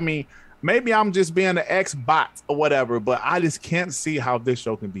bad. I mean, maybe I'm just being an X-bot or whatever, but I just can't see how this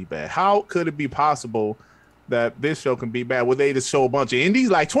show can be bad. How could it be possible that this show can be bad? Would they just show a bunch of indies?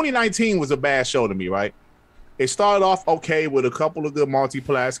 Like 2019 was a bad show to me, right? It started off okay with a couple of good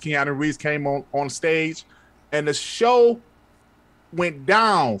multiplays. Keanu Reeves came on stage, and the show went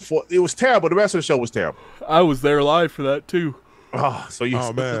down. It was terrible. The rest of the show was terrible. I was there live for that too. So you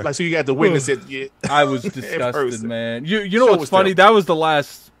got to witness it. Yeah. I was disgusted, man. You know what's funny? Terrible. That was the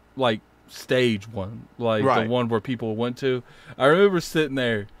last stage one, the one where people went to. I remember sitting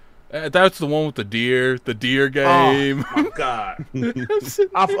there. That's the one with the deer game. Oh my god!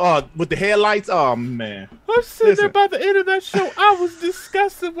 With the headlights. Oh man! I'm sitting there by the end of that show. I was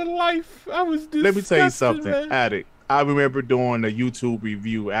disgusted with life. I was disgusted. Let me tell you something, man. Addict. I remember doing a YouTube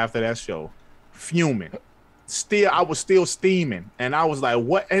review after that show, fuming. I was still steaming, and I was like,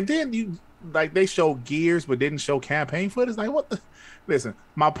 "What?" And then they showed Gears, but didn't show campaign footage. Like, what the? Listen,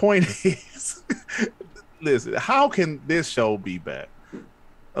 my point is, how can this show be bad?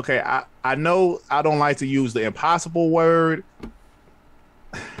 Okay, I know I don't like to use the impossible word,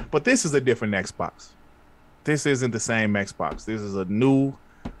 but this is a different Xbox. This isn't the same Xbox. This is a new,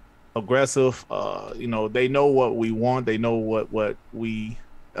 aggressive. They know what we want. They know what we,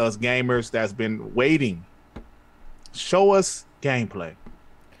 as gamers, that's been waiting. Show us gameplay.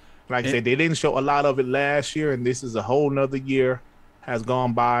 Like I said, they didn't show a lot of it last year, and this is a whole nother year has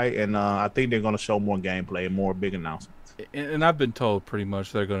gone by, and I think they're going to show more gameplay and more big announcements. And I've been told pretty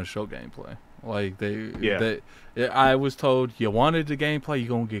much they're going to show gameplay. I was told you wanted the gameplay, you're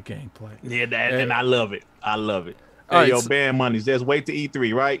going to get gameplay. Yeah, and I love it. I love it. Hey, band monies. Just wait to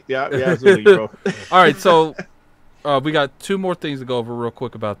E3, right? Yeah, absolutely, bro. All right, so we got two more things to go over real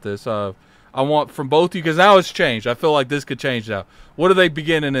quick about this. I want from both of you, because now it's changed. I feel like this could change now. What are they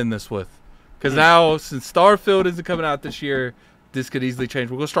beginning in this with? Because now, since Starfield isn't coming out this year, this could easily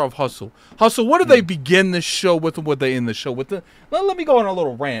change. We're going to start with Hustle. Hustle, what do they begin this show with, and what they end the show with? Let me go on a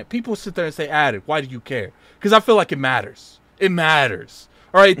little rant. People sit there and say, Addict, why do you care? Because I feel like it matters. It matters.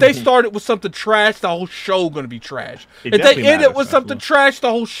 All right, if they started with something trash, the whole show going to be trash. If they end it with something trash, the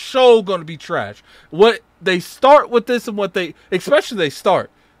whole show going to be trash. What they start with this, and what they, especially they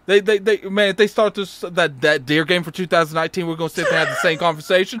start. If they start this that Deer game for 2019, we're going to sit there and have the same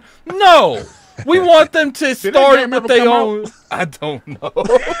conversation. No. We want them to start it with their own. I don't know.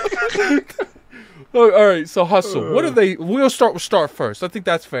 All right, so Hustle. What do they? We'll start with Start first. I think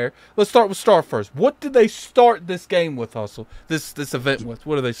that's fair. Let's start with Start first. What did they start this game with, Hustle? This event with?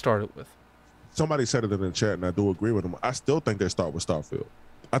 What do they start it with? Somebody said it in the chat, and I do agree with them. I still think they start with Starfield.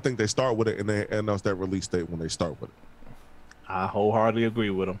 I think they start with it, and they announce that release date when they start with it. I wholeheartedly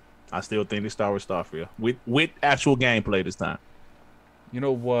agree with them. I still think they start with Starfield with actual gameplay this time. You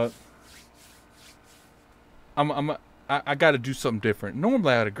know what? I I got to do something different.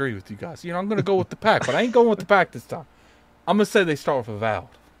 Normally, I'd agree with you guys. I'm going to go with the pack, but I ain't going with the pack this time. I'm going to say they start with Avowed.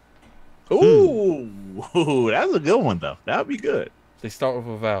 Ooh, that's a good one, though. That would be good. They start with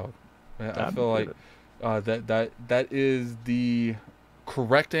Avowed. I feel like that is the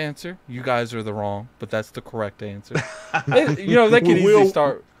correct answer. You guys are the wrong, but that's the correct answer. They can easily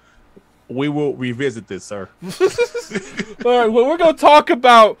start. We will revisit this, sir. All right, well, we're going to talk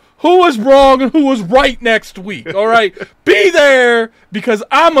about who was wrong and who was right next week. All right, be there because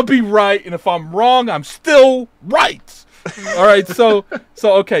I'm going to be right, and if I'm wrong, I'm still right. All right, so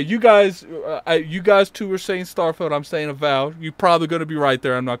okay, you guys two were saying Starfield. I'm saying Avowed. You're probably going to be right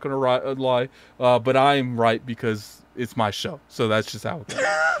there. I'm not going to lie, but I am right because it's my show. So that's just how it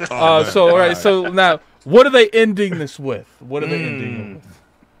goes. All right. So now, what are they ending this with? What are they ending it with?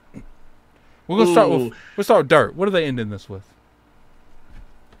 We'll start with Dirt. What are they ending this with?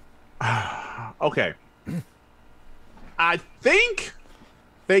 Okay. I think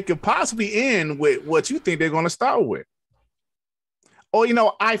they could possibly end with what you think they're going to start with. Oh,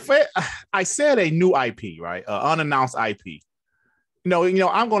 I said a new IP, right? Unannounced IP.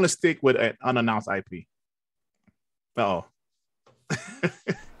 I'm going to stick with an unannounced IP. Oh. All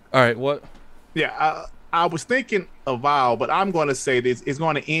right. What? Yeah. I was thinking Avowed, but I'm going to say this. It's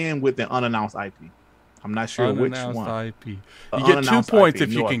going to end with an unannounced IP. I'm not sure which one. Unannounced IP. You get 2 points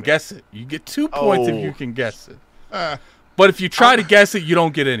if you can guess it. You get 2 points if you can guess it. But if you try to guess it, you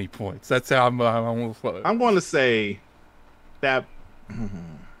don't get any points. That's how I'm going to say that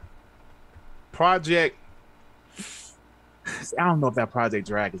Project. I don't know if that Project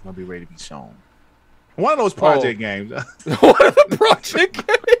Drag is going to be ready to be shown. One of those Project games. What are the Project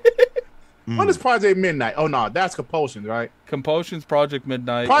games? What is Project Midnight? Oh no, that's Compulsion, right? Compulsion's Project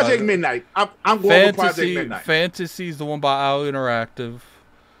Midnight. Project Midnight. I'm going with Project Midnight. Fantasy's the one by Owl Interactive.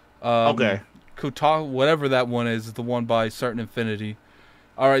 Okay. Whatever that one is the one by Certain Infinity.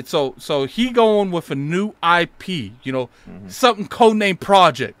 All right, so he going with a new IP. Something codenamed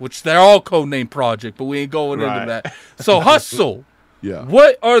Project, which they're all codenamed Project, but we ain't going into that. So Hustle. Yeah.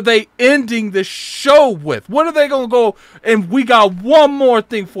 What are they ending the show with? What are they going to go? And we got one more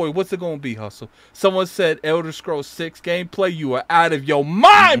thing for you. What's it going to be, Hustle? Someone said Elder Scrolls 6 gameplay. You are out of your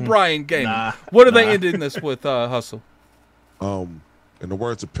mind, Brian Gaming. What are they ending this with, Hustle? In the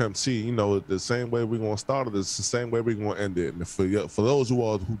words of Pimp C, the same way we're going to start it is the same way we're going to end it. And for those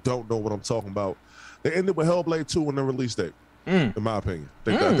who don't know what I'm talking about, they ended with Hellblade 2 on the release date. In my opinion,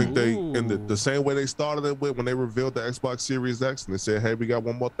 I think they ended the same way they started it with when they revealed the Xbox Series X and they said, "Hey, we got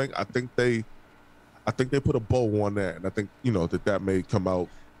one more thing." I think they put a bow on that, and I think that may come out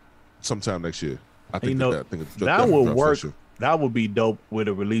sometime next year. I think that would work. That would be dope with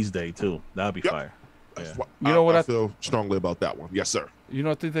a release date too. That'd be fire. Yeah. I feel strongly about that one. Yes, sir. You know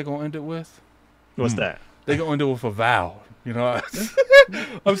what I think they're gonna end it with? What's that? They're gonna end it with Avowed.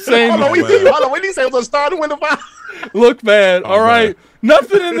 I'm saying. Hold on, we need to say we're starting with Avowed. Look, man. All right,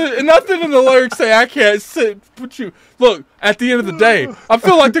 nothing in the lyrics say I can't put you. Look, at the end of the day, I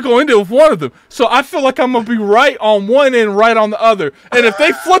feel like they're going to end it with one of them. So I feel like I'm gonna be right on one end, right on the other. And if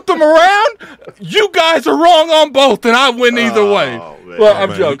they flip them around, you guys are wrong on both, and I win either way. Man. Well,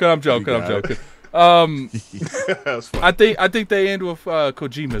 I'm joking. I think they end with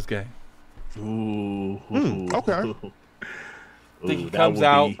Kojima's game. Ooh. Okay. I think he comes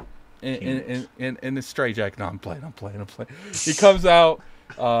out in the straight jacket. No, I'm playing. He comes out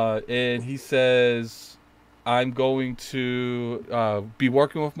and he says, "I'm going to be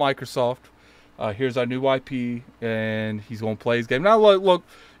working with Microsoft. Here's our new IP," and he's going to play his game. Now, look,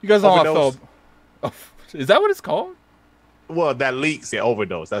 you guys know how I felt. Oh, is that what it's called? Well, that leaks. Yeah,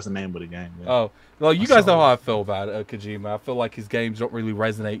 Overdose. That's the name of the game. Yeah. Oh, well, you guys know how I feel about Kojima. I feel like his games don't really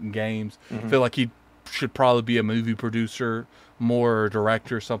resonate in games. I feel like he should probably be a movie producer, more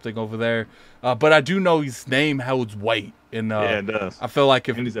director, something over there. But I do know his name holds weight. And it does. I feel like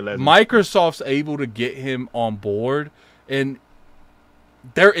if Microsoft's able to get him on board, and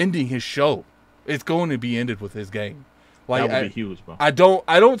they're ending his show, it's going to be ended with his game. Like, that would be huge, bro. I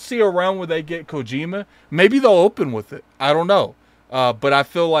don't see a round where they get Kojima. Maybe they'll open with it. I don't know. But I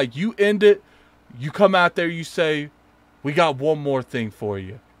feel like you end it, you come out there, you say, "We got one more thing for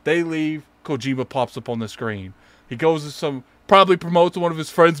you." They leave, Kojima pops up on the screen. He goes to probably promotes one of his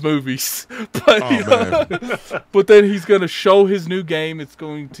friends' movies. But, but then he's going to show his new game. It's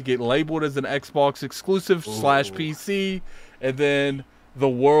going to get labeled as an Xbox exclusive / PC. And then the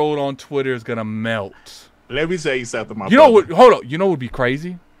world on Twitter is going to melt. Let me tell you something, my brother. Hold on. You know what would be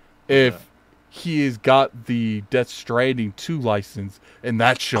crazy? If he has got the Death Stranding 2 license and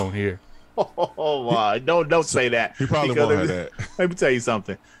that's shown here. Oh, wow. Don't say that. He probably won't have that. Let me tell you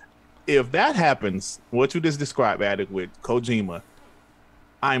something. if that happens, what you just described, Addict, with Kojima,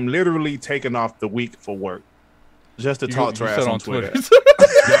 I'm literally taking off the week for work just to talk trash on Twitter.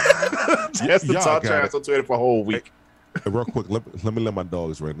 Just to talk trash on Twitter for a whole week. Hey, real quick, let me let my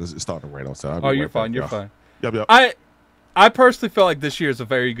dogs rain. It's starting to rain outside. Oh, you're fine. You're fine. Yep. I personally feel like this year is a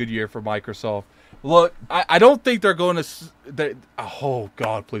very good year for Microsoft. Look, I don't think they're going to. Oh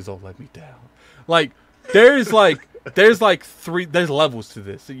God, please don't let me down. Like there's levels to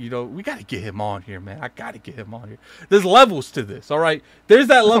this. You know, we got to get him on here, man. I got to get him on here. There's levels to this. All right, there's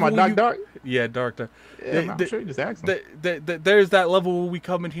that level. Dark. Yeah, Dark. Yeah, I'm sure you just asked him. There's that level where we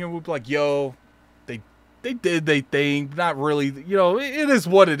come in here and we'll be like, yo, they did they thing. Not really. You know, it is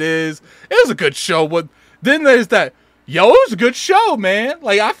what it is. It was a good show. But then there's that. Yo, it was a good show, man.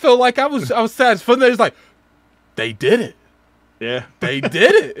 Like I felt like I was satisfied. There's like, they did it. Yeah, they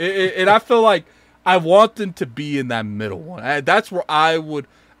did it. And I feel like I want them to be in that middle one. That's where I want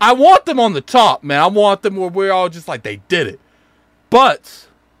them on the top, man. I want them where we're all just like, they did it. But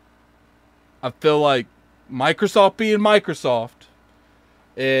I feel like Microsoft being Microsoft,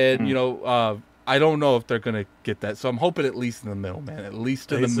 and you know, I don't know if they're gonna get that. So I'm hoping at least in the middle, man. At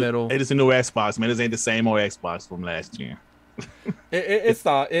least in the middle. It is a new Xbox, man. This ain't the same old Xbox from last year. It's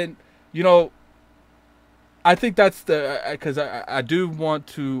not. And you know, I think that's because I do want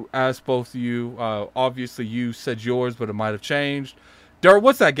to ask both of you. Obviously, you said yours, but it might have changed. Dirt,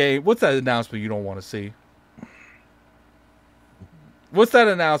 what's that game? What's that announcement you don't want to see? What's that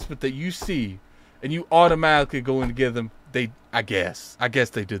announcement that you see and you automatically go in to give them? I guess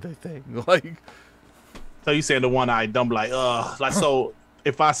they did their thing. Like, so you saying the one I dumb like, like so.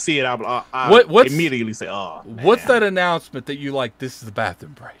 If I see it, I immediately say, "Oh." Man. What's that announcement that you like? This is the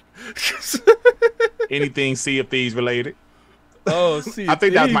bathroom break. Anything Sea of Thieves related? Oh, Sea of I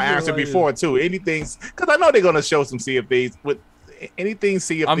think that's my Thieves answer related. Before too. Anything, because I know they're gonna show some Sea of Thieves with anything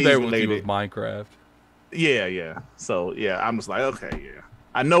Sea of I'm Thieves there related. with you with Minecraft. Yeah. So yeah, I'm just like, okay, yeah.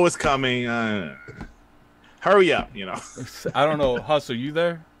 I know it's coming. Hurry up, you know. I don't know. Hustle, you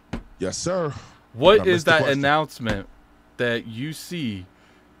there? Yes, sir. What is that announcement that you see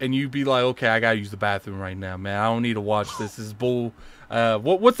and you be like, okay, I gotta use the bathroom right now, man. I don't need to watch this. This is bull.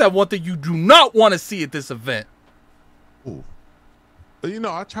 What's that one thing you do not want to see at this event? Ooh. You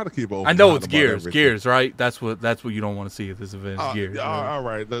know, I try to keep open. I know it's Gears. Gears, right? That's what you don't want to see at this event. Gears. All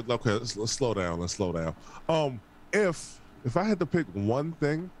right. Okay, let's slow down. If I had to pick one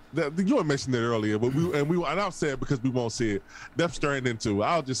thing, you had mentioned it earlier, but and I'll say it because we won't see it. Death Stranding 2.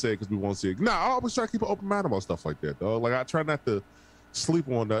 I'll just say it because we won't see it. I always try to keep an open mind about stuff like that, though. Like I try not to sleep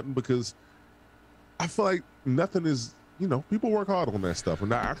on nothing because I feel like nothing is. You know, people work hard on that stuff,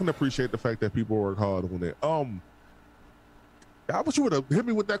 and I can appreciate the fact that people work hard on it. I wish you would have hit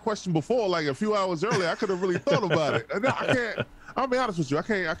me with that question before, like a few hours earlier. I could have really thought about it. And I can't. I'll be honest with you. I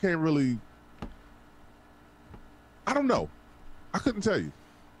can't really. I don't know. I couldn't tell you.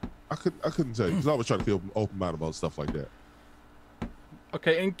 I couldn't tell you because I always try to feel open minded about stuff like that.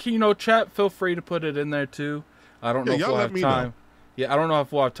 Okay, and chat, feel free to put it in there too. I don't know if we'll have time. Know. Yeah, I don't know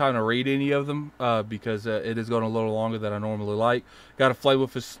if we'll have time to read any of them because it is going a little longer than I normally like. Got a flight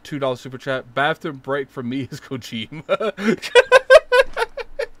with his $2 super chat. Bathroom break for me is Kojima.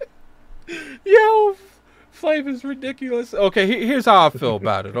 Yo, Flav is ridiculous. Okay, here's how I feel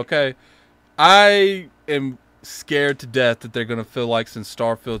about it, okay? I am scared to death that they're going to feel like since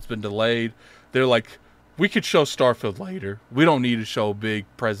Starfield's been delayed, they're like, we could show Starfield later. We don't need to show a big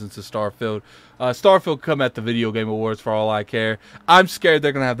presence of Starfield. Starfield come at the Video Game Awards for all I care. I'm scared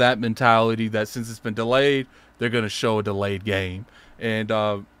they're going to have that mentality that since it's been delayed, they're going to show a delayed game. And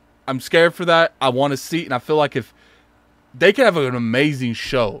I'm scared for that. I want to see it, and I feel like if they can have an amazing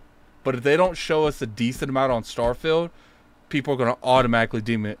show, but if they don't show us a decent amount on Starfield, people are going to automatically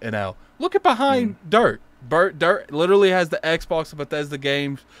deem it an L. Look at behind Dirt. Dirt literally has the Xbox and Bethesda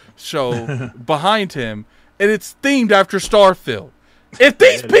games show behind him, and it's themed after Starfield. If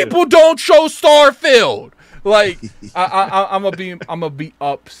these people don't show Starfield, like I'm gonna be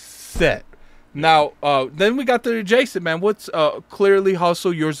upset. Now, then we got the adjacent, man. What's clearly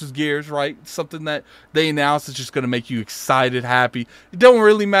Hustle? Yours is Gears, right? Something that they announced is just gonna make you excited, happy. It don't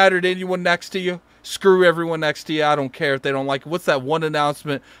really matter to anyone next to you. Screw everyone next to you. I don't care if they don't like it. What's that one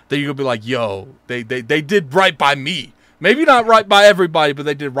announcement that you're going to be like, yo, they did right by me. Maybe not right by everybody, but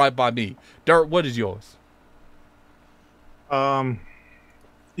they did right by me. Dirt, what is yours? You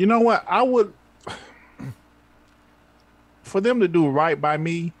know what? I would, for them to do right by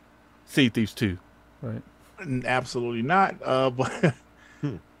me. Sea Thieves 2, right? Absolutely not. But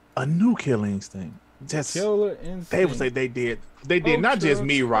a new Killer Instinct. Just, Killer Instinct. They would say they did not just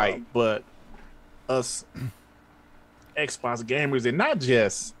me right, but us Xbox gamers, and not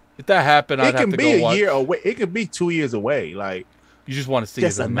just If that happened, I'd have to go watch. It can be a year away. It could be 2 years away. Like, you just want to see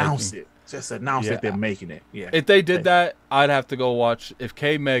just announce it. Just announce that they're making it. Yeah. If they did that, I'd have to go watch. If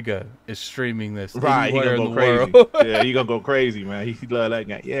K Mega is streaming this, right, he gonna go crazy. Yeah, he gonna go crazy, man. He love that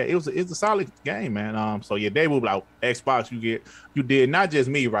game. Yeah, it's a solid game, man. So yeah, they will like Xbox. You did not just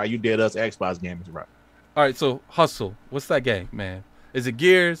me, right? You did us Xbox gamers, right? All right, so Hustle. What's that game, man? Is it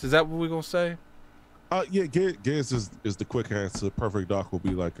Gears? Is that what we're gonna say? Yeah, Gears is the quick answer. Perfect Dark will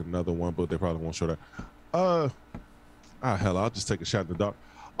be like another one, but they probably won't show that. Hell, I'll just take a shot in the dark.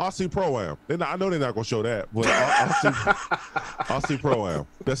 RC Pro-Am. I know they're not gonna show that, but RC Pro-Am.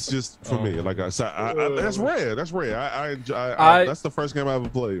 That's just for me. Like I said, that's rare. That's rare. I enjoy. That's the first game I ever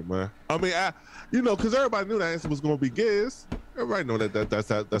played, man. I mean, because everybody knew that answer was gonna be Gears. Everybody know that's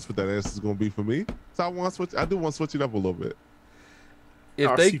what that answer is gonna be for me. So I do want to switch it up a little bit.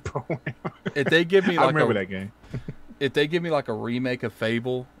 If they give me, like, I remember that game. If they give me like a remake of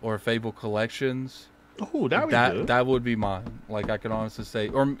Fable or Fable Collections. Oh, that would be mine. Like, I can honestly say,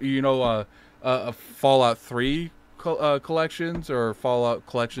 or Fallout 3 collections, or Fallout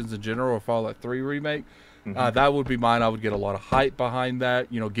collections in general, or Fallout 3 remake. That would be mine. I would get a lot of hype behind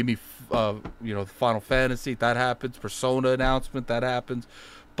that. Give me, Final Fantasy. That happens. Persona announcement. That happens.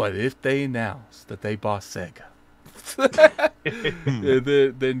 But if they announce that they bought Sega,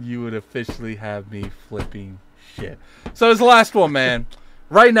 then you would officially have me flipping shit. So it's the last one, man.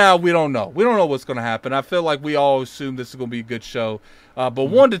 Right now, we don't know. We don't know what's going to happen. I feel like we all assume this is going to be a good show. But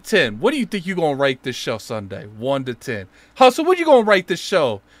 1 to 10, what do you think you're going to rate this show Sunday? 1 to 10. Hustle, what you going to rate this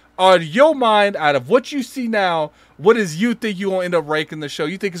show? On your mind, out of what you see now, what is you think you're going to end up ranking the show?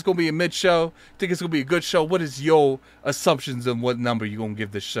 You think it's going to be a mid-show? Think it's going to be a good show? What is your assumptions on what number you're going to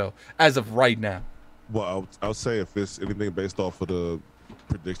give this show as of right now? Well, I'll say if it's anything based off of the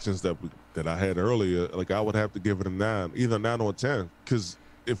predictions that I had earlier, like, I would have to give it a 9, either 9 or 10, because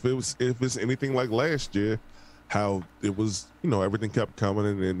if it's anything like last year, how it was, everything kept coming,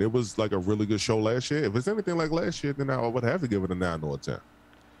 and it was like a really good show last year. If it's anything like last year, then I would have to give it a 9 or a 10.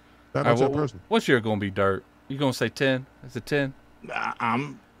 9 or 10 personally. What's your going to be, Dirt? You going to say 10? Is it 10?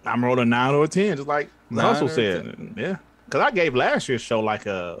 I'm rolling 9 or a 10, just like Hustle said. 10? Yeah. Because I gave last year's show like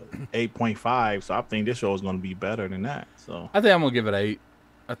a 8.5, so I think this show is going to be better than that. So I think I'm going to give it 8.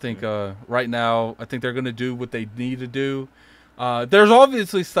 I think right now, I think they're going to do what they need to do. There's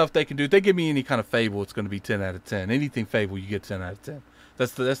obviously stuff they can do. If they give me any kind of Fable, it's going to be 10 out of 10. Anything Fable, you get 10 out of 10.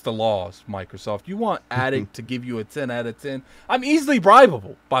 That's the laws, Microsoft. You want Addict to give you a 10 out of 10. I'm easily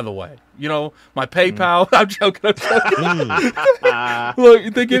bribable, by the way. My PayPal. I'm joking. Look,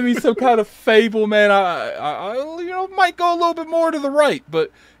 if they give me some kind of Fable, man, I might go a little bit more to the right.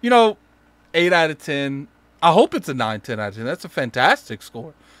 But 8 out of 10. I hope it's a 9, 10 out of 10. That's a fantastic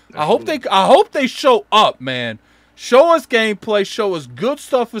score. I hope they show up, man. Show us gameplay. Show us good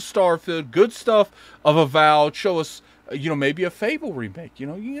stuff of Starfield. Good stuff of Avowed. Show us, maybe a Fable remake. Come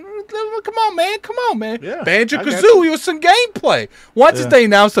on, man. Yeah, Banjo-Kazooie with some gameplay. Why did they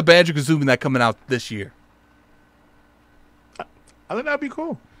announce the Banjo-Kazooie that coming out this year? I think that'd be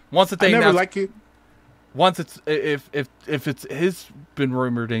cool. Once it's if it's been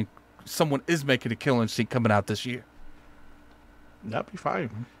rumored and someone is making a Killing Instinct coming out this year, that'd be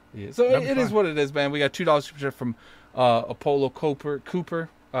fine. Yeah, so it is what it is, man. We got $2 super chat from Apollo Cooper.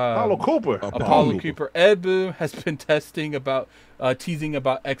 Apollo Cooper. Ed Boon has been teasing about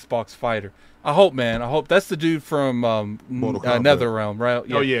Xbox Fighter. I hope that's the dude from NetherRealm, right?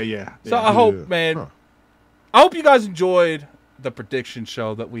 Yeah. Oh yeah. So I hope, man. Huh. I hope you guys enjoyed the prediction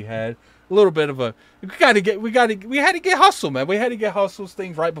show that we had. A little bit of we had to get Hustle, man. We had to get Hustle's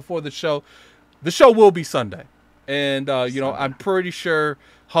things right before the show. The show will be Sunday. And, I'm pretty sure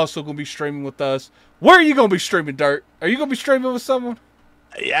Hustle going to be streaming with us. Where are you going to be streaming, Dirt? Are you going to be streaming with someone?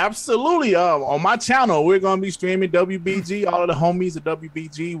 Yeah, absolutely. On my channel, we're going to be streaming WBG. All of the homies at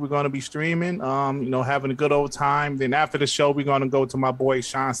WBG, we're going to be streaming, having a good old time. Then after the show, we're going to go to my boy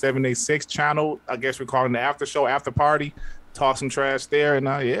Sean 786 channel. I guess we're calling the after show, after party. Talk some trash there. And,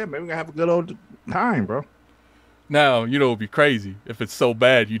 maybe we're going to have a good old time, bro. Now, it would be crazy if it's so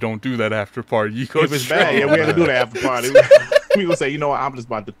bad you don't do that after party. You go if it's bad, we have to do the after party. We gonna say, what, I'm just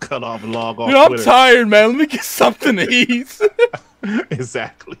about to cut off and log off. I'm tired, man. Let me get something to eat.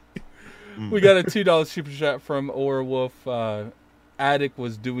 Exactly. We got a $2 super chat from Aura Wolf. Addict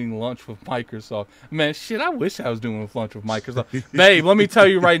was doing lunch with Microsoft. Man, shit, I wish I was doing lunch with Microsoft. Babe, let me tell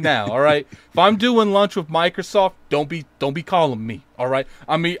you right now, all right? If I'm doing lunch with Microsoft, don't be calling me, All right,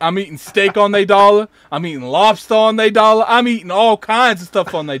 I'm eating steak on they dollar. I'm eating lobster on they dollar. I'm eating all kinds of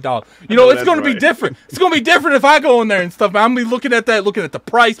stuff on they dollar. You know, it's going to be different. It's going to be different if I go in there and stuff. I'm gonna be looking at the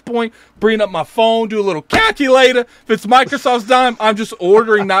price point, bringing up my phone, do a little calculator. If it's Microsoft's dime, I'm just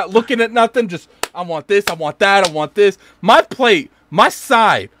ordering, not looking at nothing. Just I want this, I want that, I want this. My plate, my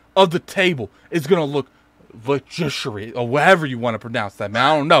side of the table is going to look luxurious, or whatever you want to pronounce that, man.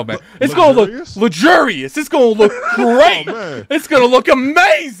 I don't know, man. It's gonna look luxurious. It's gonna look great. It's gonna look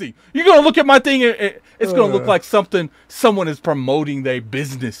amazing. You're gonna look at my thing, and it's gonna look like someone is promoting their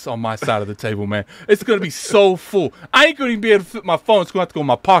business on my side of the table, man. It's gonna be so full. I ain't gonna even be able to fit my phone. It's gonna have to go in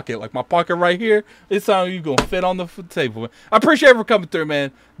my pocket, like my pocket right here. It's how you gonna fit on the table, man. I appreciate you for coming through,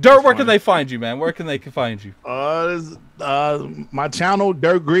 man. Dirt, where can they find you, man? Where can they find you? My channel,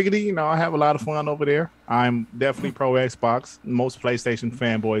 Dirt Griggity. You know, I have a lot of fun over there. I'm definitely pro Xbox. Most PlayStation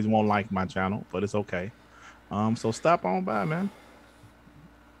fanboys won't like my channel, but it's okay. So stop on by, man.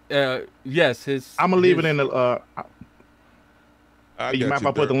 Yes, I'm gonna leave it in the. You mind if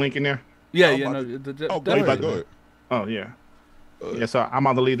I put the link in there? Yeah, go ahead. Oh yeah, yeah. So I'm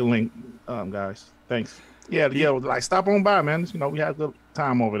on to leave the link, guys. Thanks. Yeah. Like stop on by, man. You know, we had a good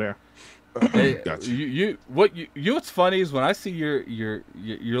time over there. Hey, what's funny is when I see your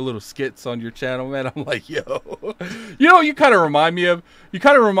little skits on your channel, man, I'm like, yo, you kind of remind me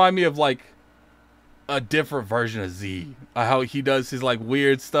of like a different version of Z, how he does his like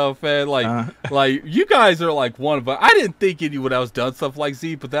weird stuff, man. Like you guys are like one of us. I didn't think anyone else done stuff like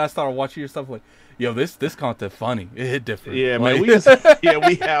Z, but then I started watching your stuff like, yo, this content funny. It hit different. Yeah, like, man.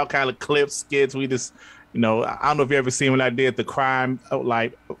 We have kind of clips, skits. We just. You know, I don't know if you ever seen when I did the crime,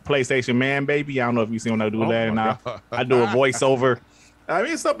 like PlayStation Man Baby. I don't know if you seen when I do that, and I do a voiceover. I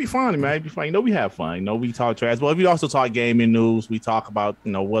mean, stuff be funny, man. It'd be fun. You know, we have fun. You know, we talk trash, but we also talk gaming news. We talk about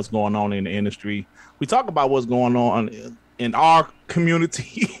what's going on in the industry. We talk about what's going on in our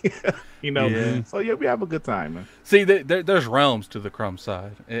community. So yeah, we have a good time, man. See, there's realms to the crumb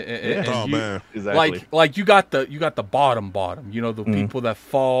side. Man, exactly. Like you got the bottom. The people that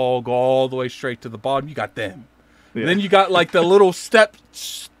go all the way straight to the bottom. You got them. Yeah. Then you got like the little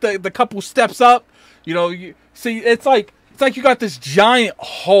the couple steps up. It's like you got this giant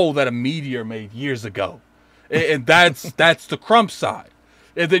hole that a meteor made years ago, and that's the crumb side.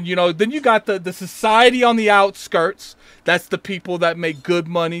 And then then you got the society on the outskirts. That's the people that make good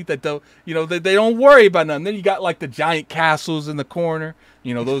money. That they don't worry about nothing. Then you got like the giant castles in the corner.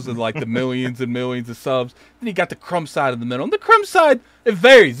 Those are like the millions and millions of subs. Then you got the crumb side in the middle. And the crumb side, it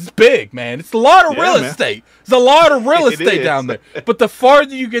varies. It's big, man. It's a lot of real estate. There's a lot of real estate down there. But the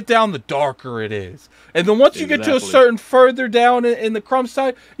farther you get down, the darker it is. And then once you get to a certain further down in the crumb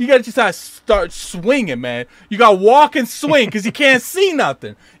side, you got to just start swinging, man. You got to walk and swing because you can't see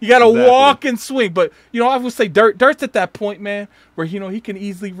nothing. You got to walk and swing. But, I would say Dirt's at that point, man, where, he can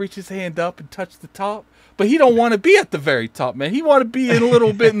easily reach his hand up and touch the top. But he don't want to be at the very top, man. He want to be in a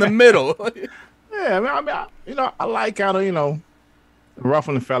little bit in the middle. Yeah, I mean, I like kind of,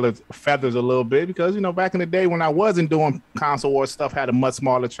 ruffling feathers a little bit because, back in the day when I wasn't doing console war stuff, had a much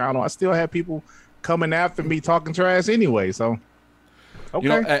smaller channel. I still had people coming after me talking trash anyway. So, okay.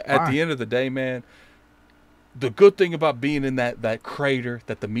 At the end of the day, man, the good thing about being in that crater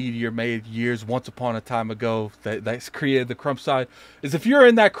that the meteor made once upon a time ago that's created the crumb side is if you're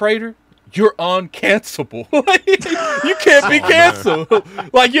in that crater, you're uncancelable. You can't be canceled.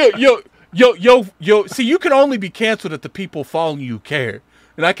 Like see, you can only be canceled if the people following you care.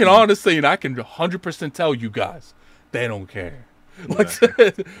 And I can honestly, and I can 100% tell you guys, they don't care. But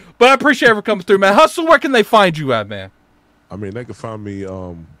I appreciate you for coming through, man. Hustle, where can they find you at, man? I mean, they can find me.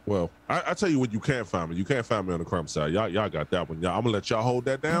 I tell you what, you can't find me. You can't find me on the crumb side. Y'all got that one. I'm gonna let y'all hold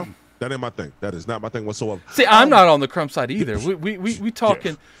that down. That ain't my thing. That is not my thing whatsoever. See, I'm not on the crumb side either. We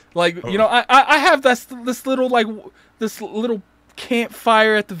talking I have this little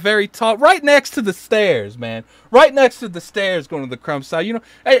campfire at the very top, right next to the stairs, man. Right next to the stairs, going to the crumb side.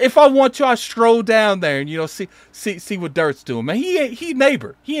 If I want to, I stroll down there and see what Dirt's doing, man. He a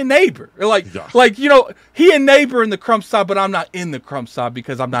neighbor. He a neighbor. He a neighbor in the crumb side, but I'm not in the crumb side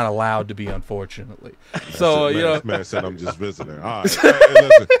because I'm not allowed to be, unfortunately. So man said I'm just visiting. All right,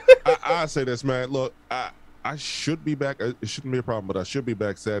 listen, I say this, man. Look, I should be back. It shouldn't be a problem, but I should be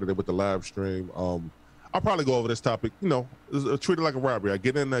back Saturday with the live stream. I'll probably go over this topic, treat it like a robbery. I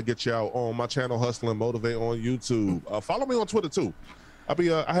get in there, get you out on my channel, Hustle and Motivate on YouTube. Follow me on Twitter too.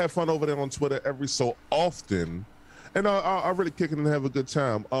 I have fun over there on Twitter every so often, and I really kick it and have a good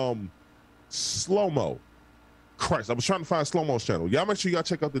time. Slow-mo. Christ, I was trying to find Slow-mo's channel. Y'all make sure y'all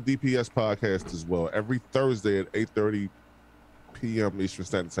check out the DPS podcast as well every Thursday at 8:30 p.m. Eastern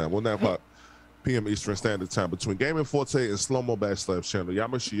Standard Time. Well, 9 o'clock p.m. Eastern Standard Time between Gaming Forte and Slow Mo Backslash channel. Y'all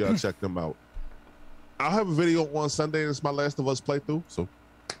make sure y'all check them out. I'll have a video on Sunday. It's my Last of Us playthrough, so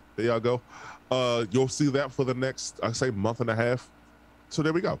there y'all go. You'll see that for the next, I say, month and a half. So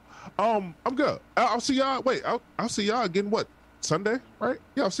there we go. I'm good. I'll see y'all. Wait, I'll see y'all again. What, Sunday? Right?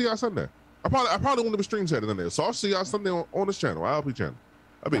 Yeah, I'll see y'all Sunday. I probably won't have a stream chatting in there, so I'll see y'all Sunday on this channel, ILP channel.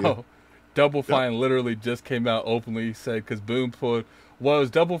 I'll be here. Double Fine literally just came out openly, said, because Boom put, was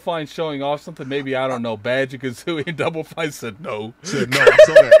Double Fine showing off something? Maybe, I don't know, Badger Kazooie, and Double Fine said no. I saw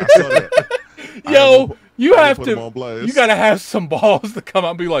that. Yo, you gotta have some balls to come out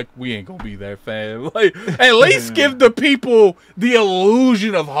and be like, we ain't gonna be there, fam. Like, at least give the people the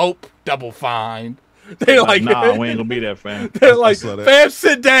illusion of hope, Double Fine. They're like, nah, we ain't gonna be there, fam. They're like, fam,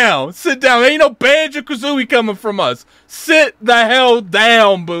 sit down. Ain't no Banjo Kazooie coming from us. Sit the hell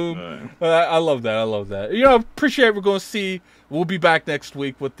down, Boom. I love that. You know, appreciate we're gonna see. We'll be back next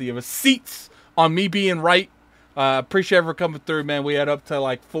week with the receipts on me being right. Appreciate everyone coming through, man. We had up to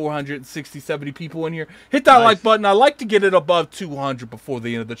like 460, 70 people in here. Hit that like button. I like to get it above 200 before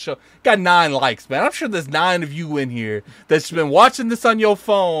the end of the show. Got 9 likes, man. I'm sure there's 9 of you in here that's been watching this on your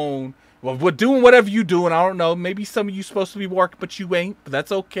phone. Well, we're doing whatever you doing. I don't know. Maybe some of you supposed to be working, but you ain't. But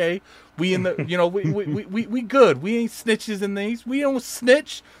that's okay. We in the, you know, we good. We ain't snitches in these. We don't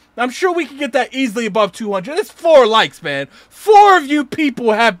snitch. I'm sure we can get that easily above 200. It's 4 likes, man. 4 of you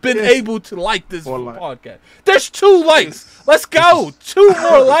people have been able to like this podcast. There's 2 likes. Let's go. 2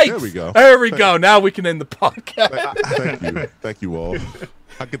 more likes. There we go. There we go. Now we can end the podcast. Thank you. Thank you all.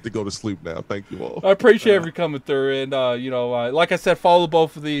 I get to go to sleep now. Thank you all. I appreciate every coming through. And, you know, like I said, follow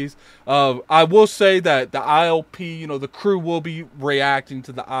both of these. I will say that the ILP, you know, the crew will be reacting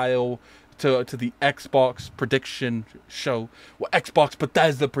to the IL to the Xbox prediction show. Well, Xbox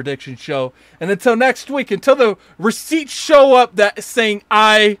Bethesda prediction show. And until next week, until the receipts show up that saying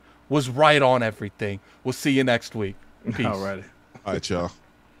I was right on everything, we'll see you next week. Peace. All right, y'all. All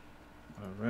right.